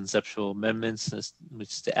following conceptual amendments, which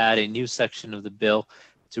is to add a new section of the bill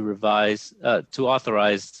to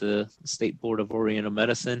authorize the State Board of Oriental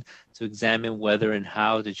Medicine to examine whether and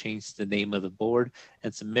how to change the name of the board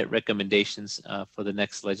and submit recommendations for the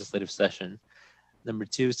next legislative session. Number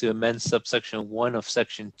 2 is to amend subsection 1 of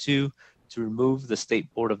section 2 to remove the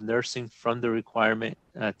State Board of Nursing from the requirement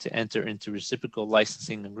to enter into reciprocal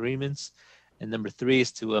licensing agreements. And number 3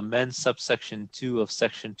 is to amend subsection 2 of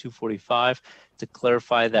section 245 to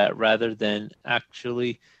clarify that rather than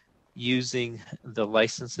actually using the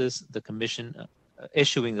licenses, the commission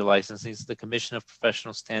issuing the licenses, the Commission of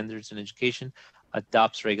Professional Standards in Education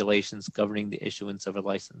adopts regulations governing the issuance of a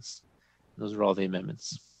license. Those are all the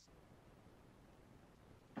amendments.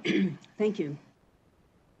 Thank you.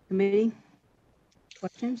 Committee,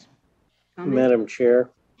 questions? Comments? Madam Chair.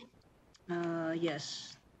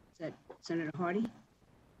 Yes. Is that Senator Hardy?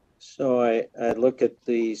 So I look at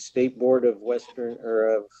the State Board of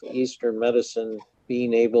Eastern Medicine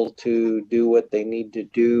being able to do what they need to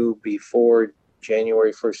do before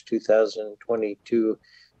January 1st, 2022.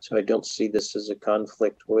 So I don't see this as a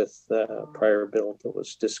conflict with the prior bill that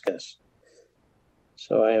was discussed.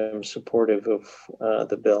 So I am supportive of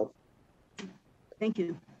the bill. Thank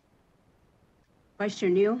you. Vice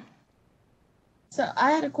Chair Neal? So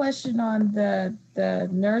I had a question on the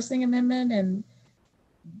nursing amendment and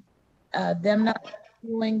them not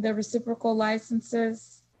doing the reciprocal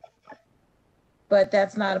licenses, but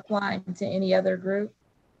that's not applying to any other group.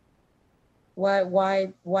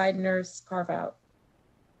 Why nurse carve out?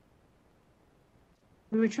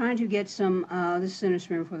 We were trying to get some, this is Senator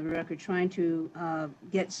Spearman for the record, trying to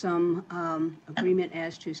get some agreement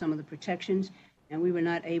as to some of the protections, and we were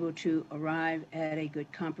not able to arrive at a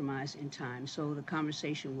good compromise in time. So the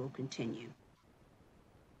conversation will continue.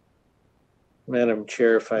 Madam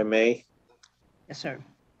Chair, if I may. Yes, sir.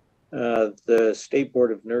 The State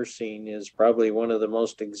Board of Nursing is probably one of the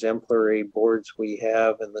most exemplary boards we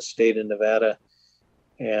have in the state of Nevada.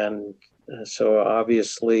 And so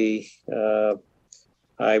obviously,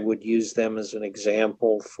 I would use them as an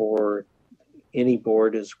example for any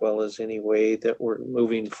board as well as any way that we're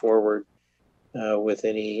moving forward with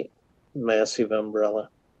any massive umbrella.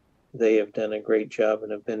 They have done a great job and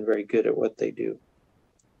have been very good at what they do.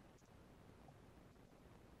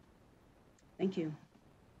 Thank you.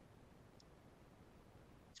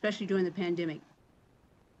 Especially during the pandemic.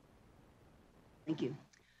 Thank you.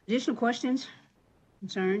 Additional questions,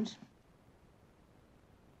 concerns?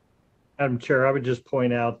 Madam Chair, I would just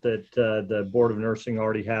point out that the Board of Nursing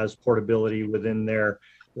already has portability within their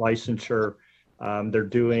licensure. They're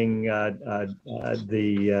doing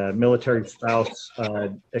the military spouse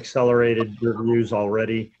accelerated reviews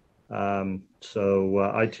already.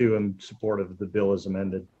 So I too am supportive of the bill as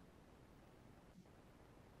amended.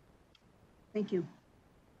 Thank you.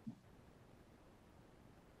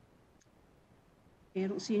 Okay, I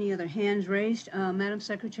don't see any other hands raised. Madam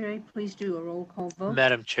Secretary, please do a roll call vote.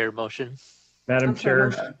 Madam Chair, motion. Madam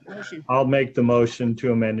Chair, motion. I'll make the motion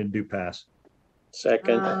to amend and do pass.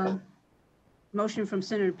 Second. Motion from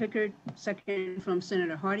Senator Pickard, second from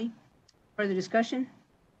Senator Hardy. Further discussion?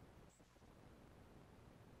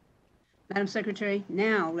 Madam Secretary,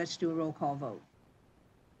 now let's do a roll call vote.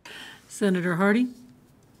 Senator Hardy?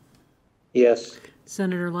 Yes.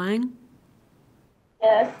 Senator Lang?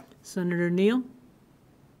 Yes. Senator Neal?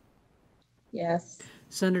 Yes.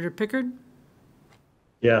 Senator Pickard?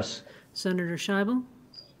 Yes. Senator Scheibel?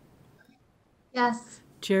 Yes.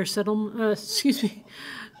 Chair excuse me,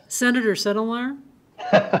 Senator Settlemeyer?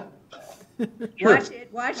 Watch it,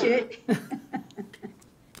 watch it.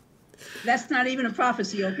 That's not even a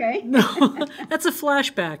prophecy, okay? No, that's a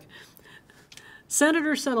flashback.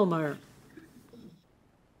 Senator Settlemeyer?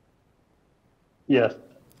 Yes.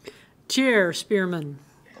 Chair Spearman?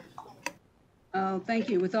 Thank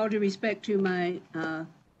you. With all due respect to my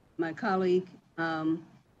my colleague,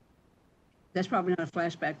 that's probably not a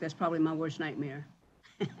flashback. That's probably my worst nightmare.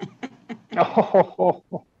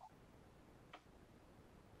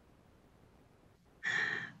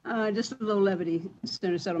 Just a little levity,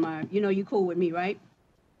 Senator Settlemeyer. You know you cool with me, right?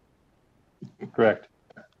 Correct.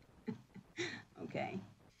 Okay.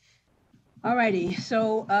 All righty.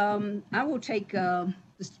 So I will take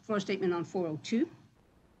this floor statement on 402.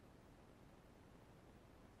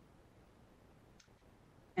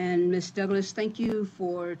 And Ms. Douglas, thank you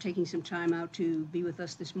for taking some time out to be with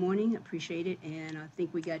us this morning. Appreciate it. And I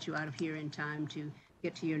think we got you out of here in time to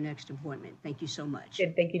get to your next appointment. Thank you so much.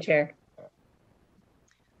 Good. Thank you, Chair.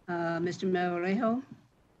 Mr. Melrejo,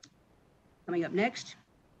 coming up next.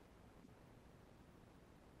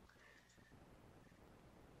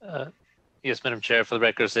 Yes, Madam Chair, for the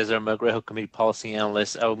record, Cesar Melrejo, Committee Policy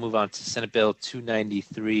Analyst. I will move on to Senate Bill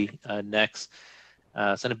 293 next.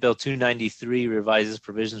 Senate Bill 293 revises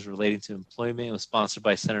provisions relating to employment. It was sponsored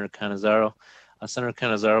by Senator Canizaro. Senator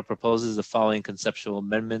Canizaro proposes the following conceptual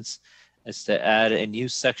amendments. It's to add a new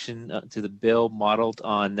section to the bill modeled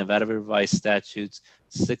on Nevada Revised Statutes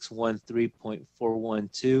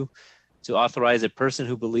 613.412 to authorize a person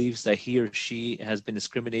who believes that he or she has been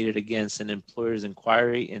discriminated against an employer's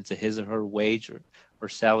inquiry into his or her wage or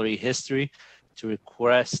salary history to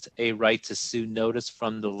request a right to sue notice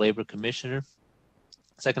from the Labor Commissioner.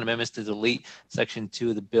 Second amendment is to delete Section 2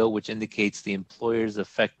 of the bill, which indicates the employers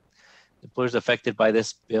affected by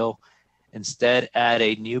this bill. Instead, add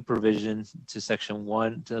a new provision to Section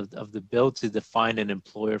 1 of the bill to define an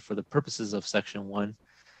employer for the purposes of Section 1.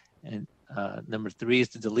 And number 3 is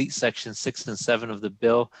to delete Section 6 and 7 of the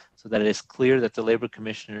bill so that it is clear that the Labor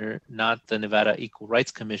Commissioner, not the Nevada Equal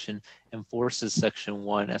Rights Commission, enforces Section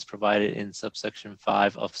 1 as provided in subsection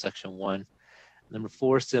 5 of Section 1. Number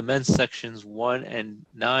 4 is to amend Sections 1 and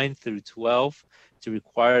 9 through 12 to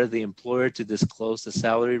require the employer to disclose the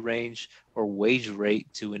salary range or wage rate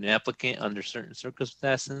to an applicant under certain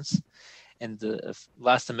circumstances. And the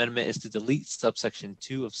last amendment is to delete subsection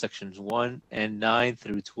 2 of Sections 1 and 9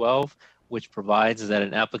 through 12, which provides that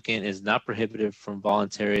an applicant is not prohibited from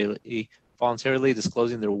voluntarily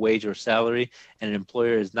disclosing their wage or salary, and an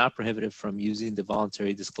employer is not prohibited from using the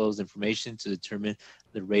voluntary disclosed information to determine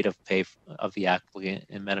the rate of pay of the applicant.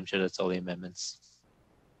 And Madam Chair, that's all the amendments.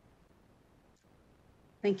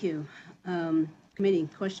 Thank you. Committee,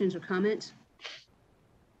 questions or comments?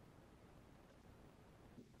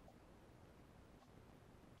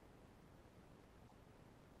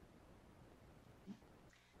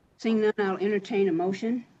 Seeing none, I'll entertain a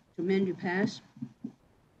motion to amend to pass.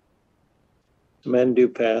 Amend to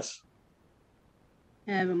pass.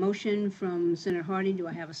 I have a motion from Senator Hardy. Do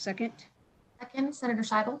I have a second? Second, Senator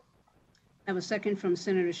Scheibel. I have a second from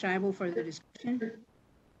Senator Scheibel. Further discussion?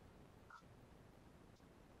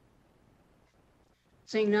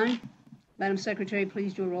 Seeing none, Madam Secretary,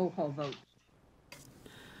 please do a roll call vote.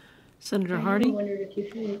 Senator Hardy?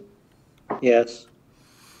 Yes.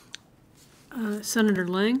 Senator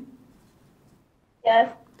Lang?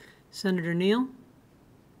 Yes. Senator Neal?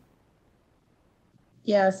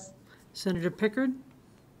 Yes. Senator Pickard?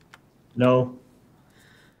 No.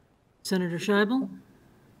 Senator Scheibel?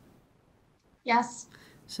 Yes.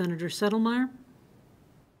 Senator Settlemeyer?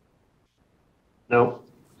 No.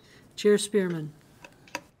 Chair Spearman?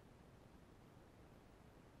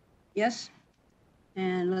 Yes.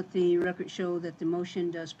 And let the record show that the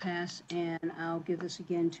motion does pass. And I'll give this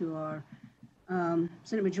again to our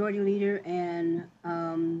Senate Majority Leader. And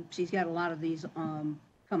she's got a lot of these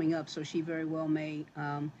coming up, so she very well may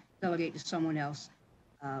delegate to someone else.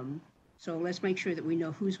 So let's make sure that we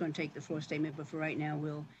know who's going to take the floor statement. But for right now,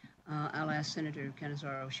 I'll ask Senator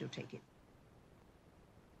Canizaro. She'll take it.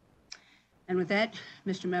 And with that,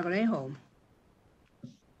 Mr. Marmolejo.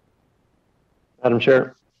 Madam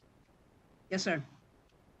Chair, Yes, sir.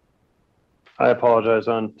 I apologize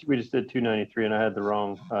we just did 293 and I had the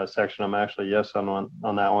wrong section. I'm actually yes on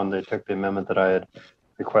that one. They took the amendment that I had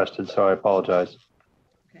requested, so I apologize.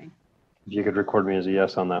 Okay. If you could record me as a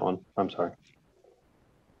yes on that one. I'm sorry.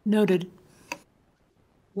 Noted.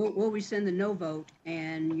 We'll rescind the no vote,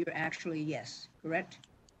 and you're actually yes, correct?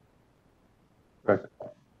 Correct.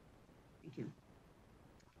 Thank you.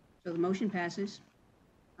 So the motion passes,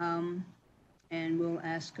 and we'll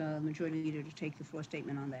ask the Majority Leader to take the floor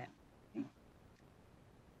statement on that. Okay.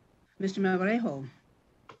 Mr. Marmolejo.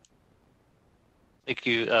 Thank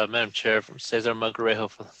you, Madam Chair. From Cesar Marmolejo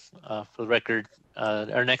for the record.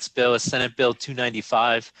 Our next bill is Senate Bill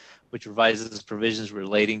 295, which revises provisions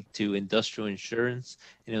relating to industrial insurance.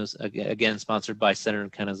 And it was, again, sponsored by Senator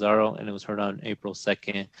Canizaro, and it was heard on April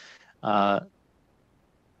 2nd.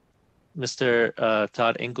 Mr.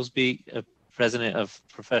 Todd Inglesby, President of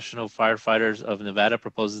Professional Firefighters of Nevada,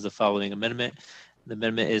 proposes the following amendment. The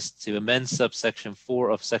amendment is to amend subsection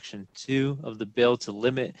 4 of section 2 of the bill to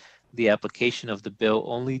limit the application of the bill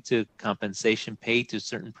only to compensation paid to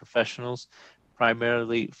certain professionals,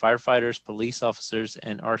 primarily firefighters, police officers,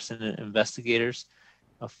 and arson investigators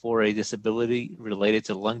for a disability related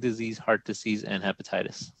to lung disease, heart disease, and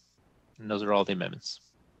hepatitis. And those are all the amendments.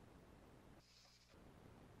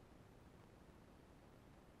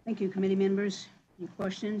 Thank you, committee members. Any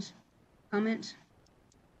questions, comments?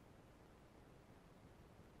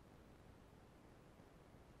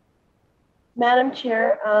 Madam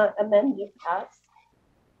Chair, amend to pass.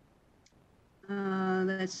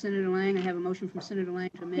 That's Senator Lang. I have a motion from Senator Lang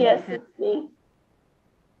to amend. Yes, it's me.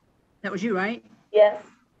 That was you, right? Yes.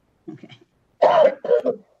 Okay.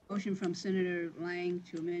 Motion from Senator Lang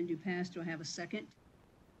to amend to pass. Do I have a second?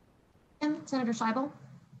 And Senator Scheibel.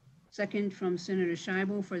 Second from Senator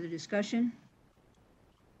Scheibel. Further discussion?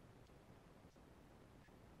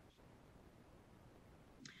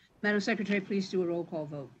 Madam Secretary, please do a roll call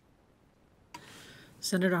vote.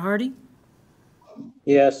 Senator Hardy?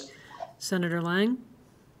 Yes. Senator Lang?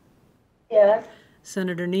 Yes.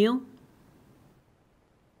 Senator Neal?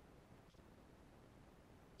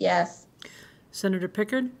 Yes. Senator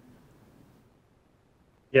Pickard?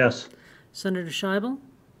 Yes. Senator Scheibel?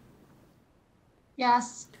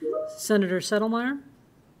 Yes. Senator Settlemeyer?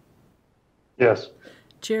 Yes.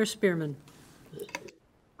 Chair Spearman?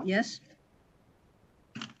 Yes.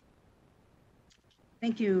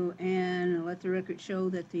 Thank you, and let the record show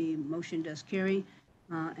that the motion does carry.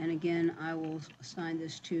 And again, I will assign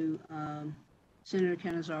this to Senator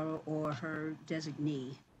Canizaro or her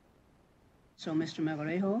designee. So, Mr.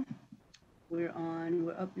 Marmolejo, we're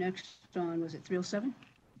up next on, was it 307?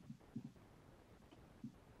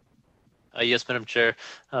 Yes, Madam Chair.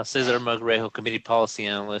 Cesar Marmolejo, Committee Policy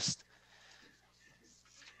Analyst.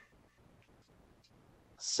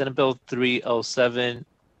 Senate Bill 307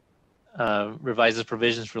 revises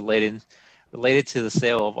provisions relating related to the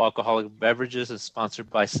sale of alcoholic beverages is sponsored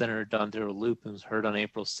by Senator Don Darrell Loop and was heard on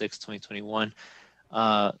April 6, 2021.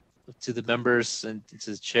 To the members and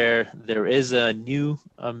to the chair, there is a new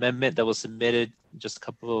amendment that was submitted just a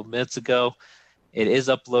couple of minutes ago. It is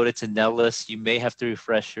uploaded to Nellis. You may have to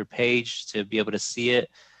refresh your page to be able to see it,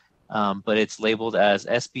 but it's labeled as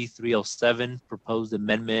SB 307, proposed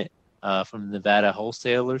amendment from Nevada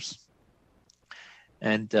wholesalers.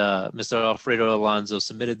 And Mr. Alfredo Alonso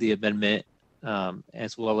submitted the amendment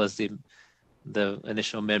as well as the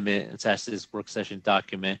initial amendment attached to this work session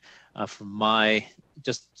document. From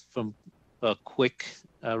a quick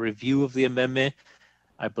review of the amendment,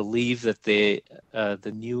 I believe that the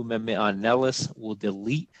new amendment on Nellis will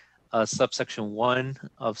delete subsection 1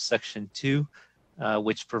 of section 2,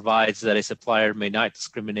 which provides that a supplier may not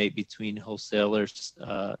discriminate between wholesalers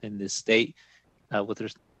in this state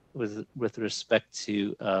with respect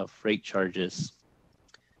to freight charges.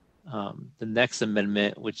 The next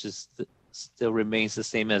amendment, which is still remains the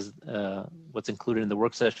same as what's included in the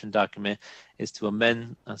work session document, is to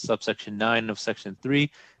amend subsection 9 of section 3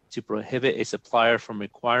 to prohibit a supplier from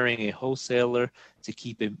requiring a wholesaler to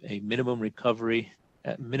keep a minimum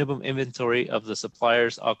inventory of the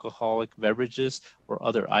supplier's alcoholic beverages or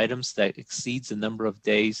other items that exceeds the number of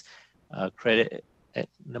days credit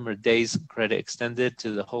extended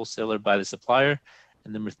to the wholesaler by the supplier.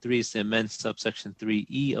 And number 3 is to amend subsection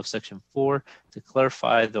 3E of section 4 to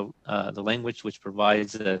clarify the language which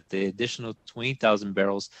provides that the additional 20,000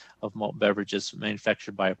 barrels of malt beverages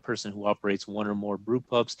manufactured by a person who operates one or more brew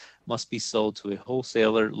pubs must be sold to a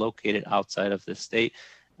wholesaler located outside of the state.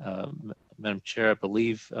 Madam Chair, I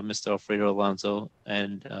believe Mr. Alfredo Alonso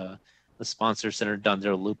and the sponsor, Senator Don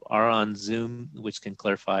Darrell Loop, are on Zoom, which can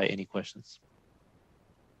clarify any questions.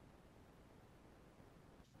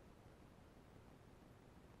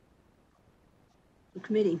 The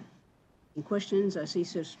committee. Any questions? I see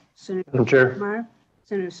Senator Madam Chair. Settlemyer.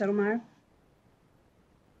 Senator Settlemyer.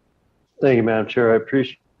 Thank you, Madam Chair. I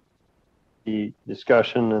appreciate the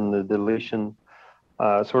discussion and the deletion.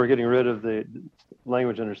 So we're getting rid of the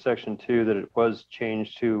language under section 2 that it was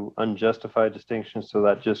changed to unjustified distinctions. So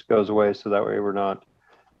that just goes away. So that way we're not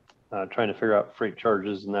trying to figure out freight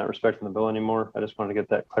charges in that respect in the bill anymore. I just wanted to get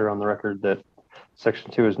that clear on the record that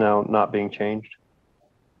section 2 is now not being changed.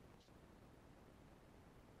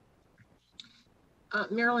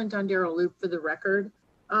 Marilyn Don Darrell Loop for the record.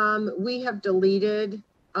 We have deleted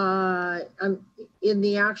in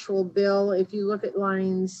the actual bill, if you look at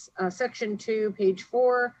lines, section 2, page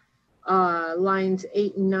 4, lines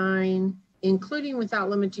 8 and 9, including without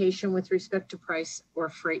limitation with respect to price or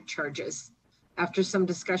freight charges. After some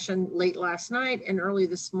discussion late last night and early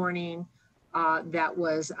this morning, that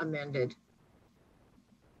was amended.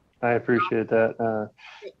 I appreciate that.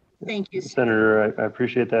 Thank you, Senator. I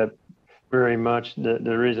appreciate that very much. The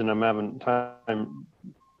reason I'm having time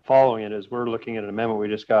following it is we're looking at an amendment we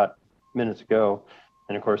just got minutes ago.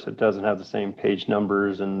 And of course, it doesn't have the same page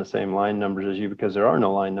numbers and the same line numbers as you because there are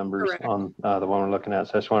no line numbers Correct. On the one we're looking at.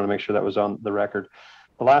 So I just wanted to make sure that was on the record.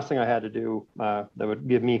 The last thing I had to do that would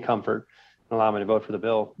give me comfort and allow me to vote for the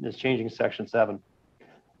bill is changing section 7.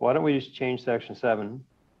 Why don't we just change section 7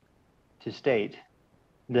 to state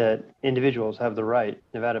that individuals have the right,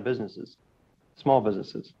 Nevada businesses, small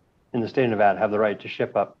businesses in the state of Nevada have the right to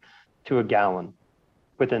ship up to a gallon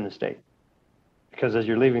within the state. Because as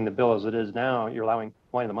you're leaving the bill as it is now, you're allowing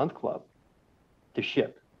Wine of the Month Club to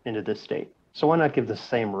ship into this state. So why not give the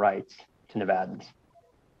same rights to Nevadans?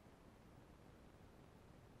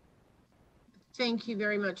 Thank you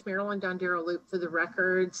very much, Marilyn Don Darrell Loop for the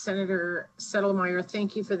record. Senator Settlemyer,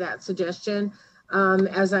 thank you for that suggestion.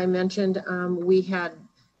 As I mentioned, we had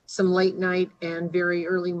some late night and very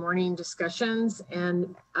early morning discussions,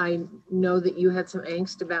 and I know that you had some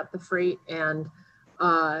angst about the freight and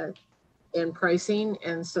pricing,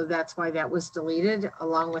 and so that's why that was deleted,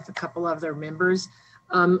 along with a couple other members.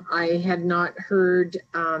 I had not heard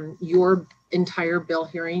your entire bill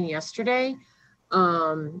hearing yesterday,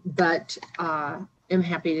 but am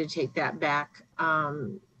happy to take that back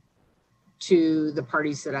to the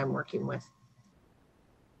parties that I'm working with.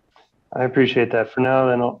 I appreciate that. For now,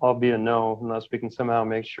 then I'll be a no unless we can somehow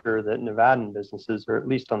make sure that Nevadan businesses are at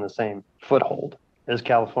least on the same foothold as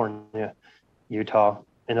California, Utah,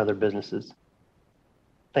 and other businesses.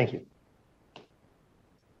 Thank you.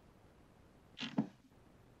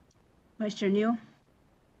 Vice Chair Neal.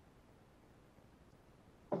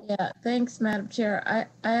 Yeah, thanks, Madam Chair.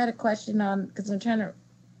 I had a question on, because I'm trying to,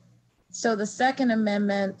 so the second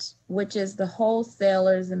amendment, which is the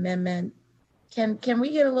wholesalers amendment, can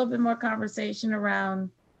we get a little bit more conversation around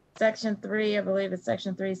section 3? I believe it's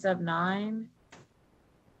section 3 sub 9.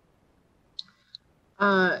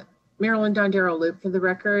 Marilyn Dondero Loop for the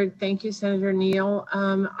record. Thank you, Senator Neal.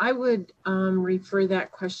 I would refer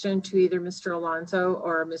that question to either Mr. Alonso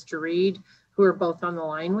or Mr. Reed, who are both on the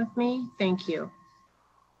line with me. Thank you.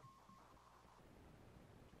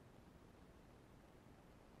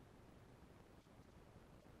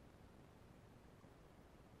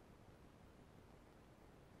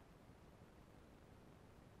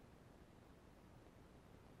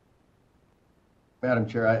 Madam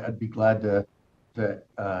Chair, I'd be glad to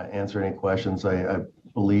answer any questions. I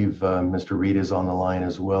believe Mr. Reed is on the line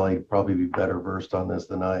as well. He'd probably be better versed on this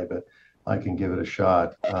than I, but I can give it a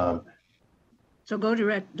shot. So go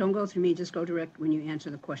direct, don't go through me, just go direct when you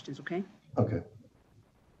answer the questions, okay? Okay.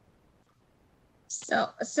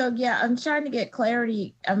 So yeah, I'm trying to get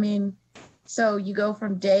clarity. I mean, so you go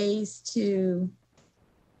from days to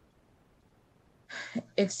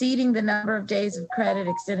exceeding the number of days of credit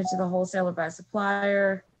extended to the wholesaler by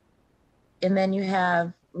supplier. And then you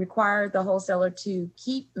have required the wholesaler to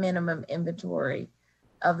keep minimum inventory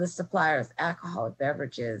of the supplier's alcoholic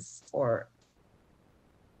beverages or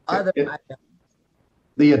other items.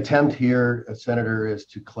 The attempt here, Senator, is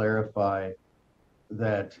to clarify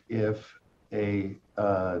that if a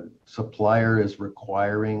supplier is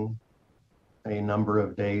requiring a number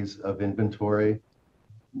of days of inventory,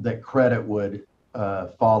 that credit would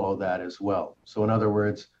follow that as well. So in other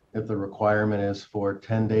words, if the requirement is for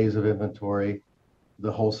 10 days of inventory,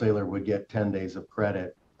 the wholesaler would get 10 days of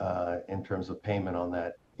credit in terms of payment on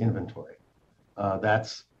that inventory.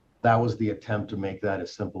 That was the attempt to make that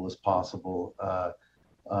as simple as possible. But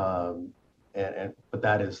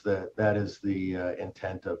that is the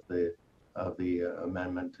intent of the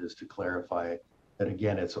amendment, is to clarify that,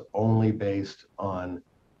 again, it's only based on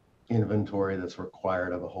inventory that's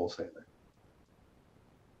required of a wholesaler.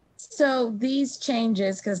 So these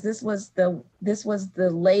changes, because this was the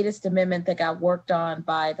latest amendment that got worked on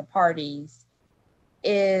by the parties,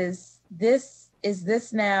 is this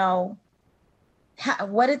now,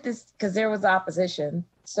 what did this, because there was opposition,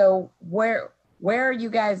 so where are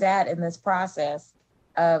you guys at in this process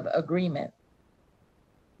of agreement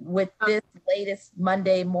with this latest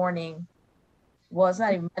Monday morning? Well, it's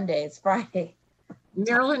not even Monday, it's Friday.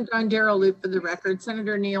 Marilyn Dondero Loop for the record.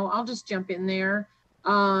 Senator Neal, I'll just jump in there.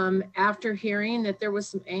 After hearing that there was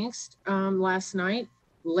some angst last night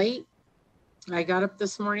late, I got up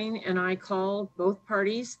this morning and I called both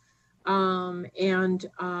parties and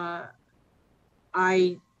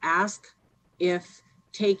I asked if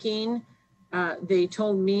taking, they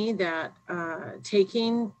told me that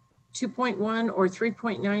taking 2.1 or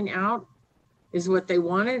 3.9 out is what they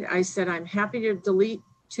wanted. I said, I'm happy to delete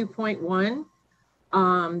 2.1.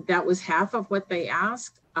 That was half of what they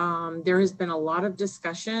asked. There has been a lot of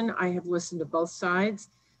discussion. I have listened to both sides.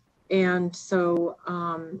 And so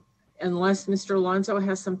unless Mr. Alonso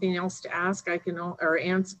has something else to ask, I can, or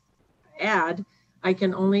add, I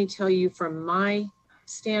can only tell you from my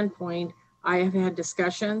standpoint, I have had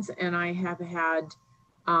discussions and I have had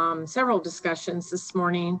several discussions this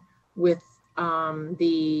morning with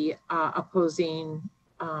the opposing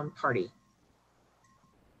party.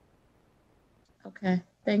 Okay,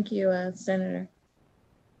 thank you, Senator.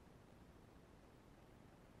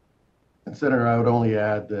 And Senator, I would only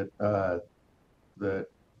add that that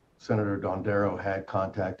Senator Dondero had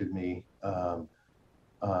contacted me. I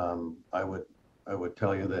would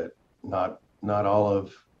tell you that not all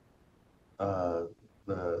of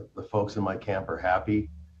the folks in my camp are happy.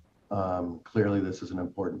 Clearly, this is an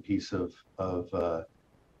important piece of the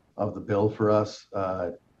bill for us.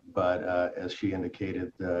 But as she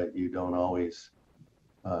indicated, you don't always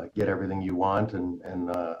get everything you want,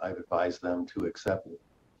 and I've advised them to accept it.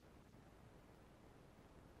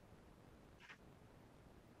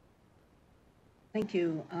 Thank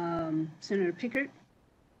you. Senator Pickert?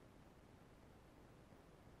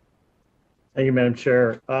 Thank you, Madam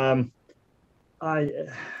Chair. I'm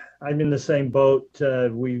in the same boat.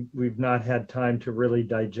 We've not had time to really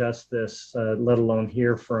digest this, let alone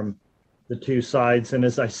hear from the two sides. And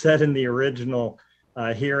as I said in the original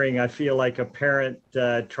hearing, I feel like a parent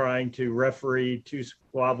trying to referee two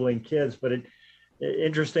squabbling kids. But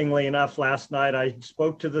interestingly enough, last night I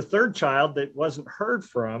spoke to the third child that wasn't heard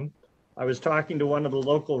from. I was talking to one of the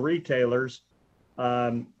local retailers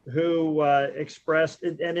who expressed,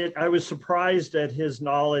 I was surprised at his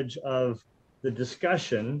knowledge of the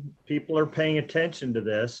discussion. People are paying attention to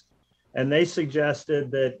this, and they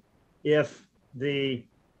suggested that if the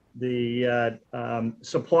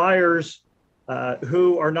suppliers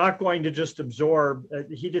who are not going to just absorb,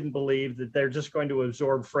 he didn't believe that they're just going to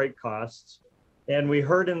absorb freight costs. And we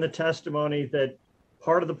heard in the testimony that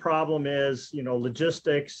Part of the problem is,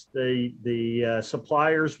 logistics. The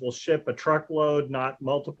suppliers will ship a truckload, not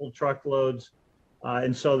multiple truckloads.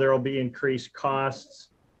 And so there will be increased costs.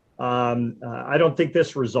 I don't think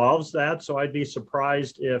this resolves that. So I'd be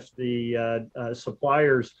surprised if the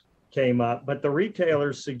suppliers came up, but the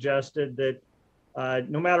retailers suggested that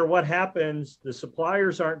no matter what happens, the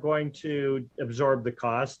suppliers aren't going to absorb the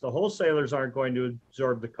cost. The wholesalers aren't going to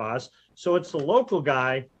absorb the cost. So it's the local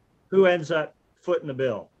guy who ends up footing the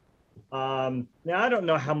bill. Now, I don't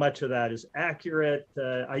know how much of that is accurate.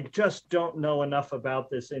 I just don't know enough about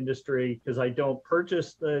this industry because I don't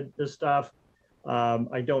purchase the stuff.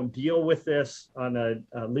 I don't deal with this on a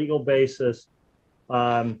legal basis.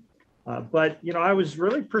 But, I was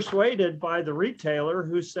really persuaded by the retailer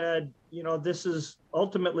who said, this is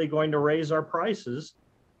ultimately going to raise our prices,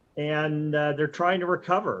 and they're trying to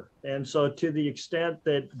recover. And so to the extent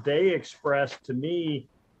that they expressed to me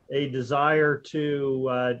a desire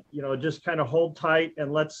to, just kind of hold tight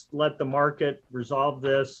and let's let the market resolve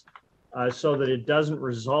this so that it doesn't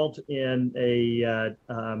result in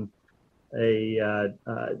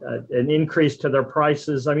an increase to their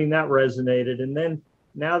prices. I mean, that resonated. And then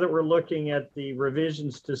now that we're looking at the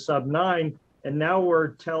revisions to sub 9, and now we're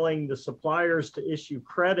telling the suppliers to issue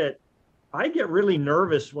credit, I get really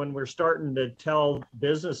nervous when we're starting to tell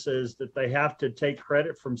businesses that they have to take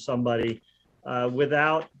credit from somebody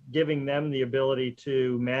without giving them the ability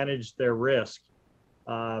to manage their risk.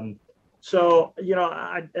 But to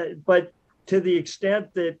the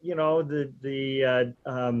extent that,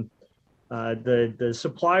 the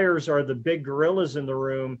suppliers are the big gorillas in the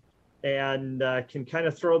room and can kind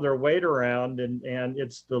of throw their weight around, and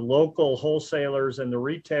it's the local wholesalers and the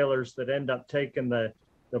retailers that end up taking the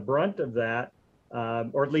brunt of that,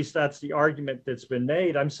 or at least that's the argument that's been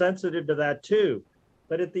made. I'm sensitive to that too.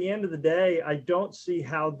 But at the end of the day, I don't see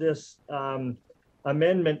how this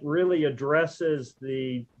amendment really addresses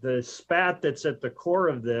the spat that's at the core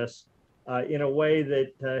of this in a way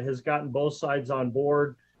that has gotten both sides on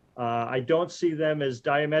board. I don't see them as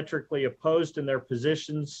diametrically opposed in their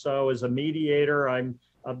positions. So as a mediator, I'm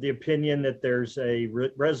of the opinion that there's a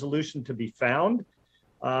resolution to be found.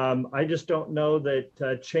 I just don't know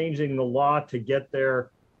that changing the law to get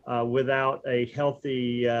there without a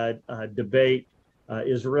healthy debate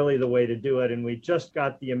is really the way to do it. And we just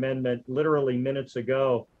got the amendment literally minutes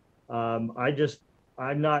ago. I'm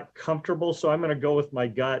not comfortable, so I'm going to go with my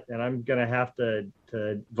gut, and I'm going to have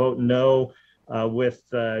to vote no with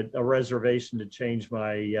a reservation to change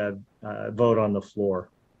my vote on the floor.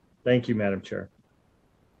 Thank you, Madam Chair.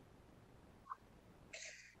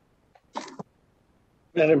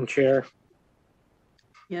 Madam Chair.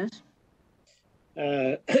 Yes.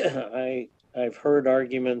 I've heard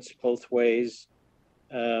arguments both ways.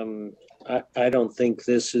 I don't think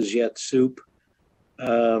this is yet soup.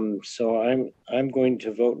 So I'm going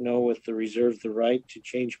to vote no with the reserve the right to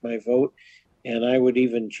change my vote. And I would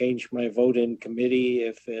even change my vote in committee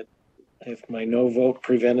if my no vote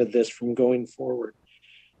prevented this from going forward.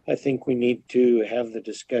 I think we need to have the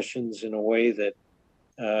discussions in a way that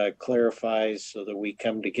clarifies so that we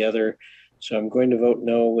come together. So I'm going to vote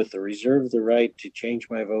no with the reserve the right to change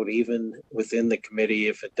my vote even within the committee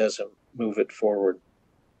if it doesn't move it forward.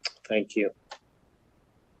 Thank you.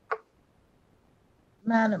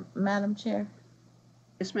 Madam Chair.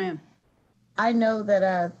 Yes, ma'am. I know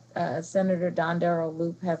that Senator Dondero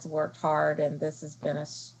Loop has worked hard, and this has been a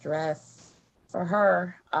stress for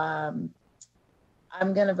her. I'm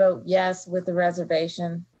going to vote yes with the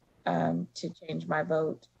reservation to change my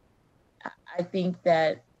vote. I think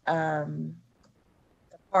that the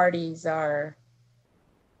parties are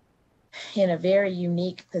in a very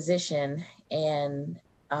unique position, and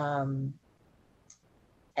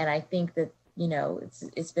I think that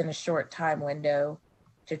it's been a short time window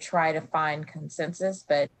to try to find consensus,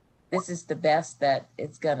 but this is the best that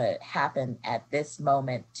it's gonna happen at this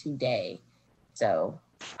moment today. So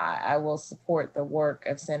I will support the work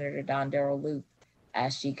of Senator Dondero Loop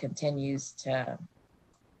as she continues to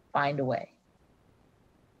find a way.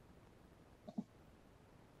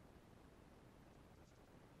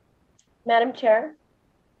 Madam Chair.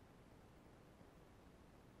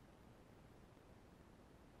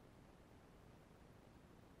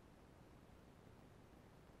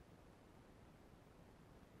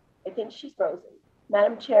 I think she's frozen.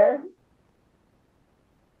 Madam Chair.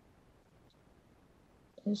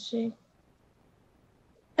 Is she?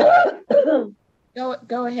 Go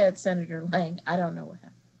ahead, Senator Lang. I don't know what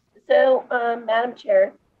happened. So, Madam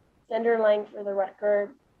Chair, Senator Lang for the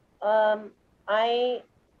record. I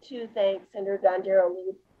too thank Senator Dondero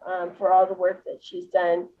Loop for all the work that she's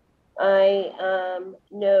done I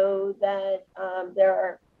know that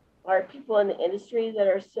there are people in the industry that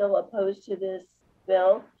are still opposed to this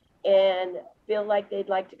bill and feel like they'd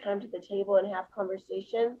like to come to the table and have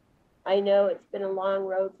conversations. I know it's been a long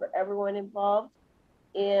road for everyone involved,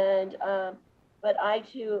 and but I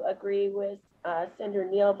too agree with Senator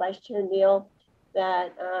Neal, Vice Chair Neal,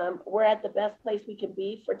 that we're at the best place we can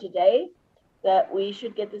be for today, that we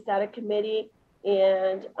should get this out of committee.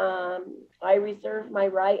 And I reserve my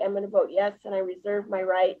right. I'm going to vote yes, and I reserve my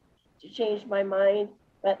right to change my mind.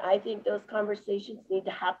 But I think those conversations need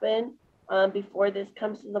to happen before this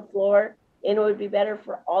comes to the floor. And it would be better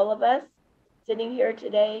for all of us sitting here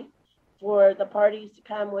today for the parties to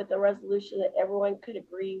come with a resolution that everyone could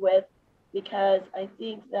agree with, because I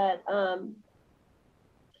think that, I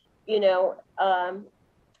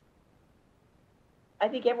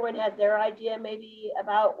think everyone has their idea maybe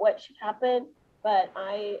about what should happen, but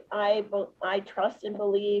I trust and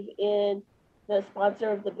believe in the sponsor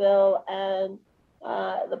of the bill and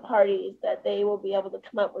the parties that they will be able to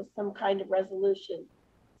come up with some kind of resolution.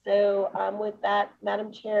 So with that,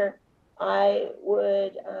 Madam Chair, I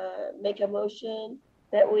would make a motion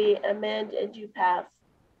that we amend and do pass.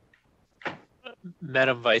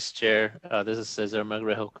 Madam Vice Chair, this is Cesar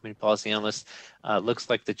Magrejo, Community Policy Analyst. Looks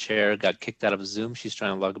like the chair got kicked out of Zoom. She's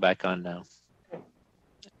trying to log back on now.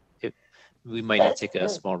 We might need to take a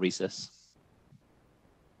small recess.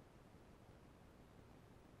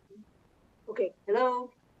 Okay, hello?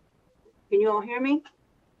 Can you all hear me?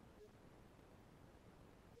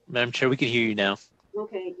 Madam Chair, we can hear you now.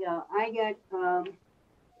 Okay, yeah, I got,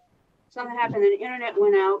 something happened and the internet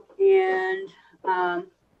went out, and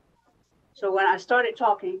so when I started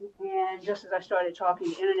talking, and just as I started talking,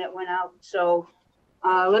 the internet went out. So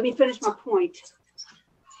let me finish my point.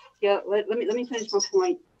 Yeah, let me finish my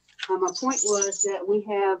point. My point was that we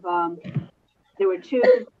have, there were two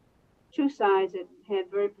sides that had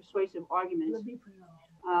very persuasive arguments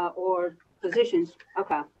or positions.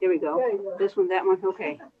 Okay, there we go. This one, that one,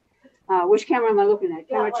 okay. Which camera am I looking at?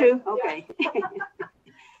 Camera two? Okay.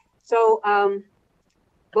 So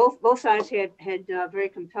both sides had very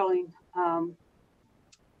compelling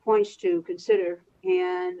points to consider,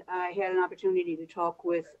 and I had an opportunity to talk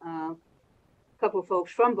with a couple of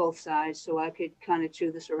folks from both sides, so I could kind of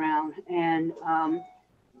chew this around. And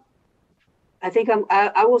I think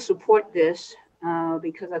I will support this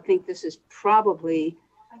because I think this is probably,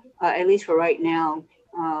 at least for right now,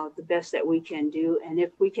 the best that we can do. And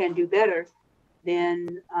if we can do better,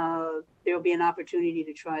 then there will be an opportunity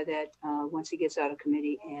to try that once it gets out of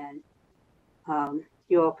committee, and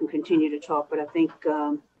you all can continue to talk. But I think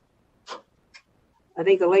the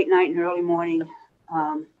late night and early morning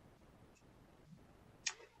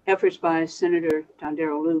efforts by Senator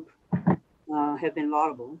Dondero Loop have been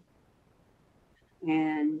laudable.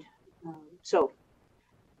 And so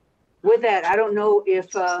with that, I don't know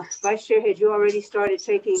if Vice Chair, had you already started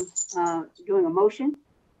doing a motion?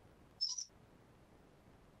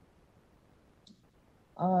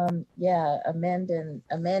 Yeah, amend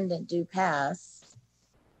and do pass.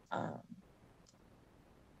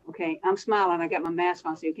 Okay, I'm smiling. I got my mask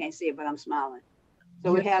on so you can't see it, but I'm smiling.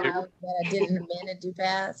 So we have. That I didn't amend and do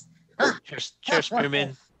pass. Chair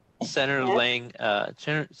Spearman, Senator Lang,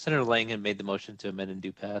 Senator Lang had made the motion to amend and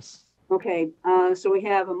do pass. Okay, so we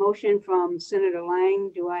have a motion from Senator Lang.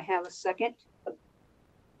 Do I have a second?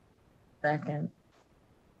 Second.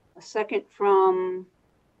 A second from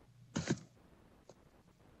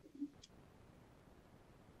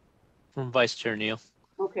Vice Chair Neal.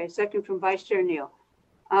 Okay, second from Vice Chair Neal.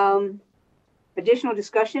 Additional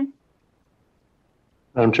discussion?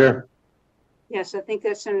 Madam Chair. Yes, I think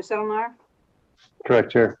that's Senator Settlemyre.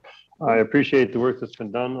 Correct, Chair. I appreciate the work that's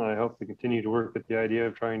been done. I hope to continue to work with the idea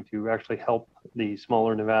of trying to actually help the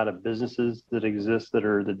smaller Nevada businesses that exist, that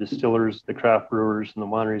are the distillers, the craft brewers, and the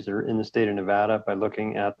wineries that are in the state of Nevada, by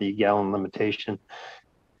looking at the gallon limitation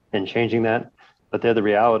and changing that. But the other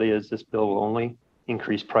reality is this bill will only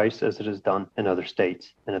increase price as it is done in other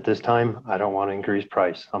states. And at this time, I don't want to increase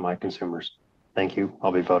price on my consumers. Thank you.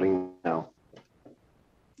 I'll be voting no.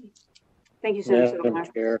 Thank you, Senator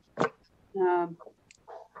Settlemyre.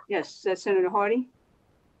 Yes, that's Senator Hardy.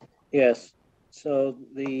 Yes. So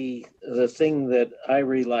the thing that I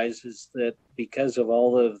realize is that because of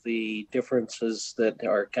all of the differences that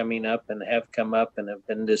are coming up and have come up and have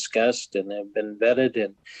been discussed and have been vetted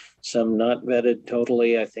and some not vetted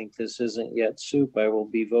totally, I think this isn't yet soup. I will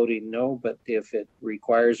be voting no, but if it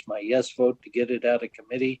requires my yes vote to get it out of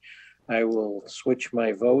committee, I will switch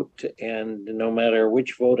my vote. And no matter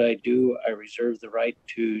which vote I do, I reserve the right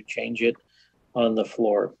to change it on the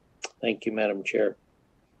floor. Thank you, Madam Chair.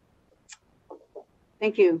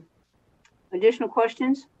 Thank you. Additional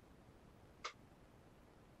questions,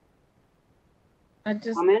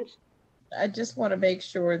 comments? I just want to make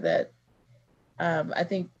sure that, I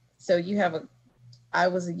think, so you have I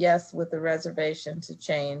was a yes with the reservation to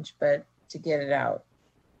change, but to get it out.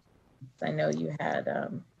 I know you had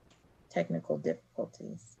technical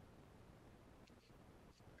difficulties.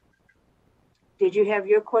 Did you have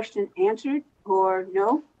your question answered or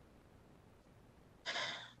no?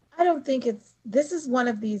 I don't think this is one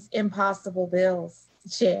of these impossible bills to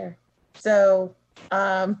chair. So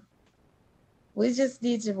we just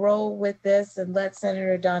need to roll with this and let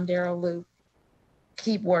Senator Dondero Luke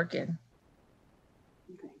keep working.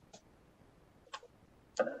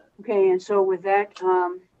 Okay, and so with that,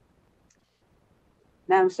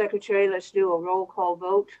 Madam Secretary, let's do a roll call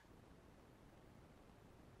vote.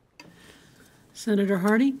 Senator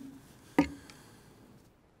Hardy?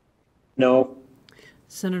 No.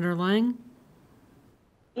 Senator Lang?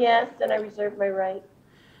 Yes, and I reserve my right.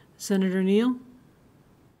 Senator Neal?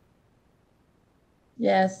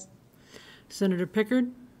 Yes. Senator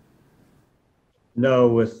Pickard? No,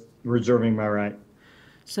 with reserving my right.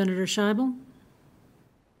 Senator Scheibel?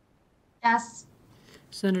 Yes.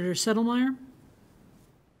 Senator Settlemyre?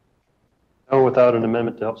 No, without an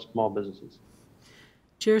amendment to help small businesses.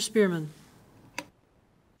 Chair Spearman?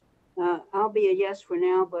 I'll be a yes for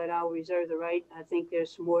now, but I'll reserve the right. I think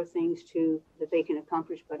there's some more things that they can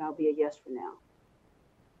accomplish, but I'll be a yes for now.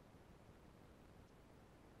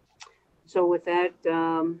 So with that,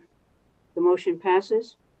 the motion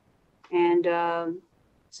passes. And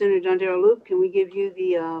Senator Dondero Luke, can we give you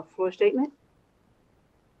the floor statement?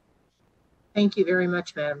 Thank you very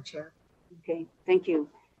much, Madam Chair. Okay, thank you.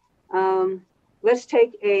 Let's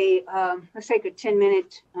take a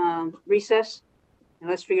 10-minute recess, and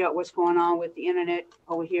let's figure out what's going on with the internet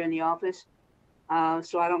over here in the office,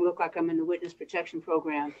 so I don't look like I'm in the witness protection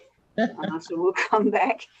program. So we'll come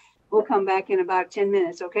back. We'll come back in about 10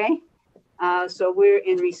 minutes, okay? So we're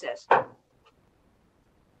in recess.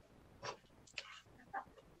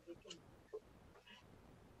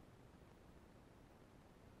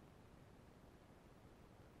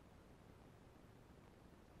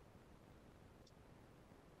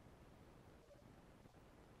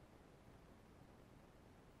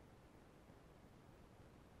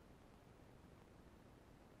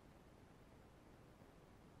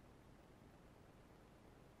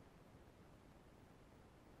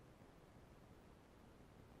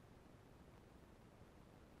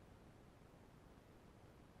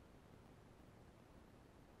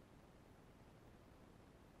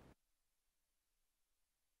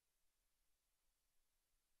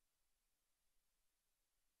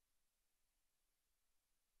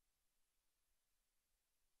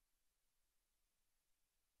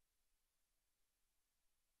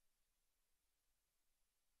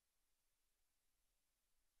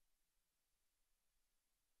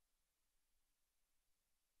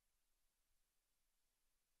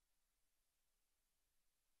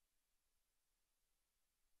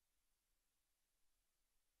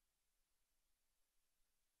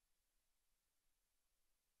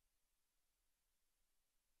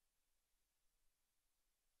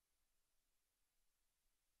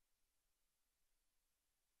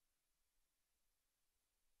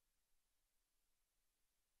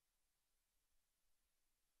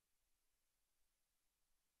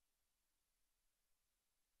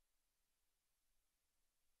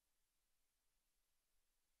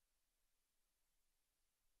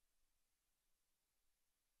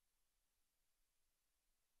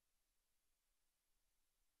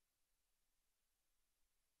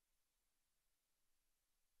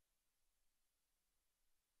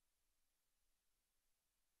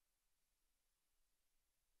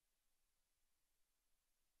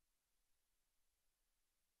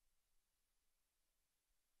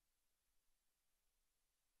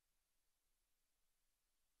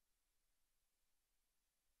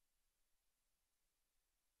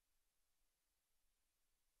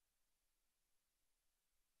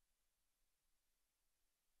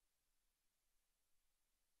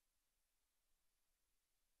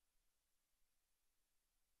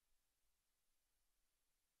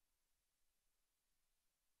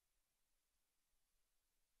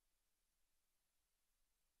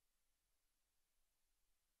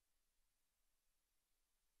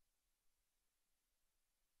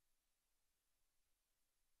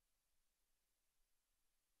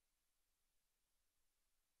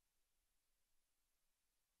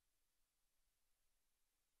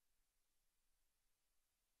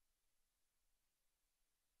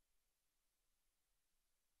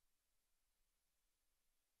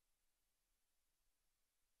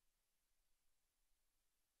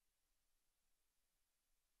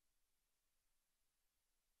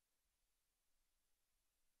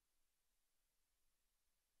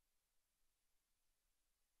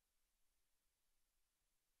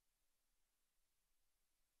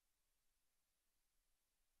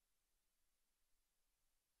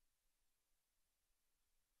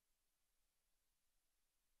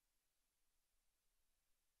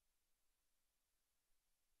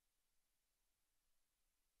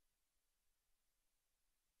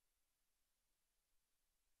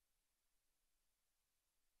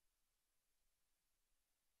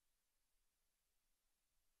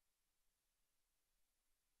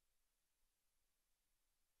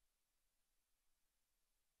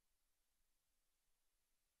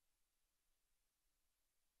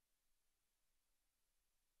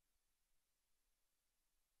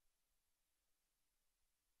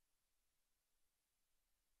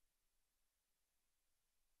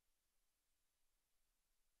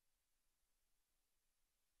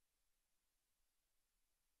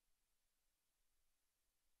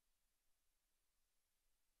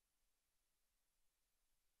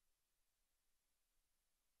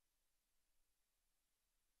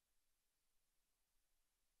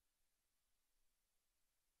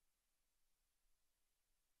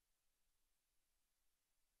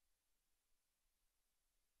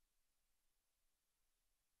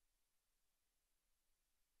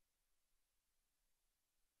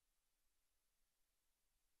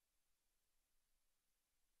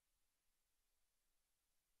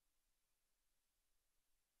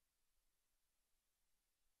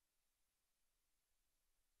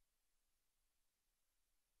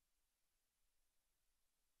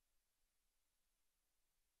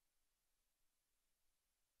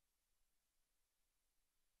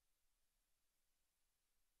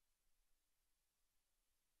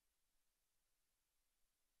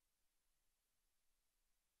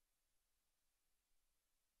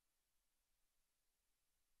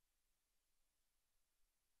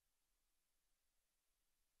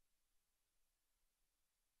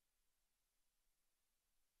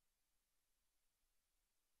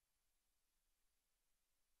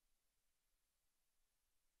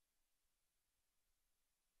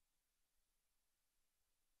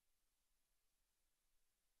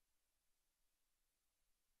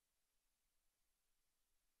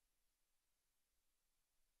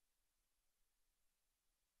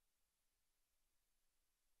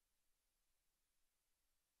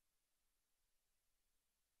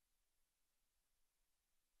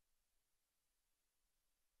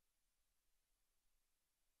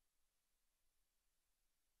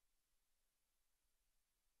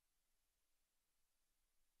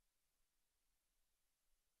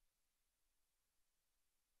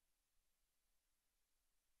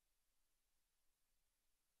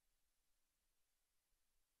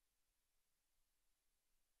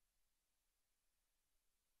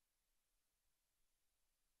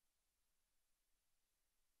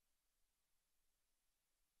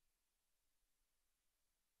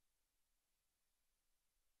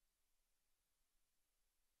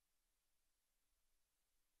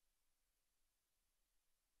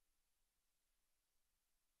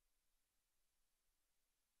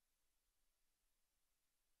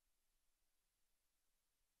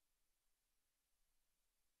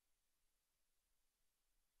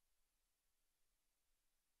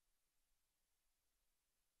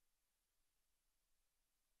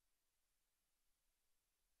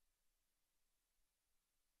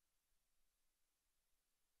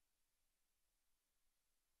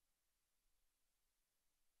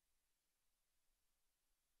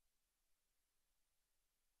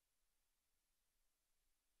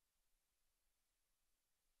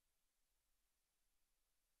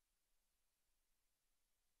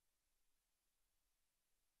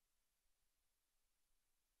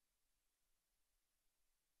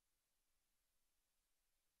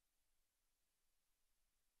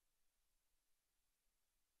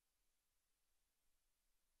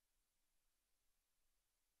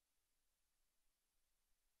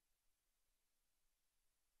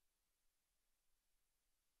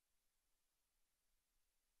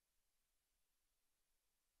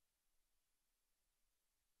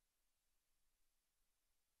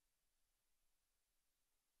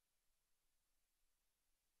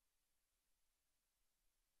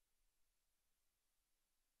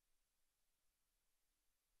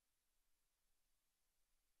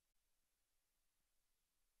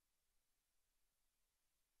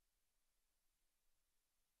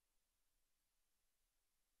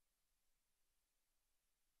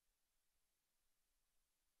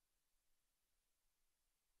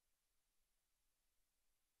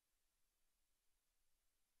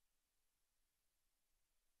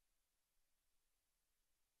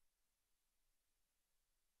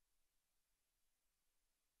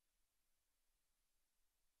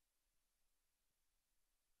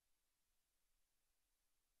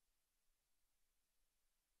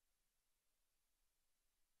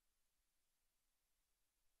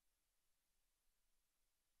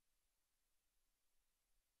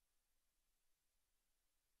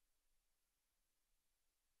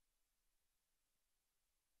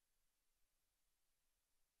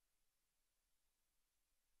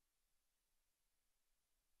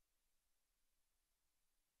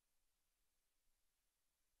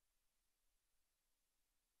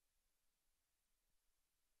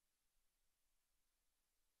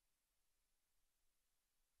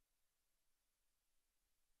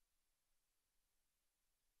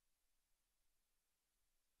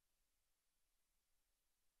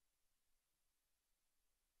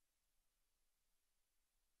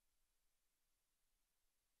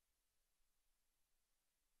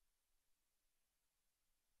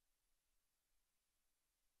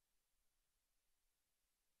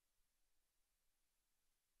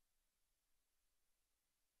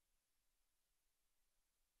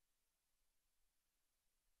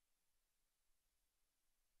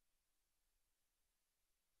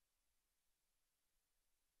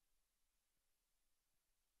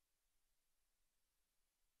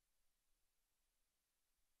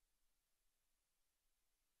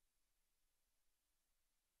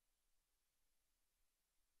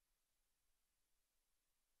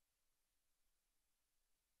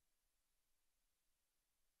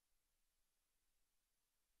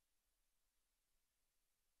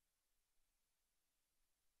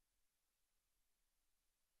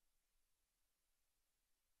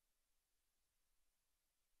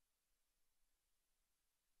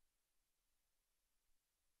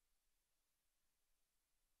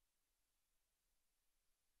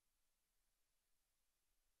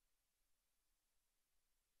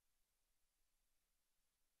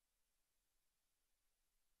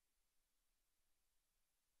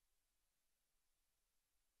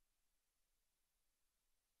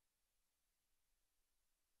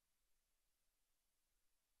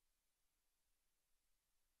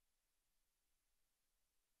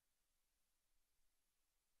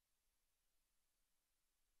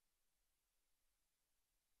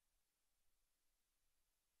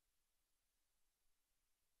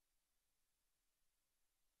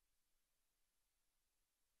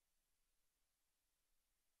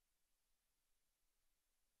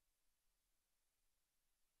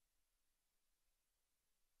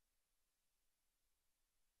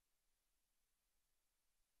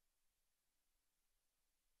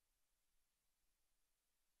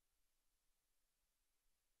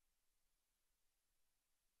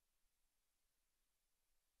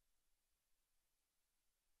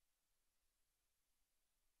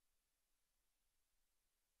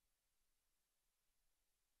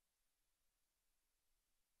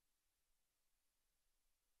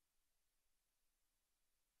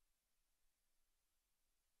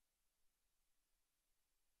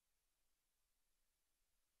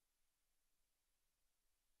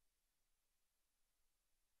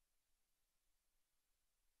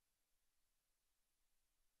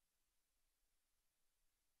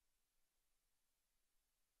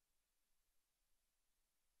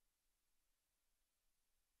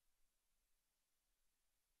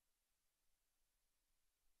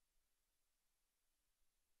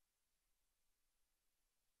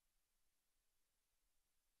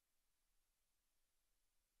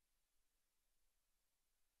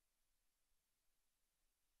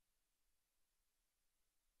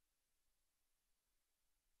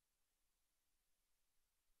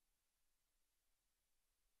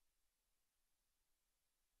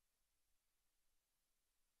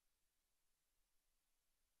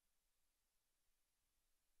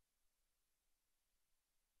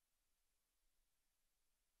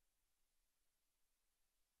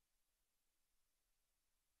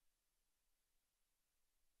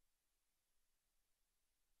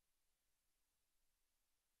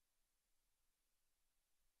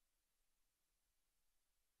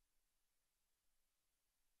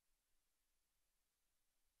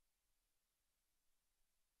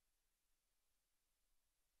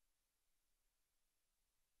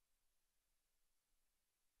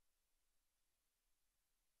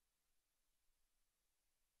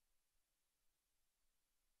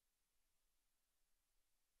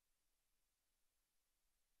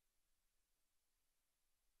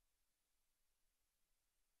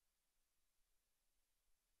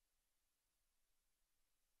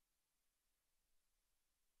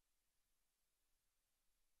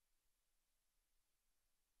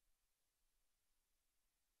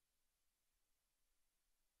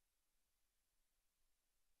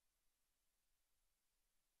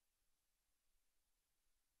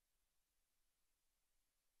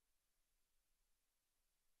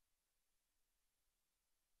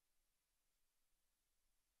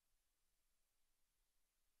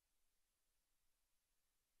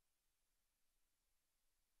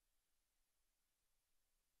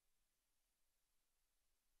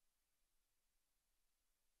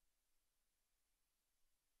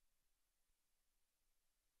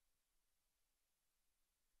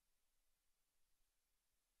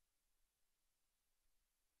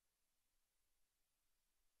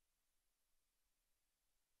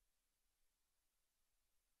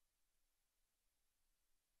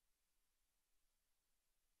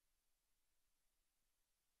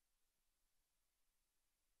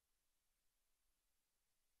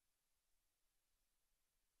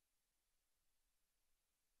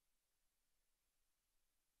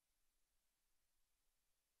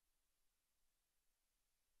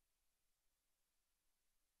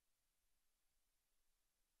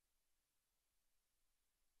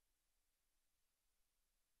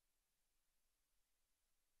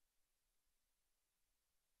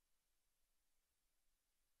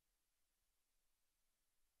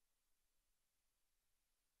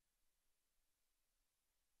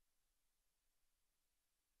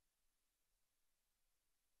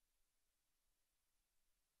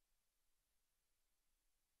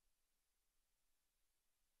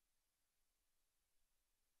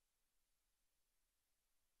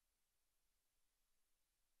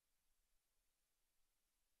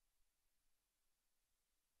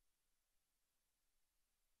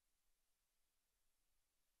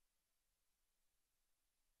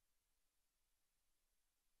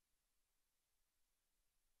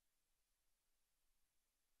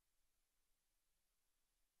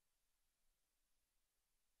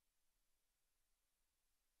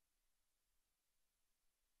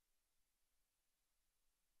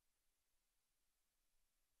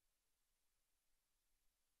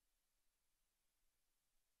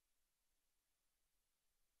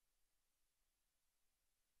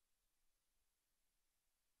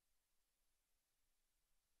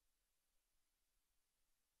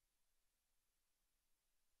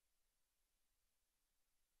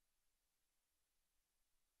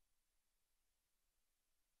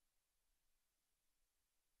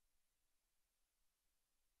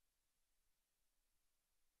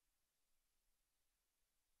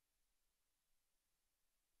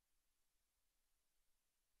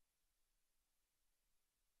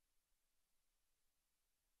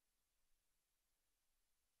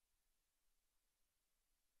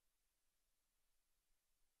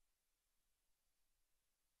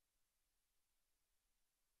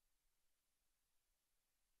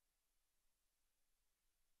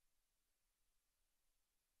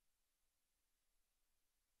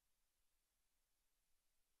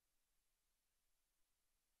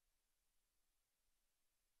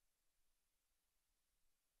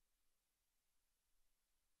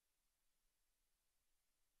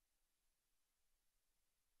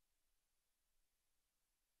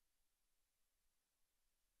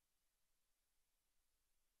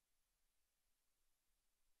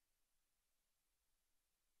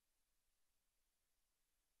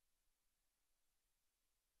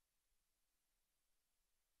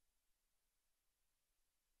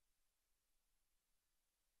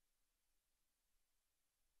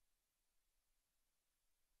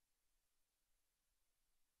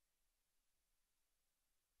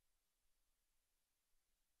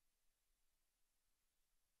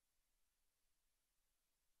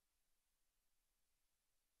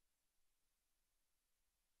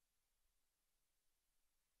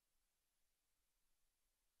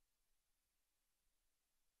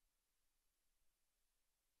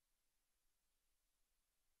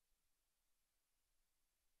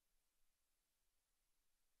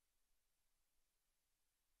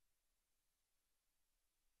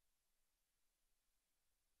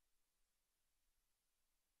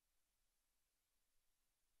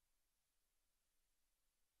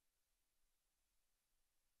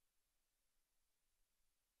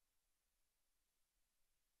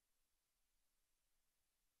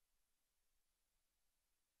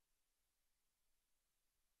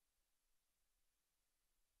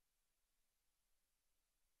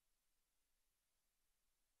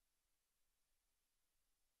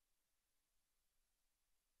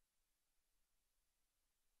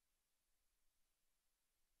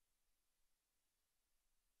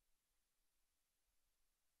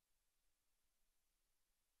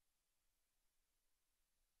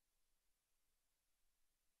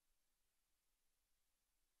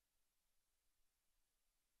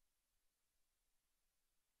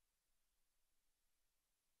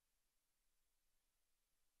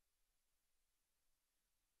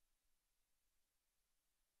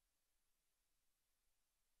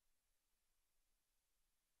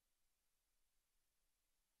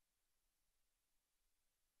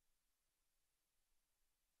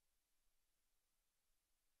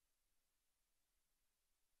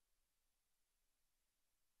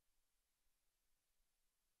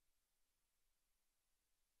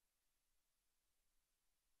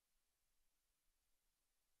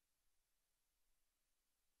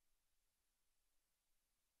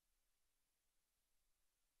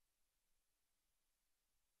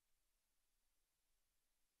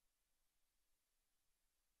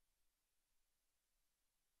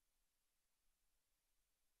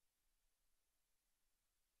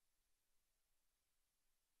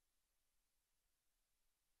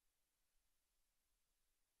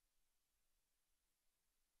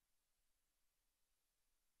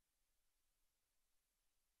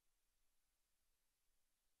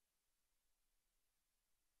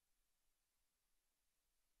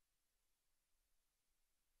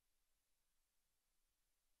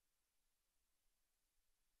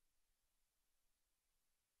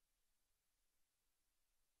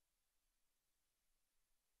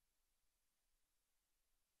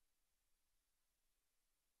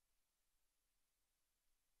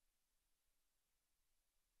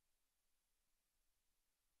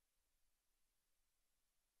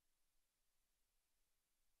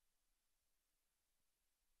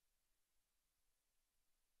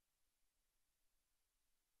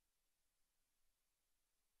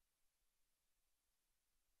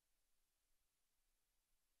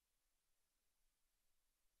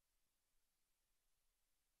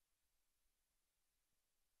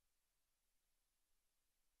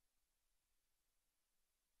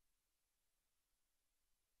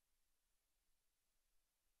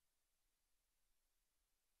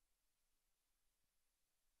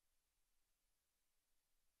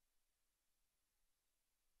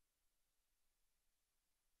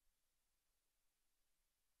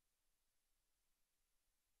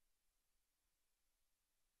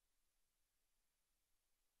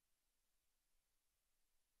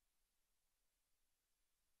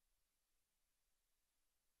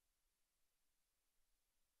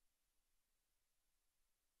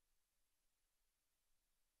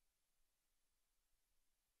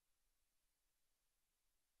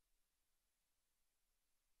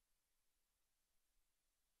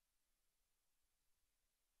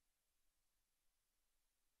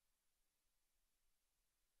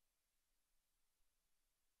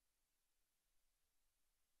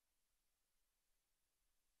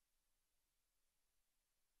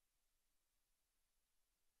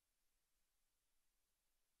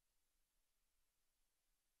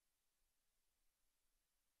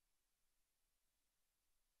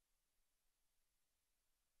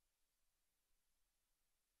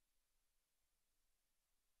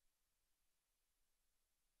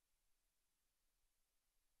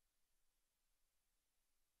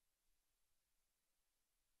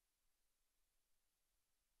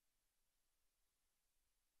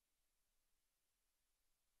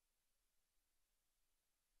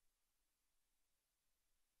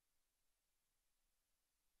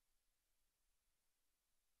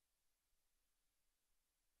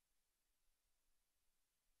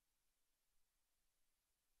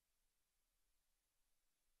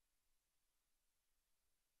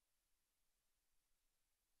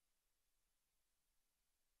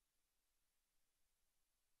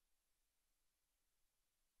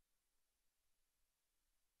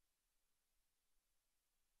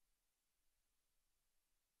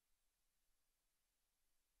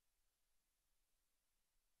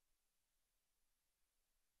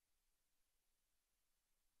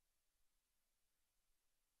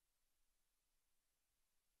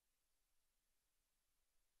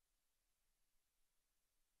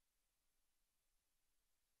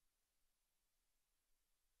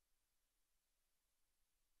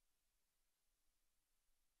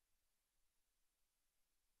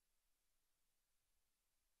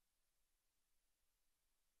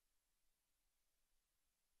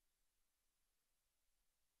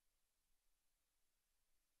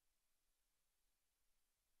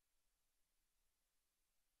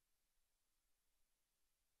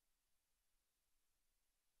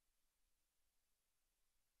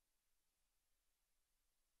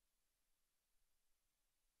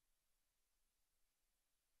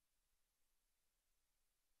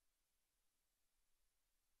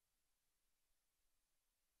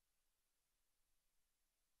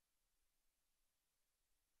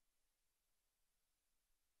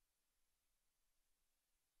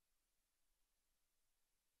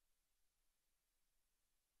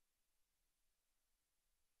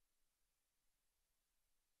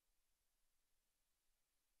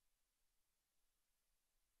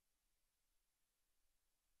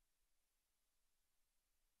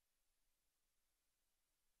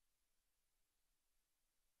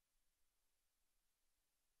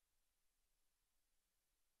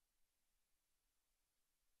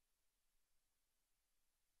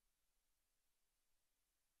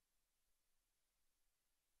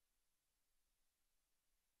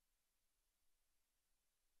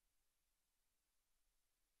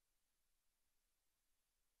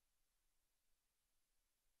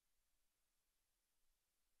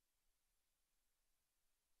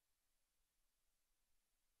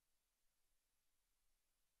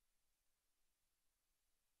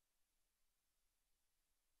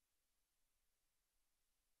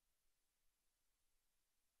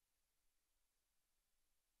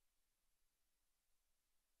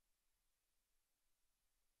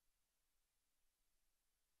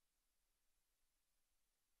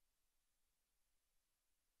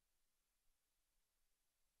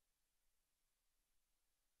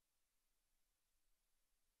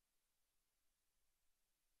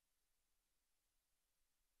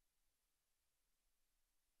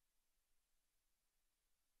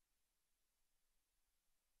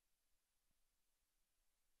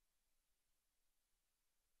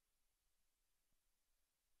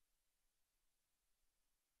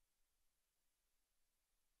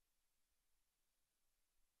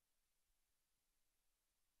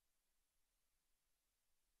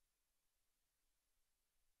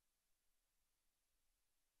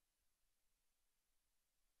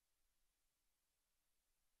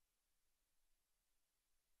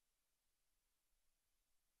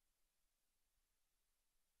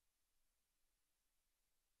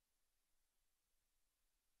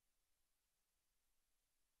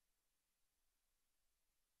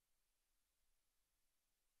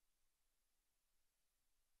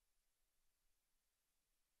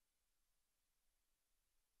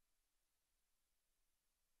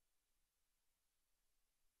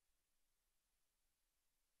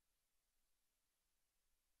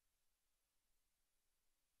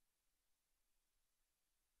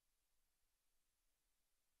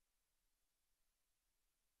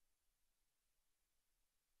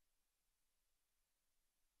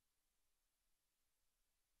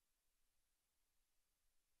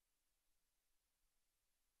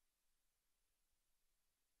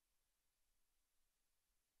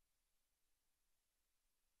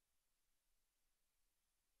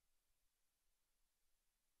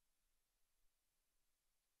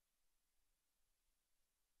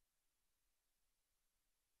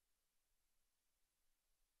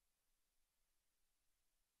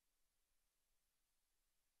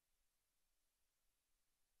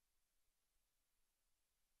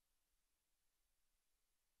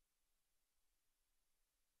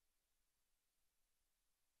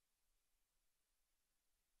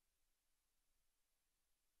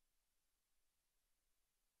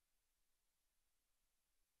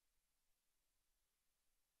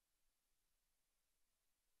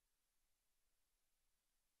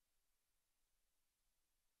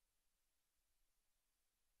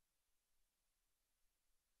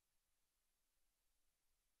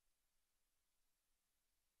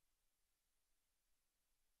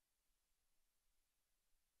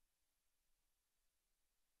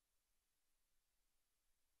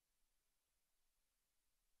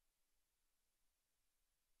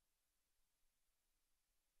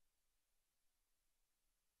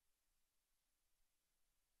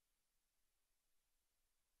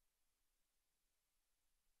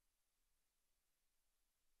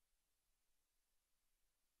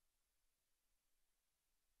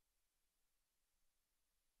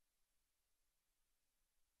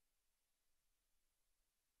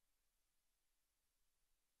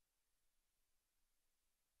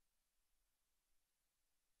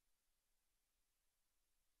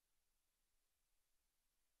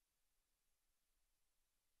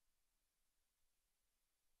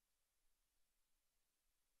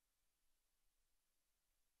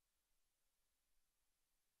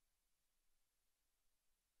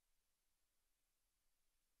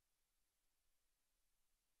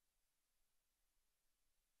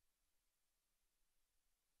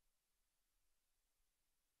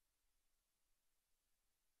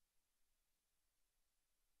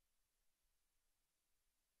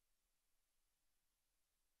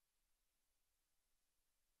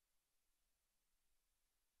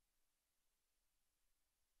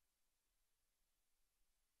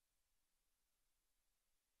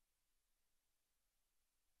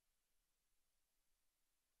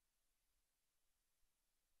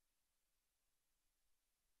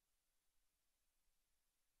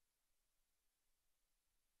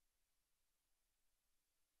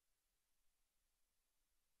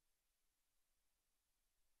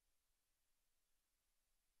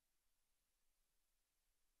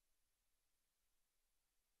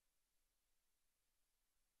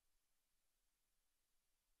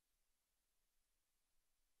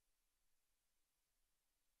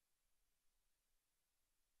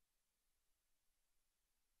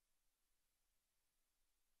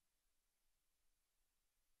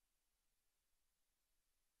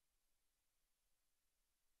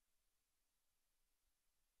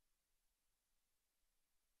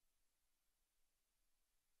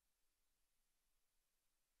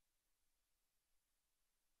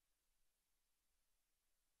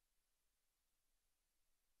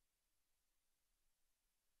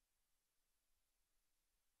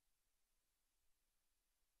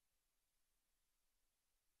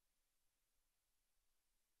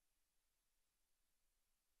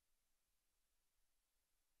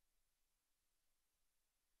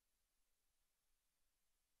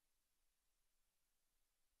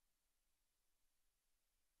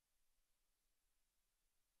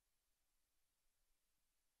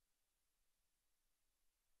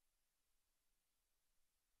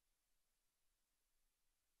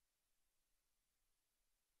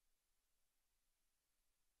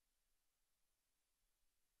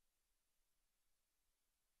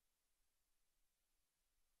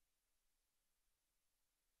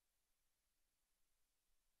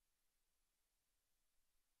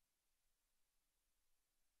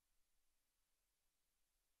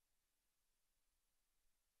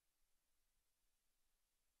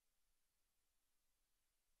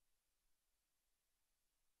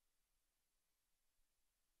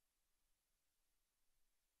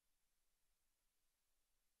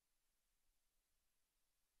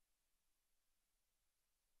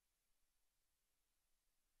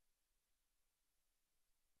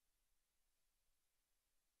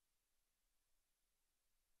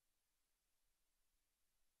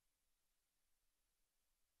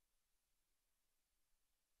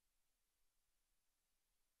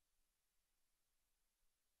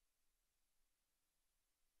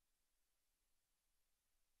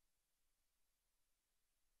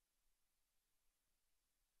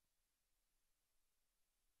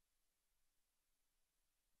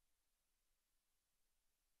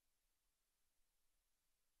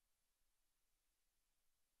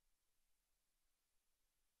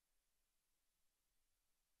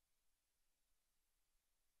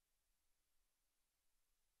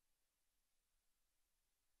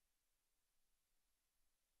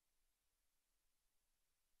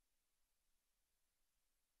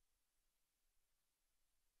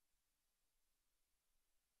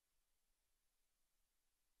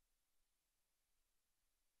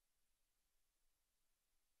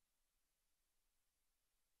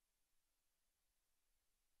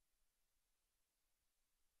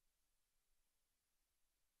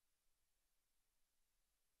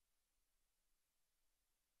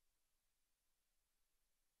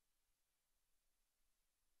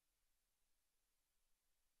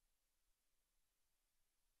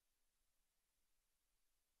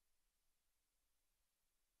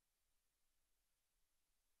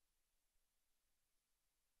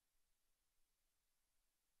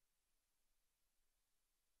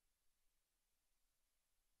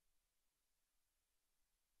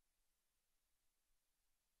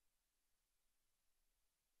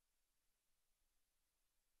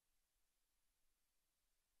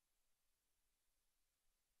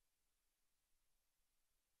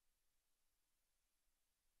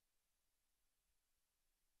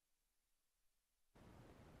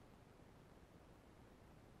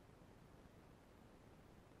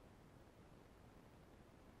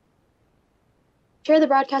 Chair, the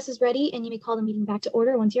broadcast is ready, and you may call the meeting back to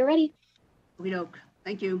order once you're ready. Okey-doke.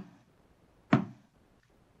 Thank you.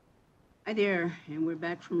 Hi there, and we're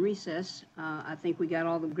back from recess. I think we got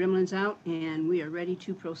all the gremlins out, and we are ready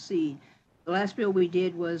to proceed. The last bill we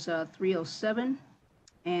did was 307,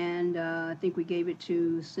 and I think we gave it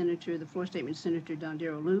to the floor statement, Senator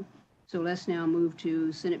Dondero Loop. So let's now move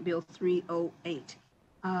to Senate Bill 308.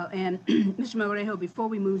 And Mr. Morejo, before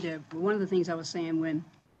we move there, one of the things I was saying when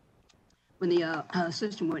the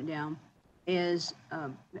system went down is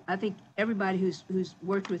I think everybody who's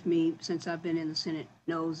worked with me since I've been in the Senate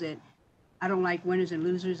knows that I don't like winners and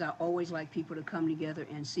losers. I always like people to come together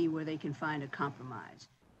and see where they can find a compromise.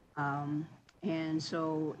 And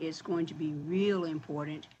so it's going to be real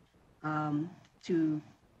important to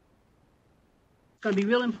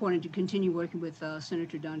continue working with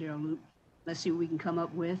Senator Dondero Loop. Let's see what we can come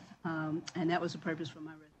up with. And that was the purpose for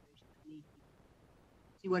my reservation. I need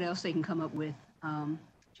to see what else they can come up with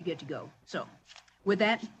to get to go. So with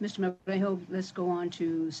that, Mr. Morejo, let's go on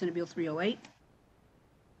to Senate Bill 308.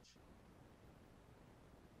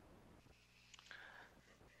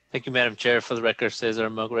 Thank you, Madam Chair. For the record, Cesar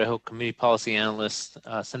Morejo, Committee Policy Analyst.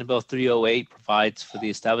 Senate Bill 308 provides for the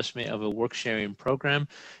establishment of a work-sharing program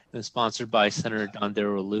and is sponsored by Senator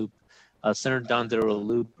Dondero Loop. Senator Dondero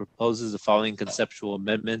Loop proposes the following conceptual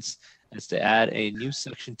amendments as to add a new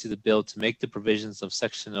section to the bill to make the provisions of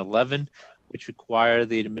Section 11, which require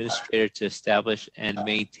the administrator to establish and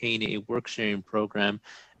maintain a work-sharing program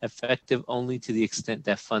effective only to the extent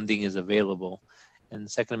that funding is available. And the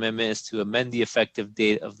second amendment is to amend the effective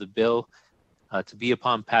date of the bill to be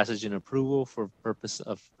upon passage and approval for purpose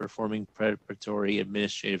of performing preparatory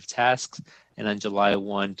administrative tasks, and on July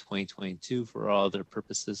 1, 2022 for all other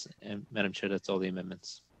purposes. And Madam Chair, that's all the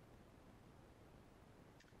amendments.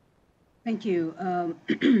 Thank you.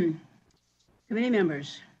 Committee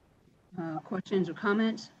members, questions or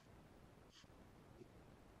comments?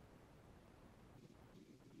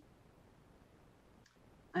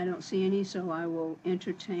 I don't see any, so I will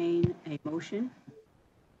entertain a motion.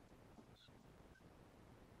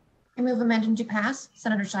 I move amendment to pass.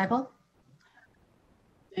 Senator Scheibel.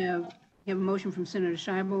 You have a motion from Senator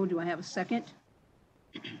Scheibel. Do I have a second?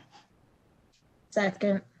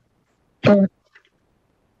 Second.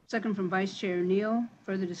 Second from Vice Chair Neal.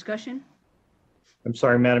 Further discussion? I'm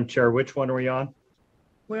sorry, Madam Chair, which one are we on?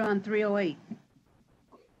 We're on 308.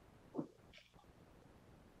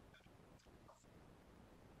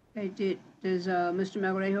 Okay, does Mr.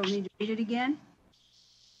 Melgarejo need to read it again?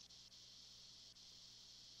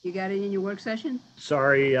 You got it in your work session?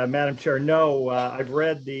 Sorry, Madam Chair. No, I've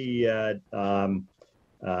read the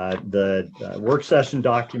work session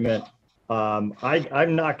document.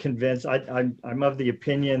 I'm not convinced. I'm of the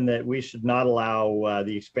opinion that we should not allow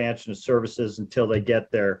the expansion of services until they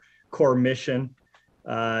get their core mission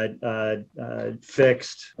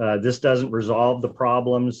fixed. This doesn't resolve the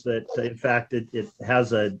problems that, in fact, it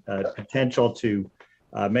has a potential to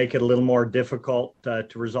make it a little more difficult to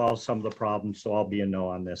resolve some of the problems. So I'll be a no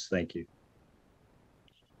on this. Thank you.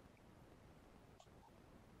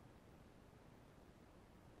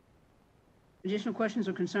 Additional questions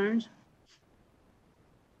or concerns?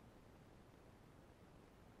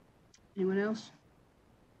 Anyone else?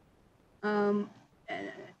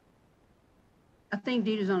 I think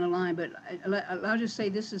Dita's on the line, but I'll just say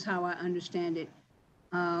this is how I understand it.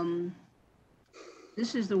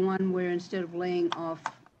 This is the one where instead of laying off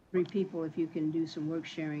 3 people, if you can do some work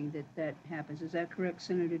sharing, that happens. Is that correct,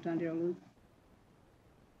 Senator Dondero Loop?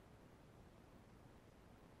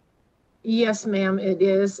 Yes, ma'am, it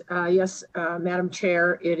is. Yes, Madam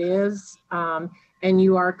Chair, it is. And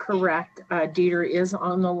you are correct. Dieter is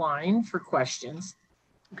on the line for questions.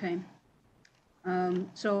 Okay.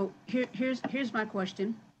 So here's my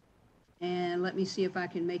question, and let me see if I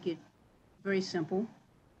can make it very simple.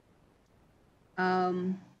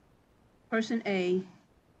 Person A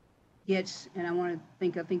gets, and I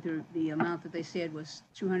think the amount that they said was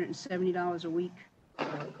 $270 a week,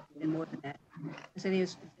 and more than that. I said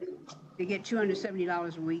they get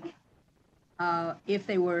 $270 a week if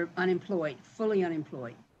they were unemployed, fully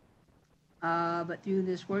unemployed. But through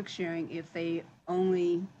this work sharing, if their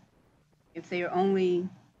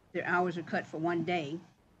hours are cut for 1 day,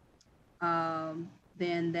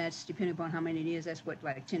 then that's depending upon how many it is. That's what,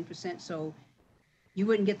 like 10%. So you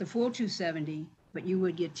wouldn't get the full 270, but you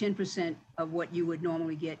would get 10% of what you would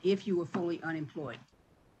normally get if you were fully unemployed.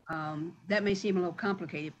 That may seem a little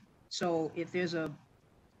complicated. So if there's a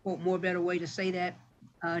quote more better way to say that,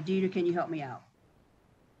 Dieter, can you help me out?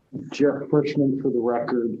 Jeff Frischman for the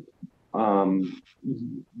record.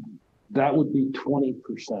 That would be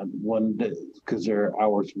 20% one day, because their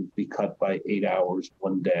hours would be cut by 8 hours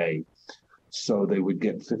one day. So they would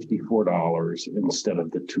get $54 instead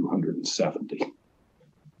of the 270.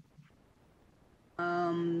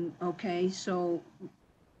 Okay, so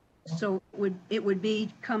it would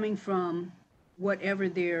be coming from whatever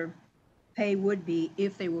their pay would be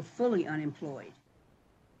if they were fully unemployed,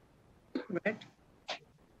 correct?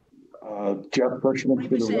 Jeff Frischman,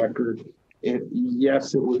 for the record,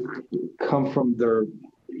 yes, it would come from their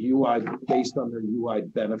UI, based on their UI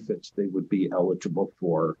benefits they would be eligible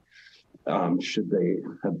for, should they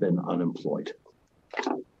have been unemployed.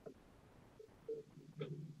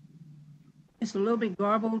 It's a little bit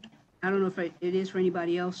garbled. I don't know if it is for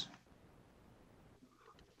anybody else.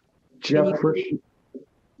 Jeff Frischman,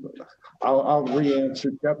 I'll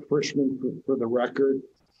re-answer. Jeff Frischman, for the record,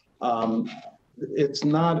 it's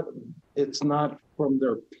not from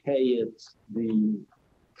their pay. It's the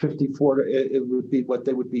 54. It would be what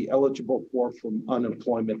they would be eligible for from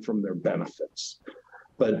unemployment from their benefits.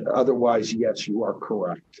 But otherwise, yes, you are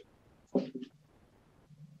correct.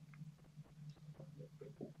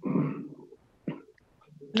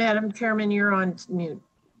 Madam Chairman, you're on mute.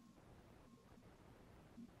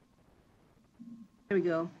 There we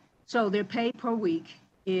go. So their pay per week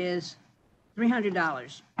is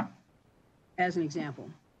 $300, as an example.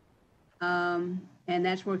 And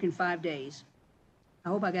that's working 5 days. I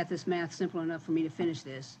hope I got this math simple enough for me to finish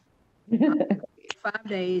this. 5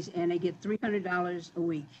 days, and they get $300 a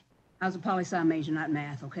week. I was a poli-sci major, not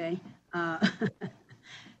math, okay?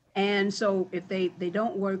 And so if they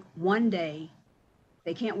don't work one day,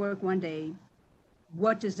 they can't work one day,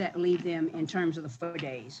 what does that leave them in terms of the 4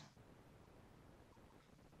 days?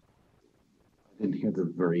 I didn't hear the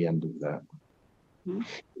very end of that.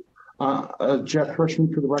 Jeff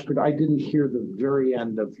Frischman, for the record, I didn't hear the very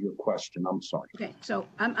end of your question. I'm sorry. Okay, so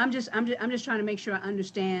I'm just trying to make sure I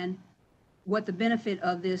understand what the benefit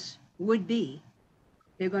of this would be.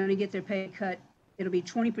 They're going to get their pay cut. It'll be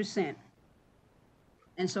 20%.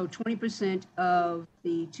 And so 20% of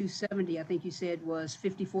the 270, I think you said, was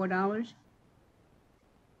 $54.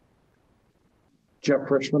 Jeff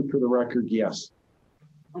Frischman, for the record, yes.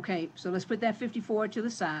 Okay, so let's put that 54 to the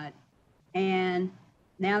side. And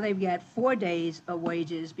now they've got 4 days of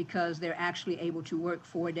wages because they're actually able to work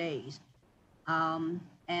 4 days. And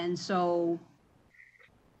so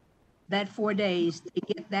that 4 days, they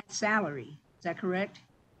get that salary. Is that correct?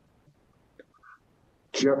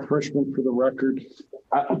 Jeff Frischman, for the record,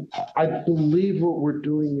 I believe what we're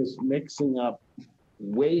doing is mixing up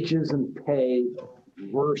wages and pay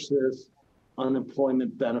versus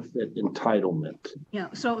unemployment benefit entitlement. Yeah,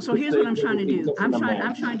 so here's what I'm trying to do. I'm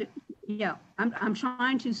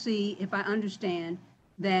trying to see if I understand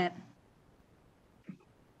that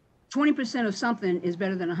 20% of something is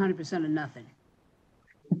better than 100% of nothing.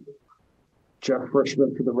 Jeff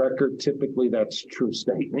Frischman, for the record, typically that's a true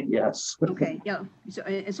statement, yes. Okay, yeah.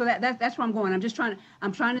 So that's where I'm going.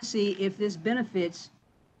 I'm trying to see if this benefits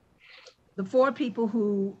the 4 people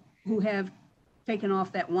who have taken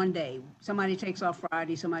off that 1 day. Somebody takes off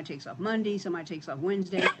Friday, somebody takes off Monday, somebody takes off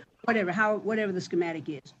Wednesday, whatever the schematic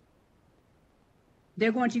is.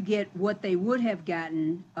 They're going to get what they would have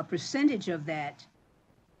gotten, a percentage of that,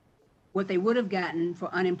 what they would have gotten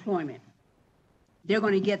for unemployment. They're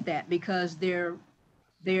going to get that because their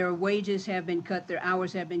wages have been cut, their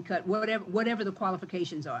hours have been cut, whatever the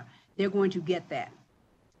qualifications are, they're going to get that.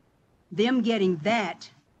 Them getting that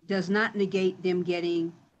does not negate them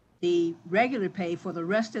getting the regular pay for the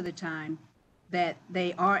rest of the time that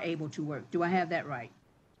they are able to work. Do I have that right?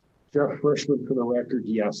 Jeff Frischman, for the record,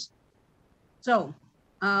 yes. So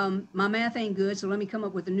my math ain't good, so let me come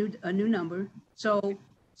up with a new number. So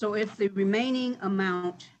if the remaining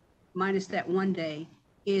amount minus that 1 day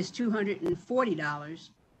is $240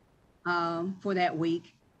 for that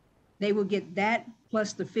week, they will get that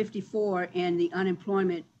plus the 54 in the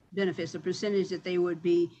unemployment benefits, the percentage that they would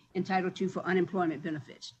be entitled to for unemployment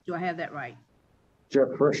benefits. Do I have that right? Jeff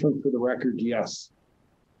Frischman, for the record, yes.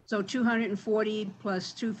 So 240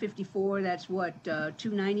 plus 254, that's what,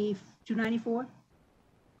 294?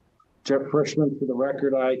 Jeff Frischman, for the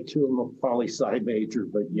record, I too am a poli-sci major,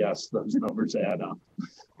 but yes, those numbers add up.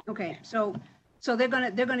 Okay, so they're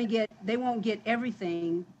gonna get, they won't get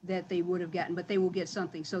everything that they would have gotten, but they will get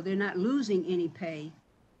something. So they're not losing any pay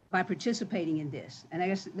by participating in this. And I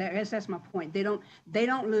guess that's my point. They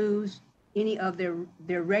don't lose any of their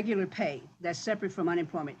regular pay that's separate from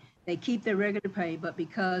unemployment. They keep their regular pay, but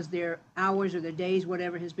because their hours or their days,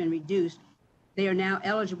 whatever has been reduced, they are now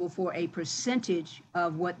eligible for a percentage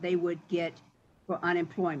of what they would get for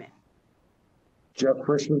unemployment. Jeff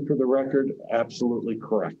Frischman, for the record, absolutely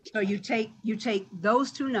correct. So you take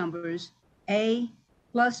those two numbers, A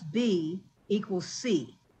plus B equals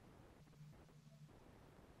C.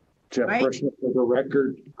 Jeff Right? Frischman, for the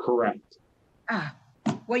record, correct. Ah,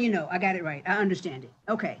 well, you know, I got it right. I understand it.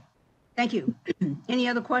 Okay. Thank you. Any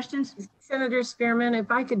other questions? Senator Spearman,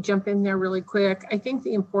 if I could jump in there really quick, I think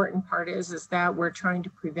the important part is that we're trying to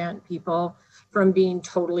prevent people from being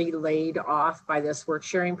totally laid off by this work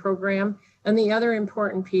sharing program. And the other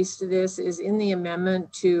important piece to this is in the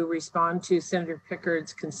amendment to respond to Senator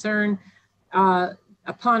Pickard's concern.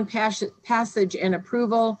 Upon passage and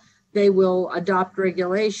approval, they will adopt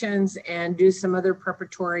regulations and do some other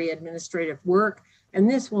preparatory administrative work. And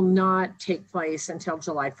this will not take place until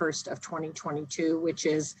July 1st of 2022, which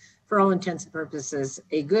is, for all intents and purposes,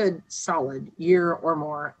 a good solid year or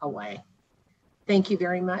more away. Thank you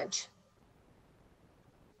very much.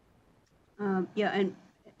 Yeah, and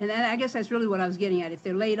I guess that's really what I was getting at. If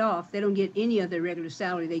they're laid off, they don't get any of their regular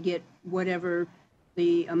salary. They get whatever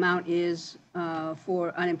the amount is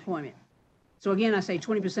for unemployment. So again, I say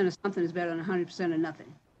 20% of something is better than 100% of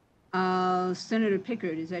nothing. Senator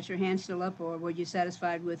Pickard, is that your hand still up, or were you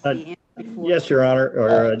satisfied with the answer before? Yes, Your Honor,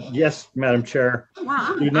 or yes, Madam Chair.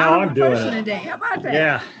 Wow, Now I'm doing it today. How about that?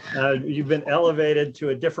 Yeah, you've been elevated to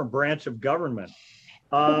a different branch of government.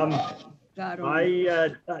 My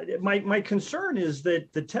concern is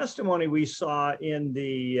that the testimony we saw in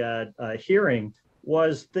the hearing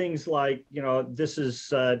was things like, you know, this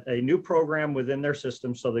is a new program within their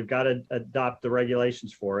system, so they've got to adopt the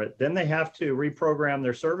regulations for it. Then they have to reprogram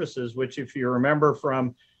their services, which, if you remember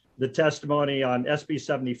from the testimony on SB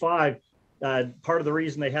 75, part of the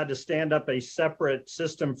reason they had to stand up a separate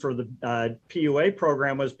system for the PUA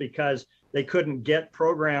program was because they couldn't get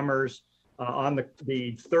programmers on the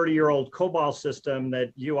 30-year-old COBOL system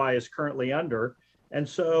that UI is currently under. And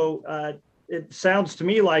so it sounds to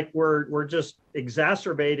me like we're just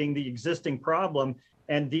exacerbating the existing problem.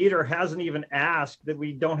 And Dieter hasn't even asked that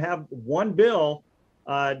we don't have one bill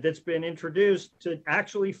that's been introduced to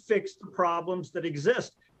actually fix the problems that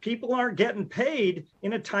exist. People aren't getting paid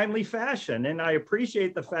in a timely fashion. And I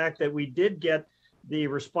appreciate the fact that we did get the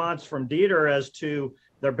response from Dieter as to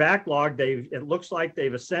their backlog. It looks like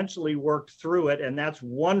they've essentially worked through it, and that's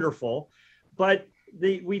wonderful. But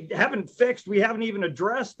we haven't even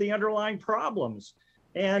addressed the underlying problems.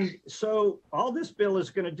 And so all this bill is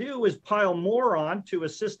going to do is pile more on to a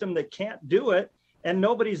system that can't do it. And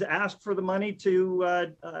nobody's asked for the money to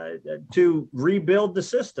rebuild the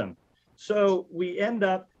system. So we end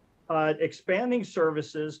up expanding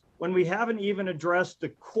services when we haven't even addressed the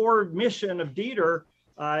core mission of Dieter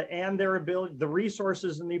and their ability, the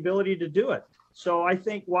resources and the ability to do it. So I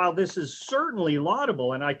think while this is certainly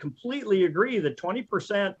laudable, and I completely agree that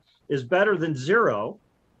 20% is better than zero,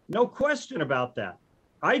 no question about that.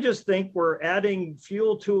 I just think we're adding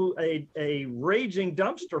fuel to a raging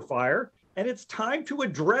dumpster fire, and it's time to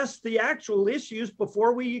address the actual issues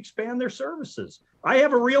before we expand their services. I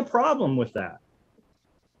have a real problem with that.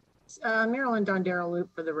 Marilyn Dondero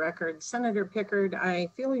Loop for the record. Senator Pickard, I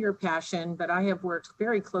feel your passion, but I have worked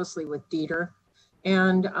very closely with Dieter.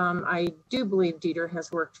 And I do believe Dieter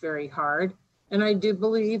has worked very hard. And I do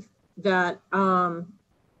believe that,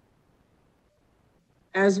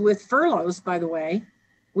 as with furloughs, by the way,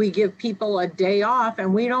 we give people a day off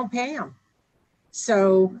and we don't pay them.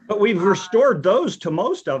 So, but we've restored those to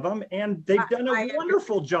most of them, and they've done a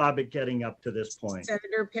wonderful job at getting up to this point.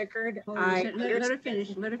 Senator Pickard, let her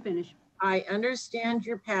finish. Let her finish. I understand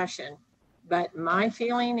your passion, but my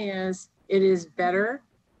feeling is it is better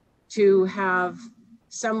to have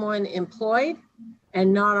someone employed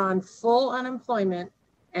and not on full unemployment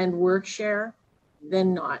and work share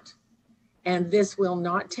than not. And this will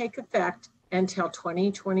not take effect until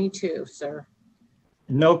 2022, sir.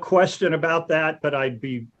 No question about that, but I'd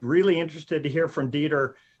be really interested to hear from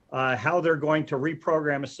Dieter how they're going to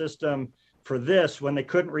reprogram a system for this when they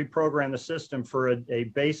couldn't reprogram the system for a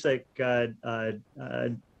basic for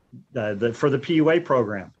the PUA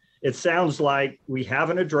program. It sounds like we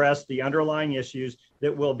haven't addressed the underlying issues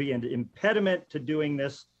that will be an impediment to doing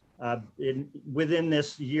this within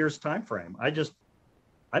this year's time frame. I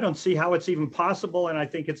don't see how it's even possible, and I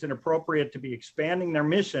think it's inappropriate to be expanding their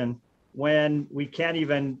mission when we can't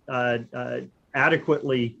even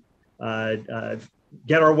adequately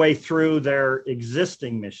get our way through their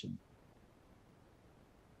existing mission.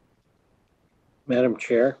 Madam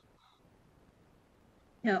Chair.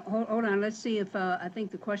 Yeah, hold on. Let's see if I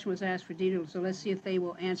think the question was asked for Dieter. So let's see if they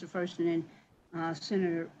will answer first, and then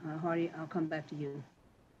Senator Hardy, I'll come back to you.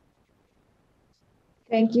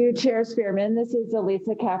 Thank you, Chair Spearman. This is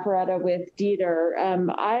Elisa Caffaretta with Dieter.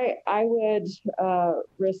 I would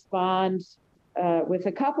respond with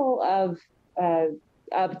a couple of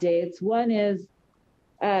updates. One is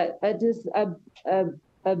a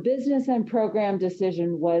business and program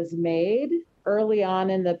decision was made early on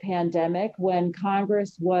in the pandemic when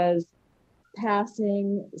Congress was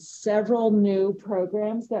passing several new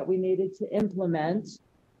programs that we needed to implement.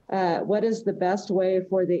 What is the best way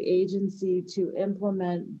for the agency to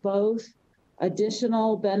implement both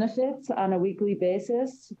additional benefits on a weekly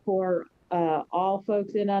basis for all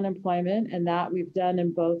folks in unemployment, and that we've done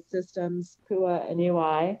in both systems, PUA and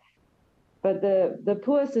UI. But the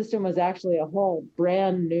PUA system was actually a whole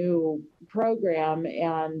brand new program,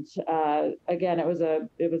 and again, it was a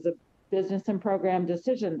business and program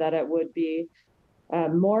decision that it would be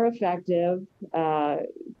more effective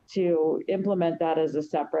to implement that as a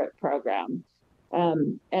separate program.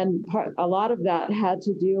 And a lot of that had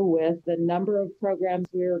to do with the number of programs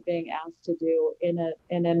we were being asked to do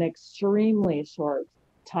in an extremely short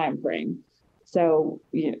time frame. So,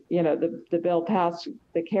 the bill passed,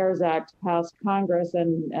 the CARES Act passed Congress,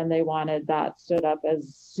 and they wanted that stood up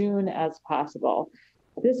as soon as possible.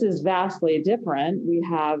 This is vastly different. We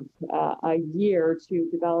have a year to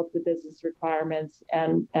develop the business requirements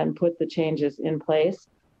and put the changes in place.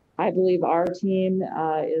 I believe our team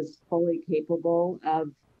is fully capable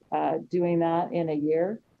of doing that in a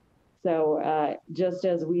year. So just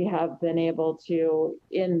as we have been able to,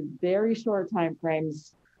 in very short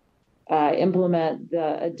timeframes, implement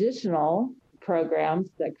the additional programs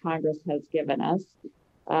that Congress has given us,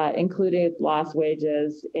 including lost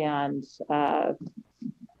wages and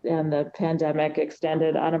the pandemic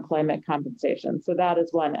extended unemployment compensation. So that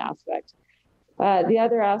is one aspect. The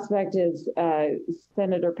other aspect is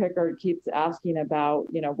Senator Pickard keeps asking about,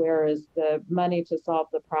 where is the money to solve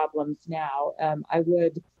the problems now?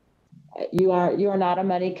 You are not a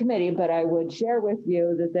money committee, but I would share with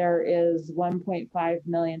you that there is $1.5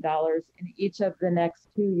 million in each of the next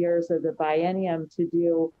 2 years of the biennium to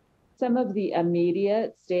do some of the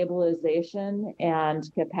immediate stabilization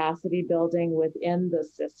and capacity building within the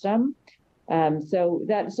system. So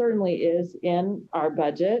that certainly is in our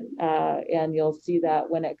budget, and you'll see that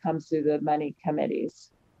when it comes to the money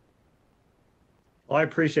committees. Well, I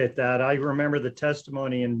appreciate that. I remember the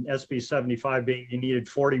testimony in SB 75 being you needed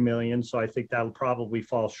 40 million, so I think that'll probably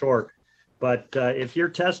fall short. But if your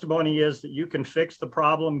testimony is that you can fix the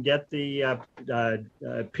problem, get the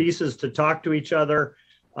pieces to talk to each other,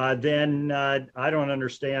 then I don't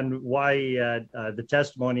understand why the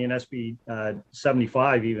testimony in SB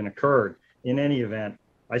 75 even occurred. In any event,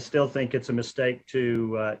 I still think it's a mistake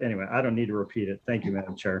to, anyway, I don't need to repeat it. Thank you,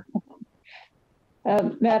 Madam Chair.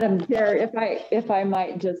 Madam Chair, if I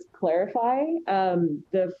might just clarify,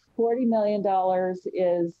 the $40 million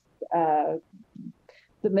is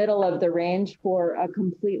the middle of the range for a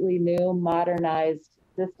completely new modernized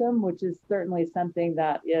system, which is certainly something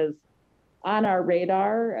that is on our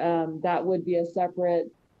radar. That would be a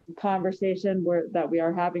separate conversation that we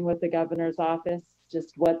are having with the governor's office,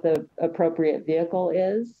 just what the appropriate vehicle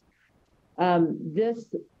is.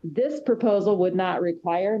 This proposal would not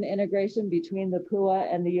require an integration between the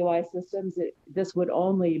PUA and the UI systems. This would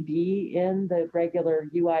only be in the regular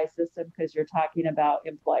UI system because you're talking about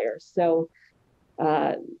employers. So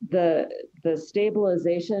the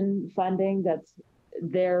stabilization funding that's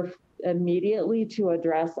there immediately to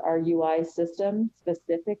address our UI system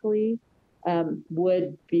specifically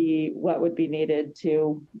would be what would be needed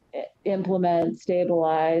to implement,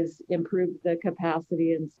 stabilize, improve the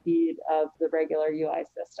capacity and speed of the regular UI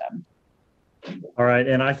system. All right,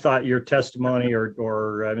 and I thought your testimony or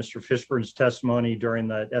Mr. Fishburne's testimony during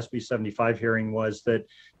the SB 75 hearing was that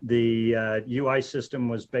the UI system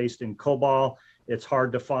was based in COBOL. It's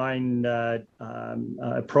hard to find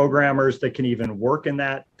programmers that can even work in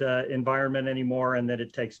that environment anymore, and that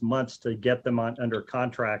it takes months to get them under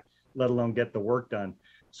contract, let alone get the work done.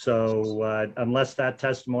 So unless that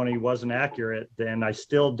testimony wasn't accurate, then I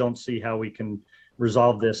still don't see how we can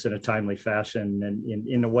resolve this in a timely fashion and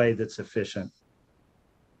in a way that's efficient.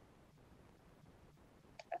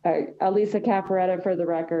 Elisa Caffaretta, for the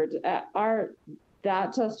record,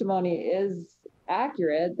 that testimony is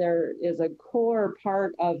accurate. There is a core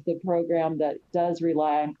part of the program that does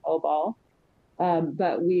rely on COBOL,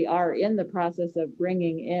 but we are in the process of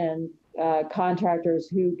bringing in contractors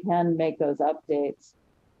who can make those updates.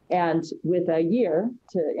 And with a year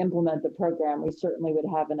to implement the program, we certainly would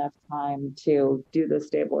have enough time to do the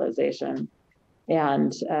stabilization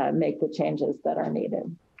and make the changes that are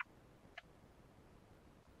needed.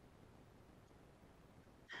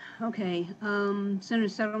 Okay, Senator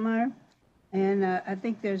Settelmeyer. And I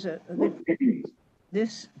think there's a good,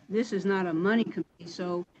 this is not a money committee,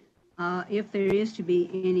 so if there is to be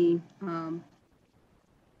any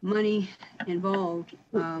money involved,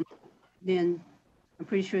 then I'm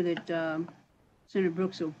pretty sure that Senator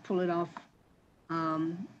Brooks will pull it off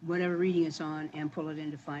whatever reading it's on and pull it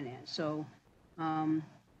into finance. So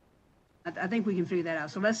I think we can figure that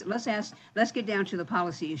out. So let's get down to the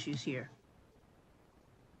policy issues here.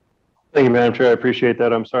 Thank you, Madam Chair. I appreciate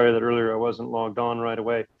that. I'm sorry that earlier I wasn't logged on right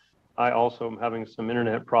away. I also am having some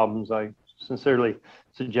internet problems. I sincerely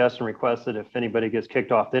suggest and request that if anybody gets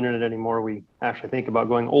kicked off the internet anymore, we actually think about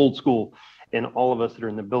going old school, and all of us that are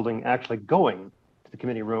in the building actually going to the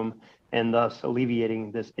committee room and thus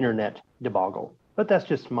alleviating this internet debacle. But that's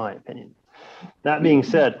just my opinion. That being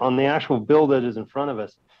said, on the actual bill that is in front of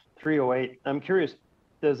us, 308, I'm curious,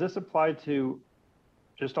 does this apply to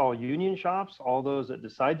just all union shops, all those that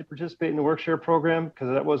decide to participate in the work share program? Because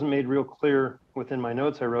that wasn't made real clear within my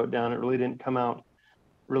notes I wrote down. It really didn't come out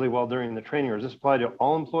really well during the training. Or does this apply to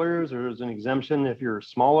all employers, or is an exemption if you're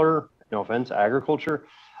smaller, no offense, agriculture?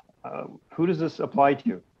 Who does this apply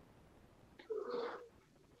to?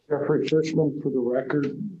 Jeffrey Fishman, for the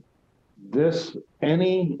record,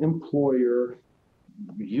 any employer,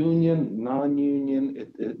 union, non-union,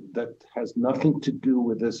 that has nothing to do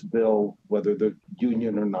with this bill, whether they're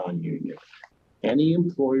union or non-union. Any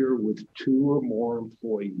employer with 2 or more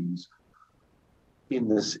employees in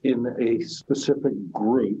a specific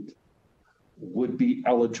group would be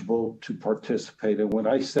eligible to participate. And when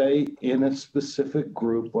I say in a specific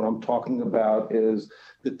group, what I'm talking about is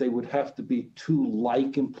that they would have to be 2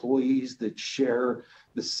 like employees that share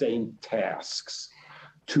the same tasks.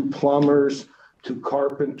 2 plumbers, 2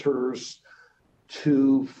 carpenters,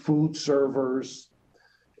 2 food servers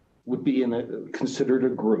would be considered a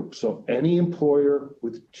group. So any employer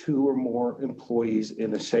with 2 or more employees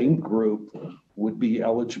in the same group would be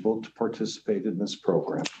eligible to participate in this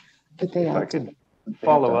program. If I could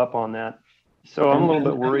follow up on that. So I'm a little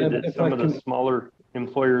bit worried that some of the smaller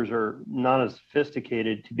employers are not as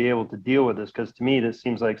sophisticated to be able to deal with this, because to me, this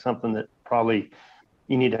seems like something that probably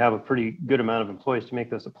you need to have a pretty good amount of employees to make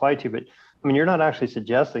this apply to. But I mean, you're not actually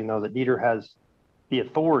suggesting, though, that Dieter has the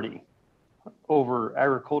authority over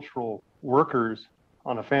agricultural workers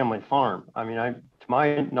on a family farm. I mean, to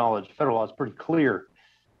my knowledge, federal law is pretty clear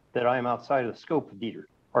that I am outside of the scope of Dieter.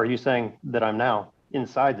 Or are you saying that I'm now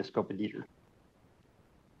inside the scope of Dieter?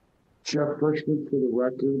 Jeff Frischman, for the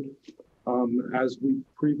record,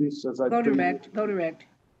 Go direct.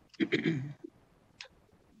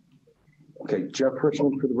 Okay, Jeff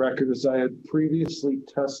Frischman, for the record, as I had previously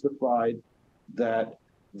testified, that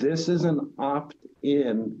this is an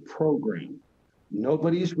opt-in program.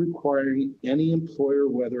 Nobody's requiring any employer,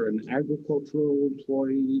 whether an agricultural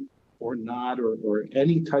employee or not, or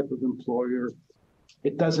any type of employer.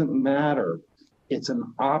 It doesn't matter. It's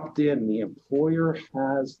an opt-in. The employer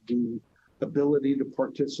has the ability to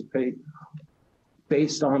participate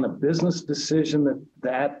based on a business decision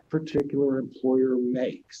that particular employer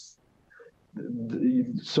makes.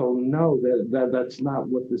 So no, that's not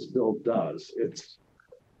what this bill does. It's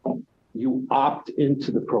you opt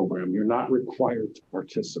into the program. You're not required to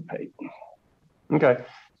participate. Okay.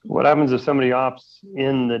 What happens if somebody opts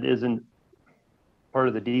in that isn't part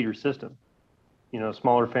of the Dieter system? You know,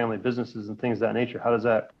 smaller family businesses and things of that nature. How does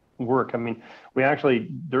that work? I mean, we actually,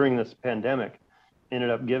 during this pandemic, ended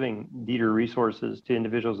up giving Dieter resources to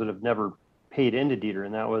individuals that have never paid into Dieter.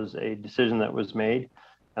 And that was a decision that was made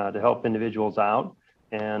to help individuals out.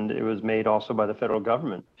 And it was made also by the federal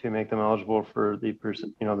government to make them eligible for the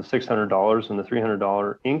 $600 and the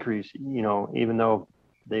 $300 increase, even though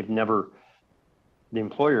the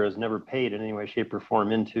employer has never paid in any way, shape, or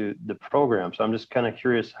form into the program. So I'm just kind of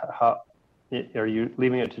curious, how are you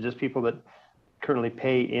leaving it to just people that currently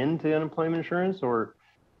pay into unemployment insurance, or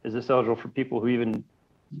is this eligible for people who even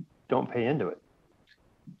don't pay into it?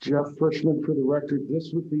 Jeff Frischman, for the record,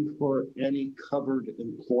 this would be for any covered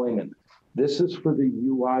employment. This is for the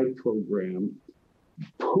UI program.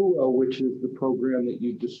 PUA, which is the program that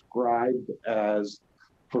you described as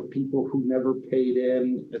for people who never paid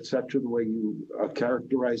in, et cetera, the way you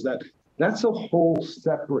characterize that, that's a whole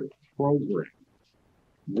separate program.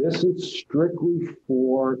 This is strictly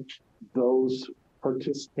for those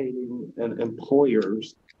participating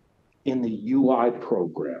employers in the UI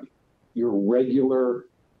program. Your regular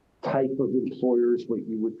type of employers, what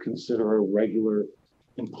you would consider a regular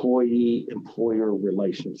employee-employer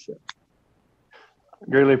relationship.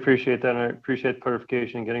 Greatly appreciate that. And I appreciate the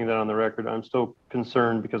clarification and getting that on the record. I'm still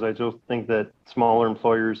concerned because I still think that smaller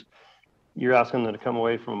employers, you're asking them to come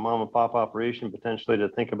away from a mom and pop operation potentially to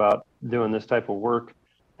think about doing this type of work.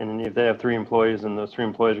 And if they have 3 employees and those 3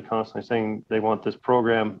 employees are constantly saying they want this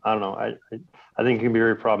program, I don't know. I think it can be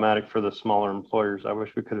very problematic for the smaller employers. I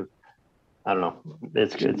wish we could have, I don't know.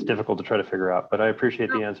 It's difficult to try to figure out, but I appreciate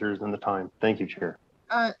the answers and the time. Thank you, Chair.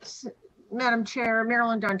 Madam Chair,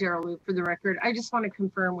 Marilyn Dondarello for the record. I just want to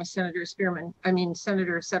confirm with Senator Senator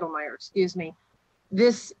Settlemyer, excuse me.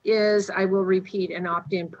 This is, I will repeat, an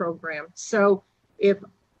opt-in program. So if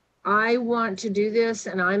I want to do this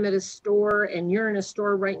and I'm at a store and you're in a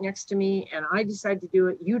store right next to me and I decide to do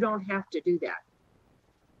it, you don't have to do that.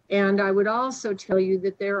 And I would also tell you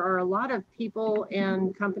that there are a lot of people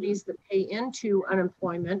and companies that pay into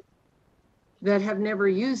unemployment that have never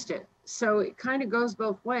used it. So it kind of goes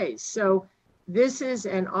both ways. So this is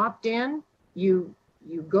an opt-in. You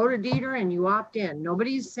go to Dieter and you opt in.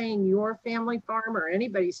 Nobody's saying your family farm or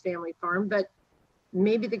anybody's family farm, but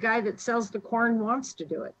maybe the guy that sells the corn wants to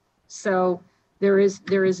do it. So there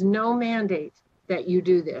is no mandate that you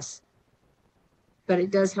do this, but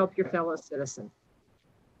it does help your fellow citizen.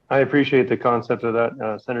 I appreciate the concept of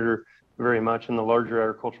that, Senator, very much. And the larger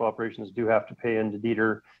agricultural operations do have to pay into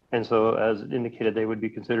Dieter. And so as indicated, they would be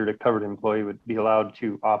considered a covered employee, would be allowed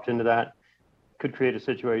to opt into that. Could create a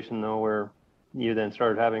situation though, where you then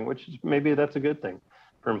started having, which is, maybe that's a good thing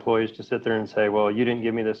for employees to sit there and say, well, you didn't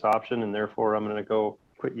give me this option and therefore I'm going to go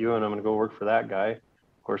quit you and I'm going to go work for that guy.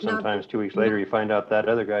 Of course, sometimes 2 weeks later, you find out that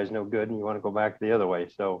other guy's no good and you want to go back the other way.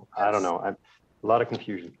 So I don't know. A lot of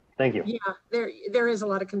confusion. Thank you. Yeah, there is a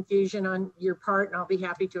lot of confusion on your part, and I'll be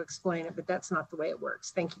happy to explain it, but that's not the way it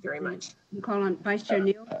works. Thank you very much. You call on Vice Chair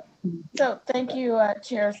Neal. So thank you,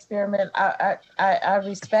 Chair Spearman. I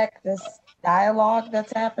respect this dialogue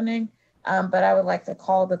that's happening, but I would like to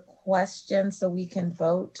call the question so we can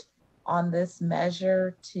vote on this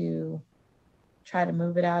measure to try to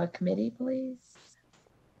move it out of committee, please.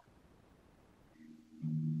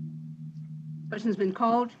 Question's been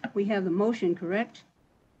called. We have the motion, correct?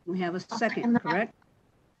 We have a second, correct?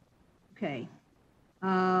 Okay.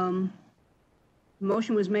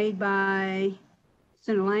 Motion was made by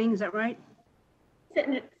Senator Lang, is that right?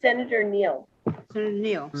 Senator Neal. Senator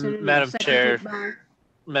Neal. Madam Chair, Hello?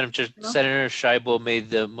 Senator Scheibel made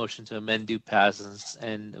the motion to amend due passes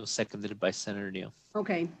and it was seconded by Senator Neal.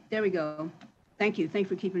 Okay, there we go. Thank you. Thanks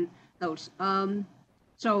for keeping notes.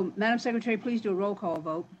 So, Madam Secretary, please do a roll call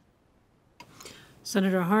vote.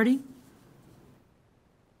 Senator Hardy?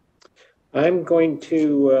 I'm going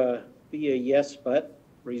to be a yes, but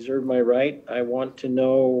reserve my right. I want to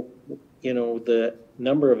know, the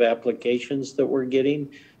number of applications that we're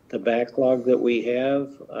getting, the backlog that we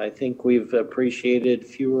have. I think we've appreciated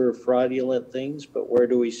fewer fraudulent things, but where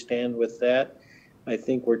do we stand with that? I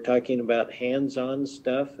think we're talking about hands-on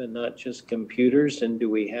stuff and not just computers. And do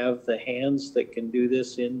we have the hands that can do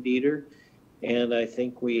this in Dieter? And I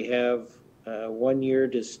think we have 1 year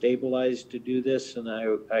to stabilize to do this, and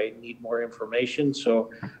I need more information.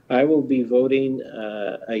 So I will be voting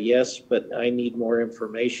a yes, but I need more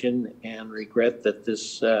information and regret that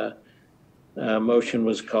this motion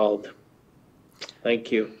was called.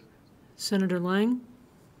 Thank you. Senator Lang?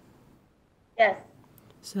 Yes.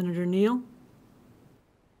 Senator Neal?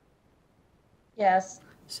 Yes.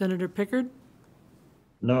 Senator Pickard?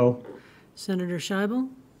 No. Senator Scheibel?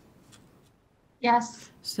 Yes.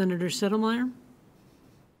 Senator Settlemyer?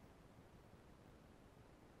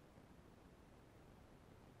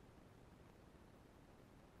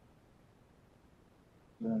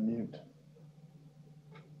 Mute.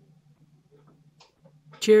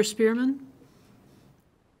 Chair Spearman?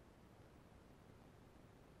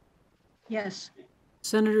 Yes.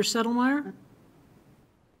 Senator Settlemyer?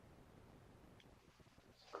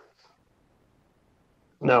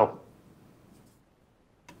 No.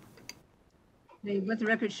 Let the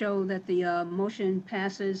record show that the motion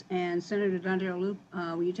passes. And Senator Dondarello,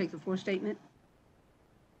 will you take the floor statement?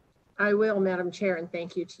 I will, Madam Chair, and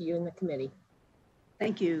thank you to you and the committee.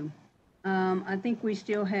 Thank you. I think we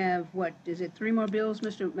still have, what, is it 3 more bills,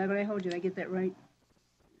 Mr. Magalejo? Did I get that right?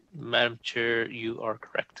 Madam Chair, you are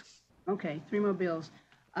correct. Okay, 3 more bills.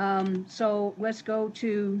 So let's go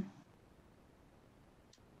to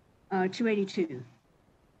 282.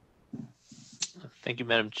 Thank you,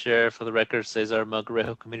 Madam Chair. For the record, Cesar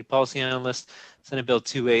Magalejo, Committee Policy Analyst. Senate Bill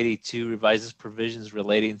 282 revises provisions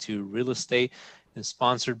relating to real estate and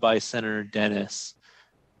sponsored by Senator Dennis.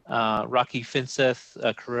 Rocky Finseth,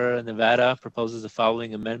 Carrera, Nevada, proposes the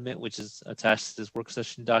following amendment, which is attached to this work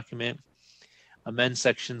session document. Amend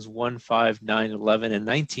sections 1, 5, 9, 11, and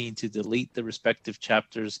 19 to delete the respective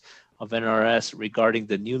chapters of NRS regarding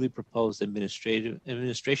the newly proposed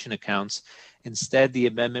administration accounts. Instead, the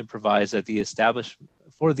amendment provides that the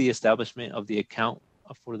establishment of the account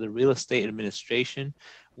for the real estate administration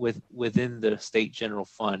within the state general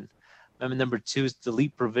fund. Amendment number 2 is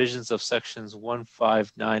delete provisions of sections 1,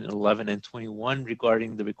 5, 9, 11, and 21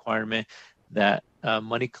 regarding the requirement that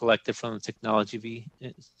money collected from the technology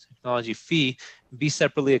fee be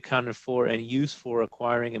separately accounted for and used for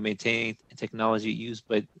acquiring and maintaining technology used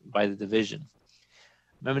by the division.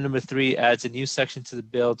 Amendment number 3 adds a new section to the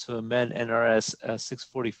bill to amend NRS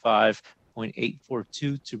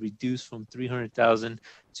 645.842 to reduce from $300,000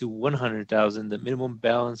 to $100,000 the minimum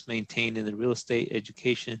balance maintained in the Real Estate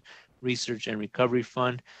Education, Research, and Recovery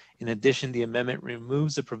Fund. In addition, the amendment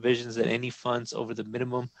removes the provisions that any funds over the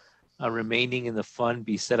minimum remaining in the fund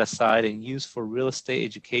be set aside and used for real estate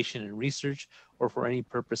education and research or for any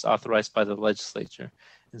purpose authorized by the legislature.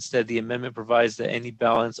 Instead, the amendment provides that any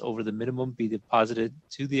balance over the minimum be deposited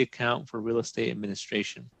to the account for real estate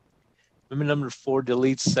administration. Amendment number 4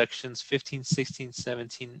 deletes sections 15, 16,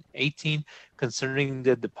 17, 18 concerning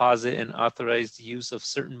the deposit and authorized use of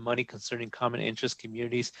certain money concerning common interest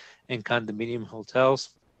communities and condominium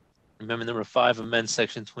hotels. Amendment number 5 amends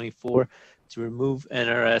section 24 to remove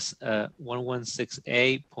NRS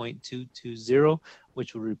 116A.220,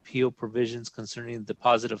 which will repeal provisions concerning the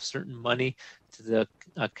deposit of certain money to the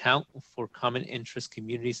account for common interest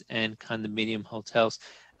communities and condominium hotels.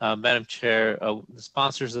 Madam Chair, the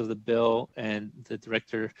sponsors of the bill and the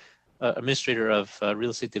administrator of Real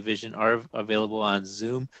Estate Division are available on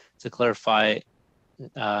Zoom to clarify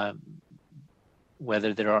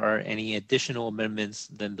whether there are any additional amendments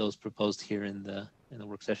than those proposed here in the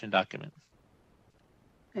work session document.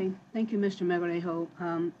 Okay, thank you, Mr. Magalejo.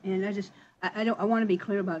 And I want to be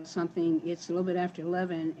clear about something. It's a little bit after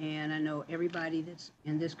 11, and I know everybody that's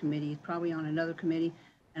in this committee is probably on another committee,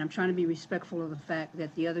 and I'm trying to be respectful of the fact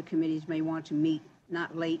that the other committees may want to meet,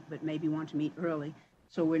 not late, but maybe want to meet early.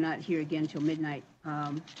 So we're not here again till midnight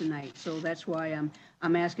tonight. So that's why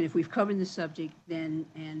I'm asking if we've covered the subject, then,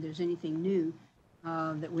 and there's anything new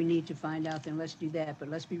that we need to find out, then let's do that. But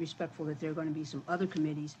let's be respectful that there are going to be some other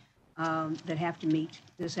committees that have to meet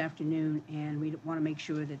this afternoon, and we want to make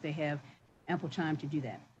sure that they have ample time to do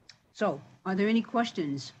that. So are there any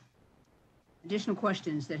questions, additional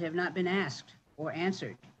questions that have not been asked or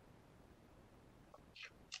answered?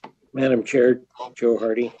 Madam Chair, Joe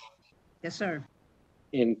Hardy. Yes, sir.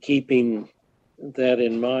 In keeping that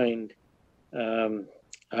in mind,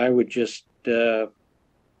 I would just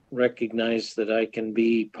recognize that I can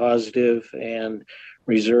be positive and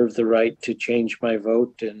reserve the right to change my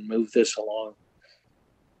vote and move this along.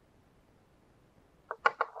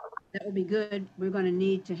 That would be good. We're going to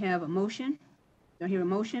need to have a motion. Do I hear a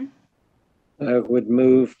motion? I would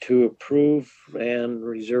move to approve and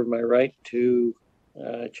reserve my right to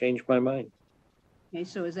change my mind. Okay,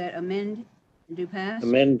 so is that amend and do pass?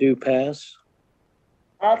 Amend, do pass.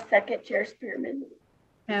 I'll second Chair Spearman.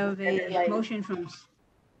 Have a motion from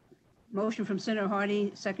Senator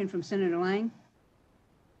Hardy, second from Senator Lang.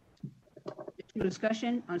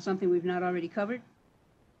 Discussion on something we've not already covered.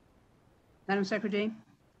 Madam Secretary,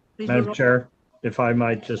 please. Madam Chair, if I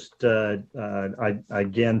might just, I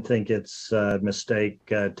again think it's a mistake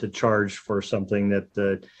to charge for something that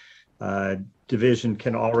the division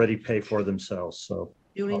can already pay for themselves. So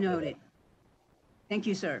duly noted. Thank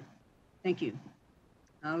you, sir. Thank you.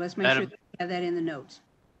 Let's make sure we have that in the notes.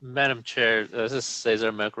 Madam Chair, this is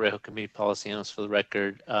Cesar Melcorejo, Committee Policy Analyst for the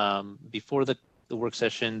record. Before the work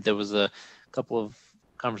session, there was a couple of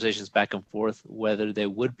conversations back and forth whether there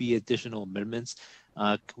would be additional amendments.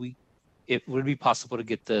 Would it be possible to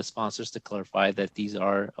get the sponsors to clarify that these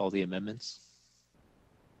are all the amendments?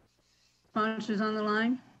 Sponsors on the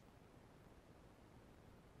line?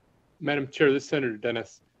 Madam Chair, this is Senator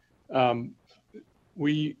Dennis.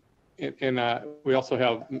 We also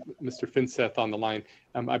have Mr. Finseth on the line.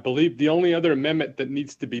 I believe the only other amendment that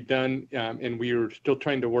needs to be done, and we are still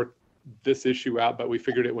trying to work this issue out, but we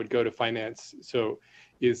figured it would go to finance. So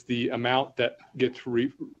is the amount that gets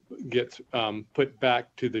put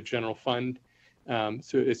back to the general fund.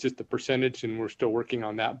 So it's just a percentage, and we're still working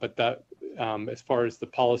on that. But that, as far as the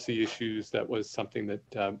policy issues, that was something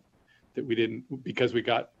that that we didn't, because we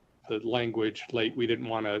got the language late, we didn't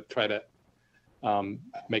want to try to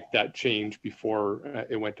make that change before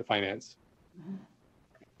it went to finance.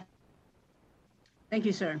 Thank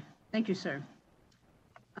you, sir. Thank you, sir.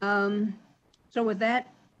 So with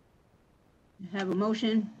that, I have a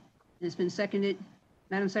motion. It's been seconded.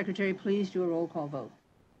 Madam Secretary, please do a roll call vote.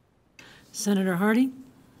 Senator Hardy?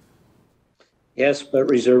 Yes, but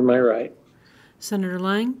reserve my right. Senator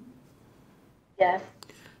Lang? Yes.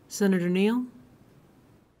 Senator Neal?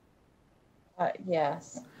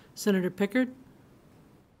 Yes. Senator Pickard?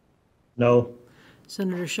 No.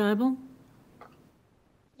 Senator Scheibel?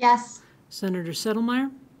 Yes. Senator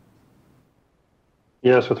Settlemyre?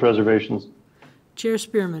 Yes, with reservations. Chair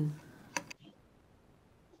Spearman.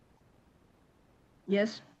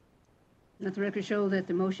 Yes. Let the record show that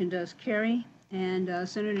the motion does carry. And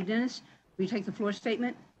Senator Dennis, will you take the floor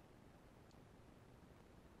statement?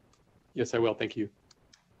 Yes, I will. Thank you.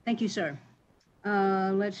 Thank you, sir.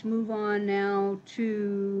 Let's move on now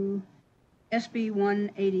to SB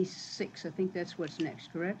 186. I think that's what's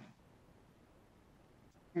next, correct?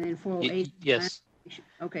 And then 408. Yes.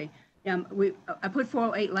 Okay. I put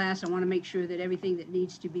 408 last. I want to make sure that everything that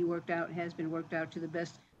needs to be worked out has been worked out to the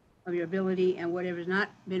best of your ability, and whatever's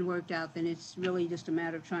not been worked out, then it's really just a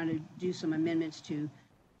matter of trying to do some amendments to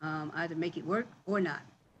either make it work or not.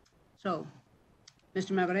 So,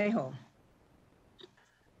 Mr. Margarejo.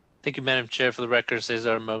 Thank you, Madam Chair. For the record,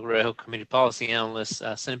 Cesar Margarejo, Committee Policy Analyst.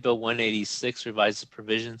 Senate Bill 186 revises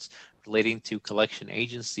provisions relating to collection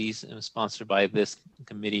agencies and was sponsored by this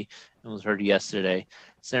committee and was heard yesterday.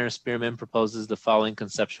 Senator Spearman proposes the following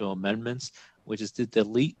conceptual amendments, which is to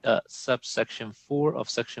delete subsection 4 of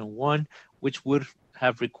section 1, which would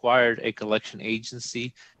have required a collection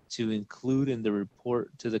agency to include in the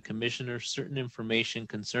report to the commissioner certain information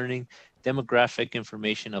concerning demographic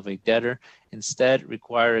information of a debtor. Instead,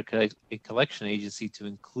 require a collection agency to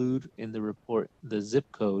include in the report the zip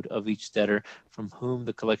code of each debtor from whom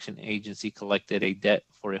the collection agency collected a debt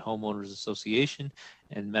for a homeowners association.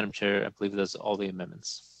 And Madam Chair, I believe that's all the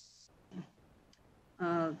amendments.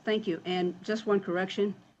 Thank you. And just one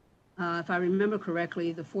correction. If I remember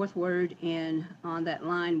correctly, the fourth word on that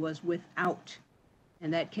line was without,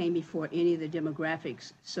 and that came before any of the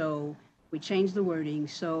demographics. So we changed the wording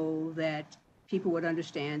so that people would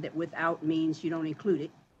understand that without means you don't include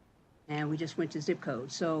it, and we just went to zip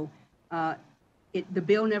code. So the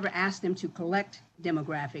bill never asked them to collect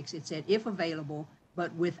demographics. It said if available,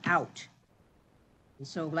 but without. And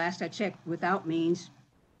so last I checked, without means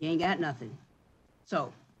you ain't got nothing.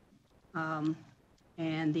 So,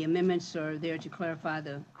 and the amendments are there to clarify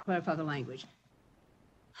the language.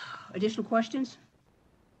 Additional questions?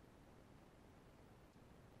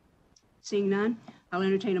 Seeing none, I'll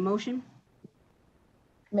entertain a motion.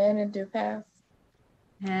 Amendment to pass.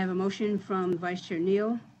 I have a motion from Vice Chair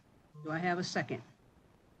Neal. Do I have a second?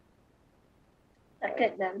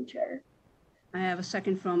 Second, Madam Chair. I have a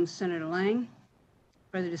second from Senator Lang.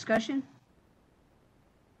 Further discussion?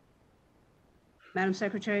 Madam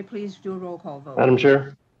Secretary, please do a roll call vote. Madam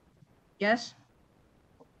Chair. Yes?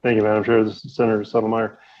 Thank you, Madam Chair. This is Senator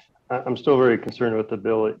Settlemeyer. I'm still very concerned with the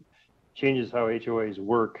bill. It changes how HOAs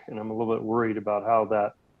work, and I'm a little bit worried about how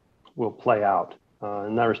that will play out.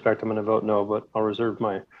 In that respect, I'm going to vote no, but I'll reserve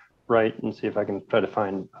my right and see if I can try to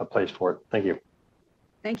find a place for it. Thank you.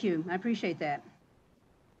 Thank you. I appreciate that.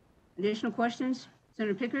 Additional questions?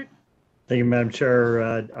 Senator Pickard? Thank you, Madam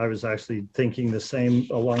Chair. I was actually thinking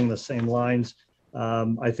along the same lines.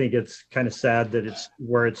 I think it's kind of sad that it's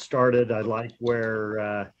where it started. I like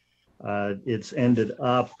where it's ended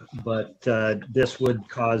up, but this would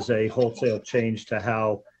cause a wholesale change to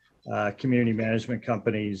how community management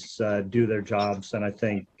companies do their jobs. And I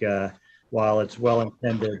think while it's well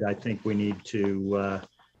intended, I think we need to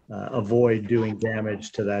avoid doing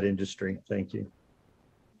damage to that industry. Thank you.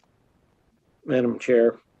 Madam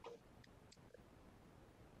Chair.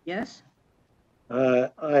 Yes.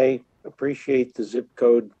 I appreciate the zip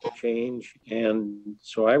code change, and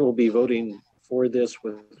so I will be voting for this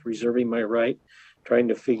with reserving my right, trying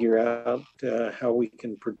to figure out how we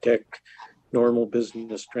can protect normal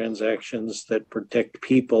business transactions that protect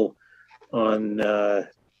people on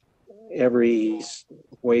every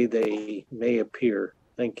way they may appear.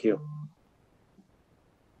 Thank you.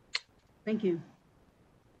 Thank you.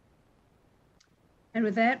 And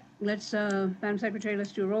with that, let's, Madam Secretary,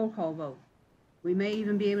 let's do a roll call vote. We may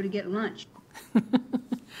even be able to get lunch.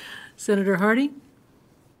 Senator Hardy?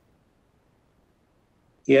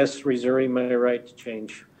 Yes, reserving my right to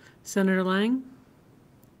change. Senator Lang?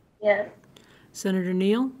 Yes. Senator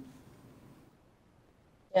Neal?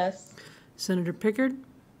 Yes. Senator Pickard?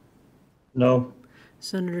 No.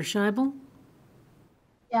 Senator Scheibel?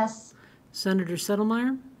 Yes. Senator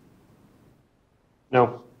Settlemeyer?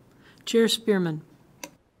 No. Chair Spearman?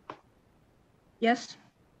 Yes.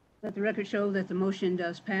 Let the record show that the motion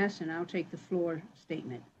does pass, and I'll take the floor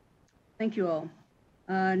statement. Thank you all.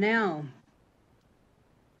 Now,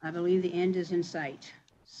 I believe the end is in sight.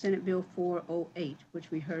 Senate Bill 408,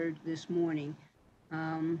 which we heard this morning.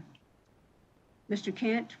 Mr.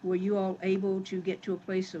 Kent, were you all able to get to a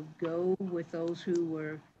place of go with those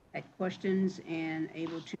who had questions and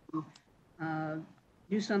able to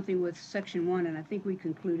do something with section 1? And I think we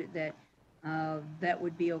concluded that that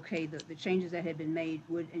would be okay. The changes that had been made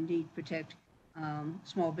would indeed protect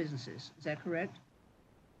small businesses. Is that correct?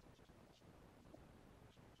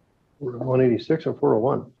 186 or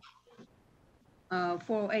 401?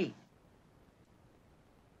 408.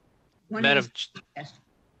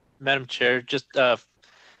 Madam Chair, just this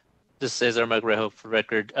is Cesar Magrejo for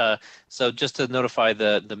record. So just to notify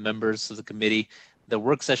the members of the committee, the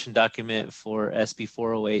work session document for SB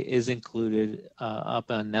 408 is included up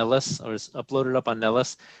on Nellis, or is uploaded up on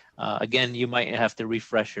Nellis. Again, you might have to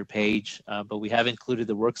refresh your page, but we have included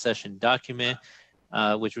the work session document,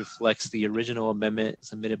 which reflects the original amendment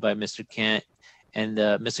submitted by Mr. Kent. And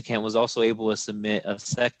Mr. Kent was also able to submit a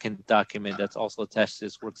second document that's also attached to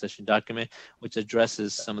this work session document, which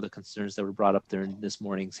addresses some of the concerns that were brought up during this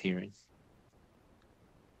morning's hearing.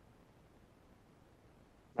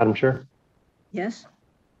 Madam Chair? Yes.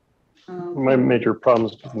 My major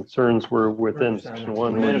problems and concerns were within section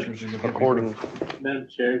 1, which according. Madam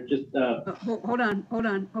Chair, just hold on.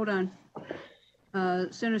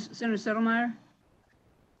 Senator Settlemeyer?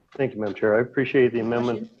 Thank you, Madam Chair. I appreciate the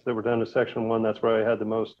amendments that were done to section 1. That's where I had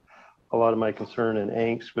a lot of my concern and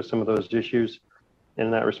angst with some of those issues.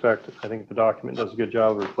 In that respect, I think the document does a good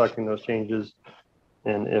job of reflecting those changes.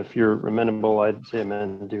 And if you're amendable, I'd say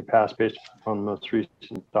amend to pass based on the most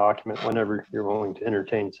recent document whenever you're willing to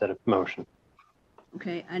entertain said motion.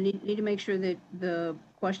 Okay, I need to make sure that the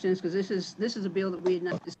questions, because this is a bill that we had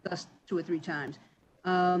not discussed 2 or 3 times.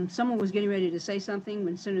 Someone was getting ready to say something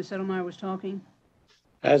when Senator Settlemeyer was talking.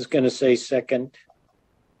 I was going to say second.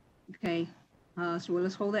 Okay, so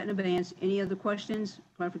let's hold that in abeyance. Any other questions,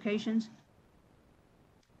 clarifications?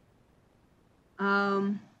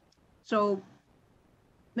 So,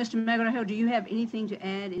 Mr. Magrejo, do you have anything to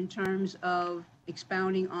add in terms of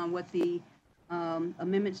expounding on what the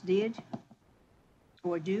amendments did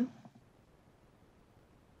or do?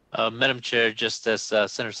 Madam Chair, just as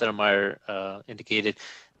Senator Settlemeyer indicated,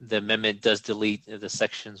 the amendment does delete the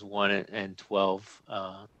sections 1 and 12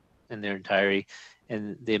 in their entirety.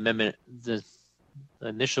 And the amendment, the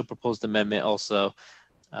initial proposed amendment also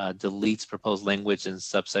deletes proposed language in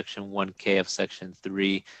subsection 1K of section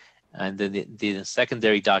 3. And then the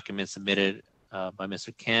secondary document submitted by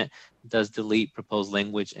Mr. Kent does delete proposed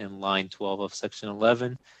language in line 12 of section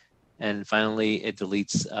 11. And finally, it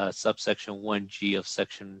deletes subsection 1G of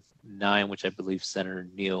section 9, which I believe Senator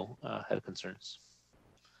Neal had concerns.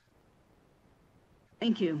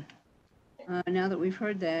 Thank you. Now that we've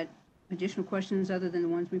heard that, additional questions other than the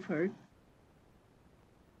ones we've heard?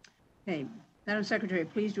 Okay, Madam Secretary,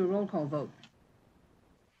 please do a roll call vote.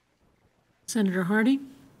 Senator Hardy?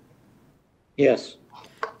 Yes.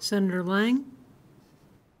 Senator Lang?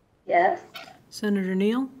 Yes. Senator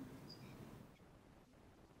Neal?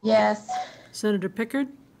 Yes. Senator Pickard?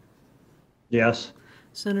 Yes.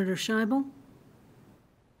 Senator Scheibel?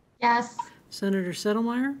 Yes. Senator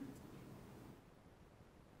Settlemeyer?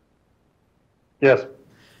 Yes.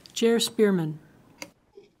 Chair Spearman?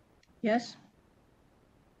 Yes.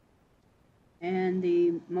 And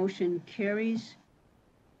the motion carries.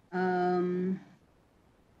 Senator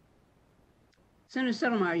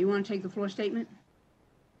Settlemeyer, you want to take the floor statement?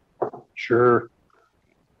 Sure.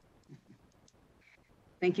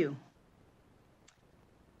 Thank you.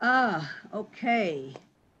 Okay.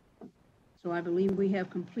 So I believe we have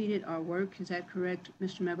completed our work. Is that correct,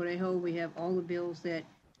 Mr. Magrejo? We have all the bills that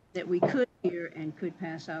we could hear and could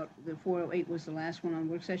pass out. The 408 was the last one on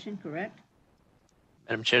work session, correct?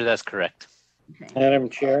 Madam Chair, that's correct. Okay. Madam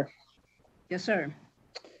Chair. Yes, sir.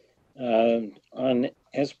 On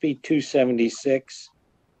SB 276,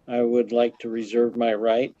 I would like to reserve my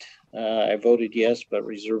right. I voted yes, but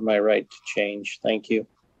reserve my right to change. Thank you.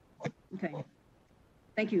 Okay.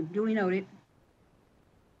 Thank you. Duly noted.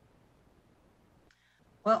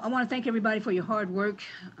 Well, I want to thank everybody for your hard work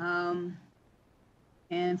and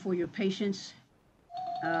for your patience.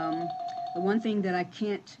 The one thing that I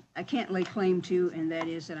can't lay claim to, and that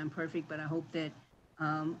is that I'm perfect, but I hope that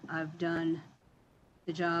I've done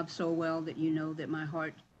the job so well that you know that my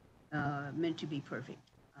heart meant to be perfect.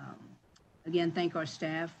 Again, thank our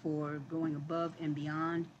staff for going above and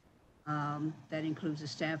beyond. That includes the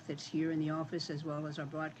staff that's here in the office as well as our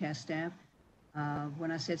broadcast staff.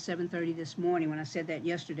 When I said 7:30 this morning, when I said that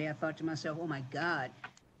yesterday, I thought to myself, oh my God,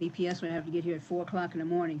 BPS would have to get here at 4 o'clock in the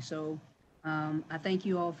morning. So I thank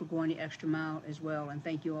you all for going the extra mile as well. And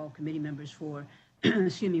thank you all committee members for,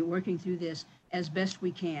 excuse me, working through this as best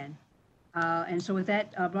we can. And so with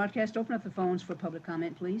that, broadcast, open up the phones for public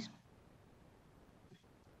comment, please.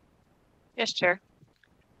 Yes, Chair.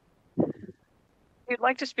 If you'd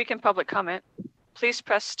like to speak in public comment, please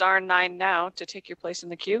press *9 now to take your place in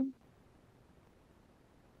the queue.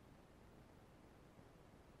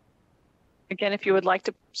 Again, if you would like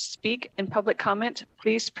to speak in public comment,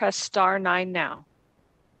 please press *9 now.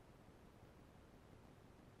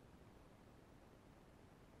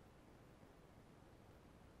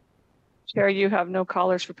 Chair, you have no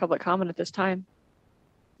callers for public comment at this time.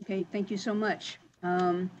 Okay, thank you so much.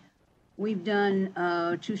 We've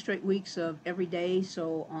done 2 straight weeks of every day,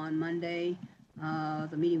 so on Monday,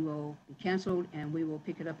 the meeting will be canceled and we will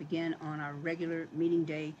pick it up again on our regular meeting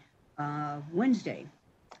day, Wednesday.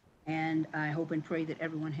 And I hope and pray that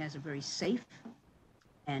everyone has a very safe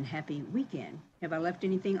and happy weekend. Have I left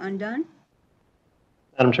anything undone?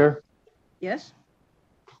 Madam Chair. Yes?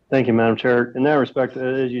 Thank you, Madam Chair. In that respect,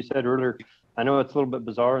 as you said earlier, I know it's a little bit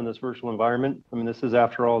bizarre in this virtual environment. I mean, this is,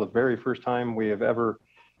 after all, the very first time we have ever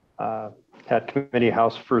had committee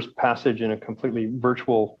house first passage in a completely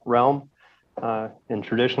virtual realm. And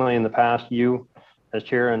traditionally in the past, you as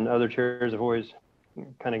chair and other chairs have always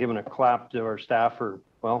kind of given a clap to our staff for,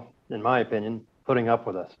 well, in my opinion, putting up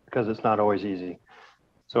with us, because it's not always easy.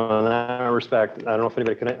 So in that respect, I don't know if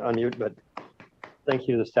anybody can unmute, but thank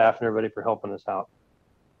you to the staff and everybody for helping us out.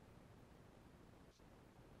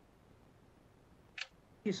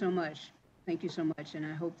 Thank you so much. Thank you so much. And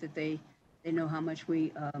I hope that they know how much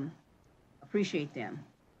we appreciate them.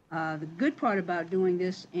 The good part about doing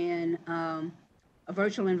this in a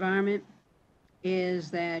virtual environment is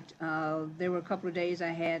that there were a couple of days I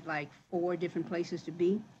had like 4 different places to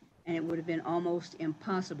be, and it would have been almost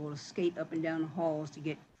impossible to skate up and down the halls to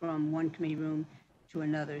get from one committee room to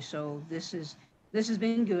another. So this has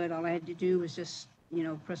been good. All I had to do was just, you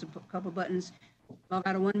know, press a couple buttons, log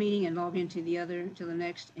out of one meeting and log into the other, to the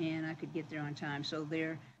next, and I could get there on time. So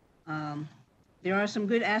there are some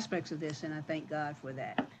good aspects of this, and I thank God for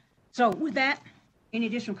that. So with that, any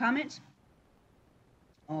additional comments?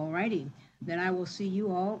 All righty, then I will see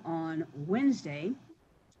you all on Wednesday,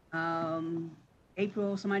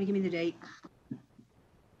 April, somebody give me the date.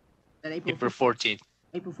 That April 14th.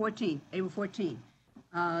 April 14th, April 14th.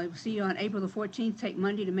 We'll see you on April the 14th. Take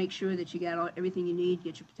Monday to make sure that you got everything you need,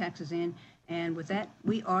 get your taxes in. And with that,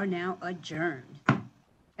 we are now adjourned.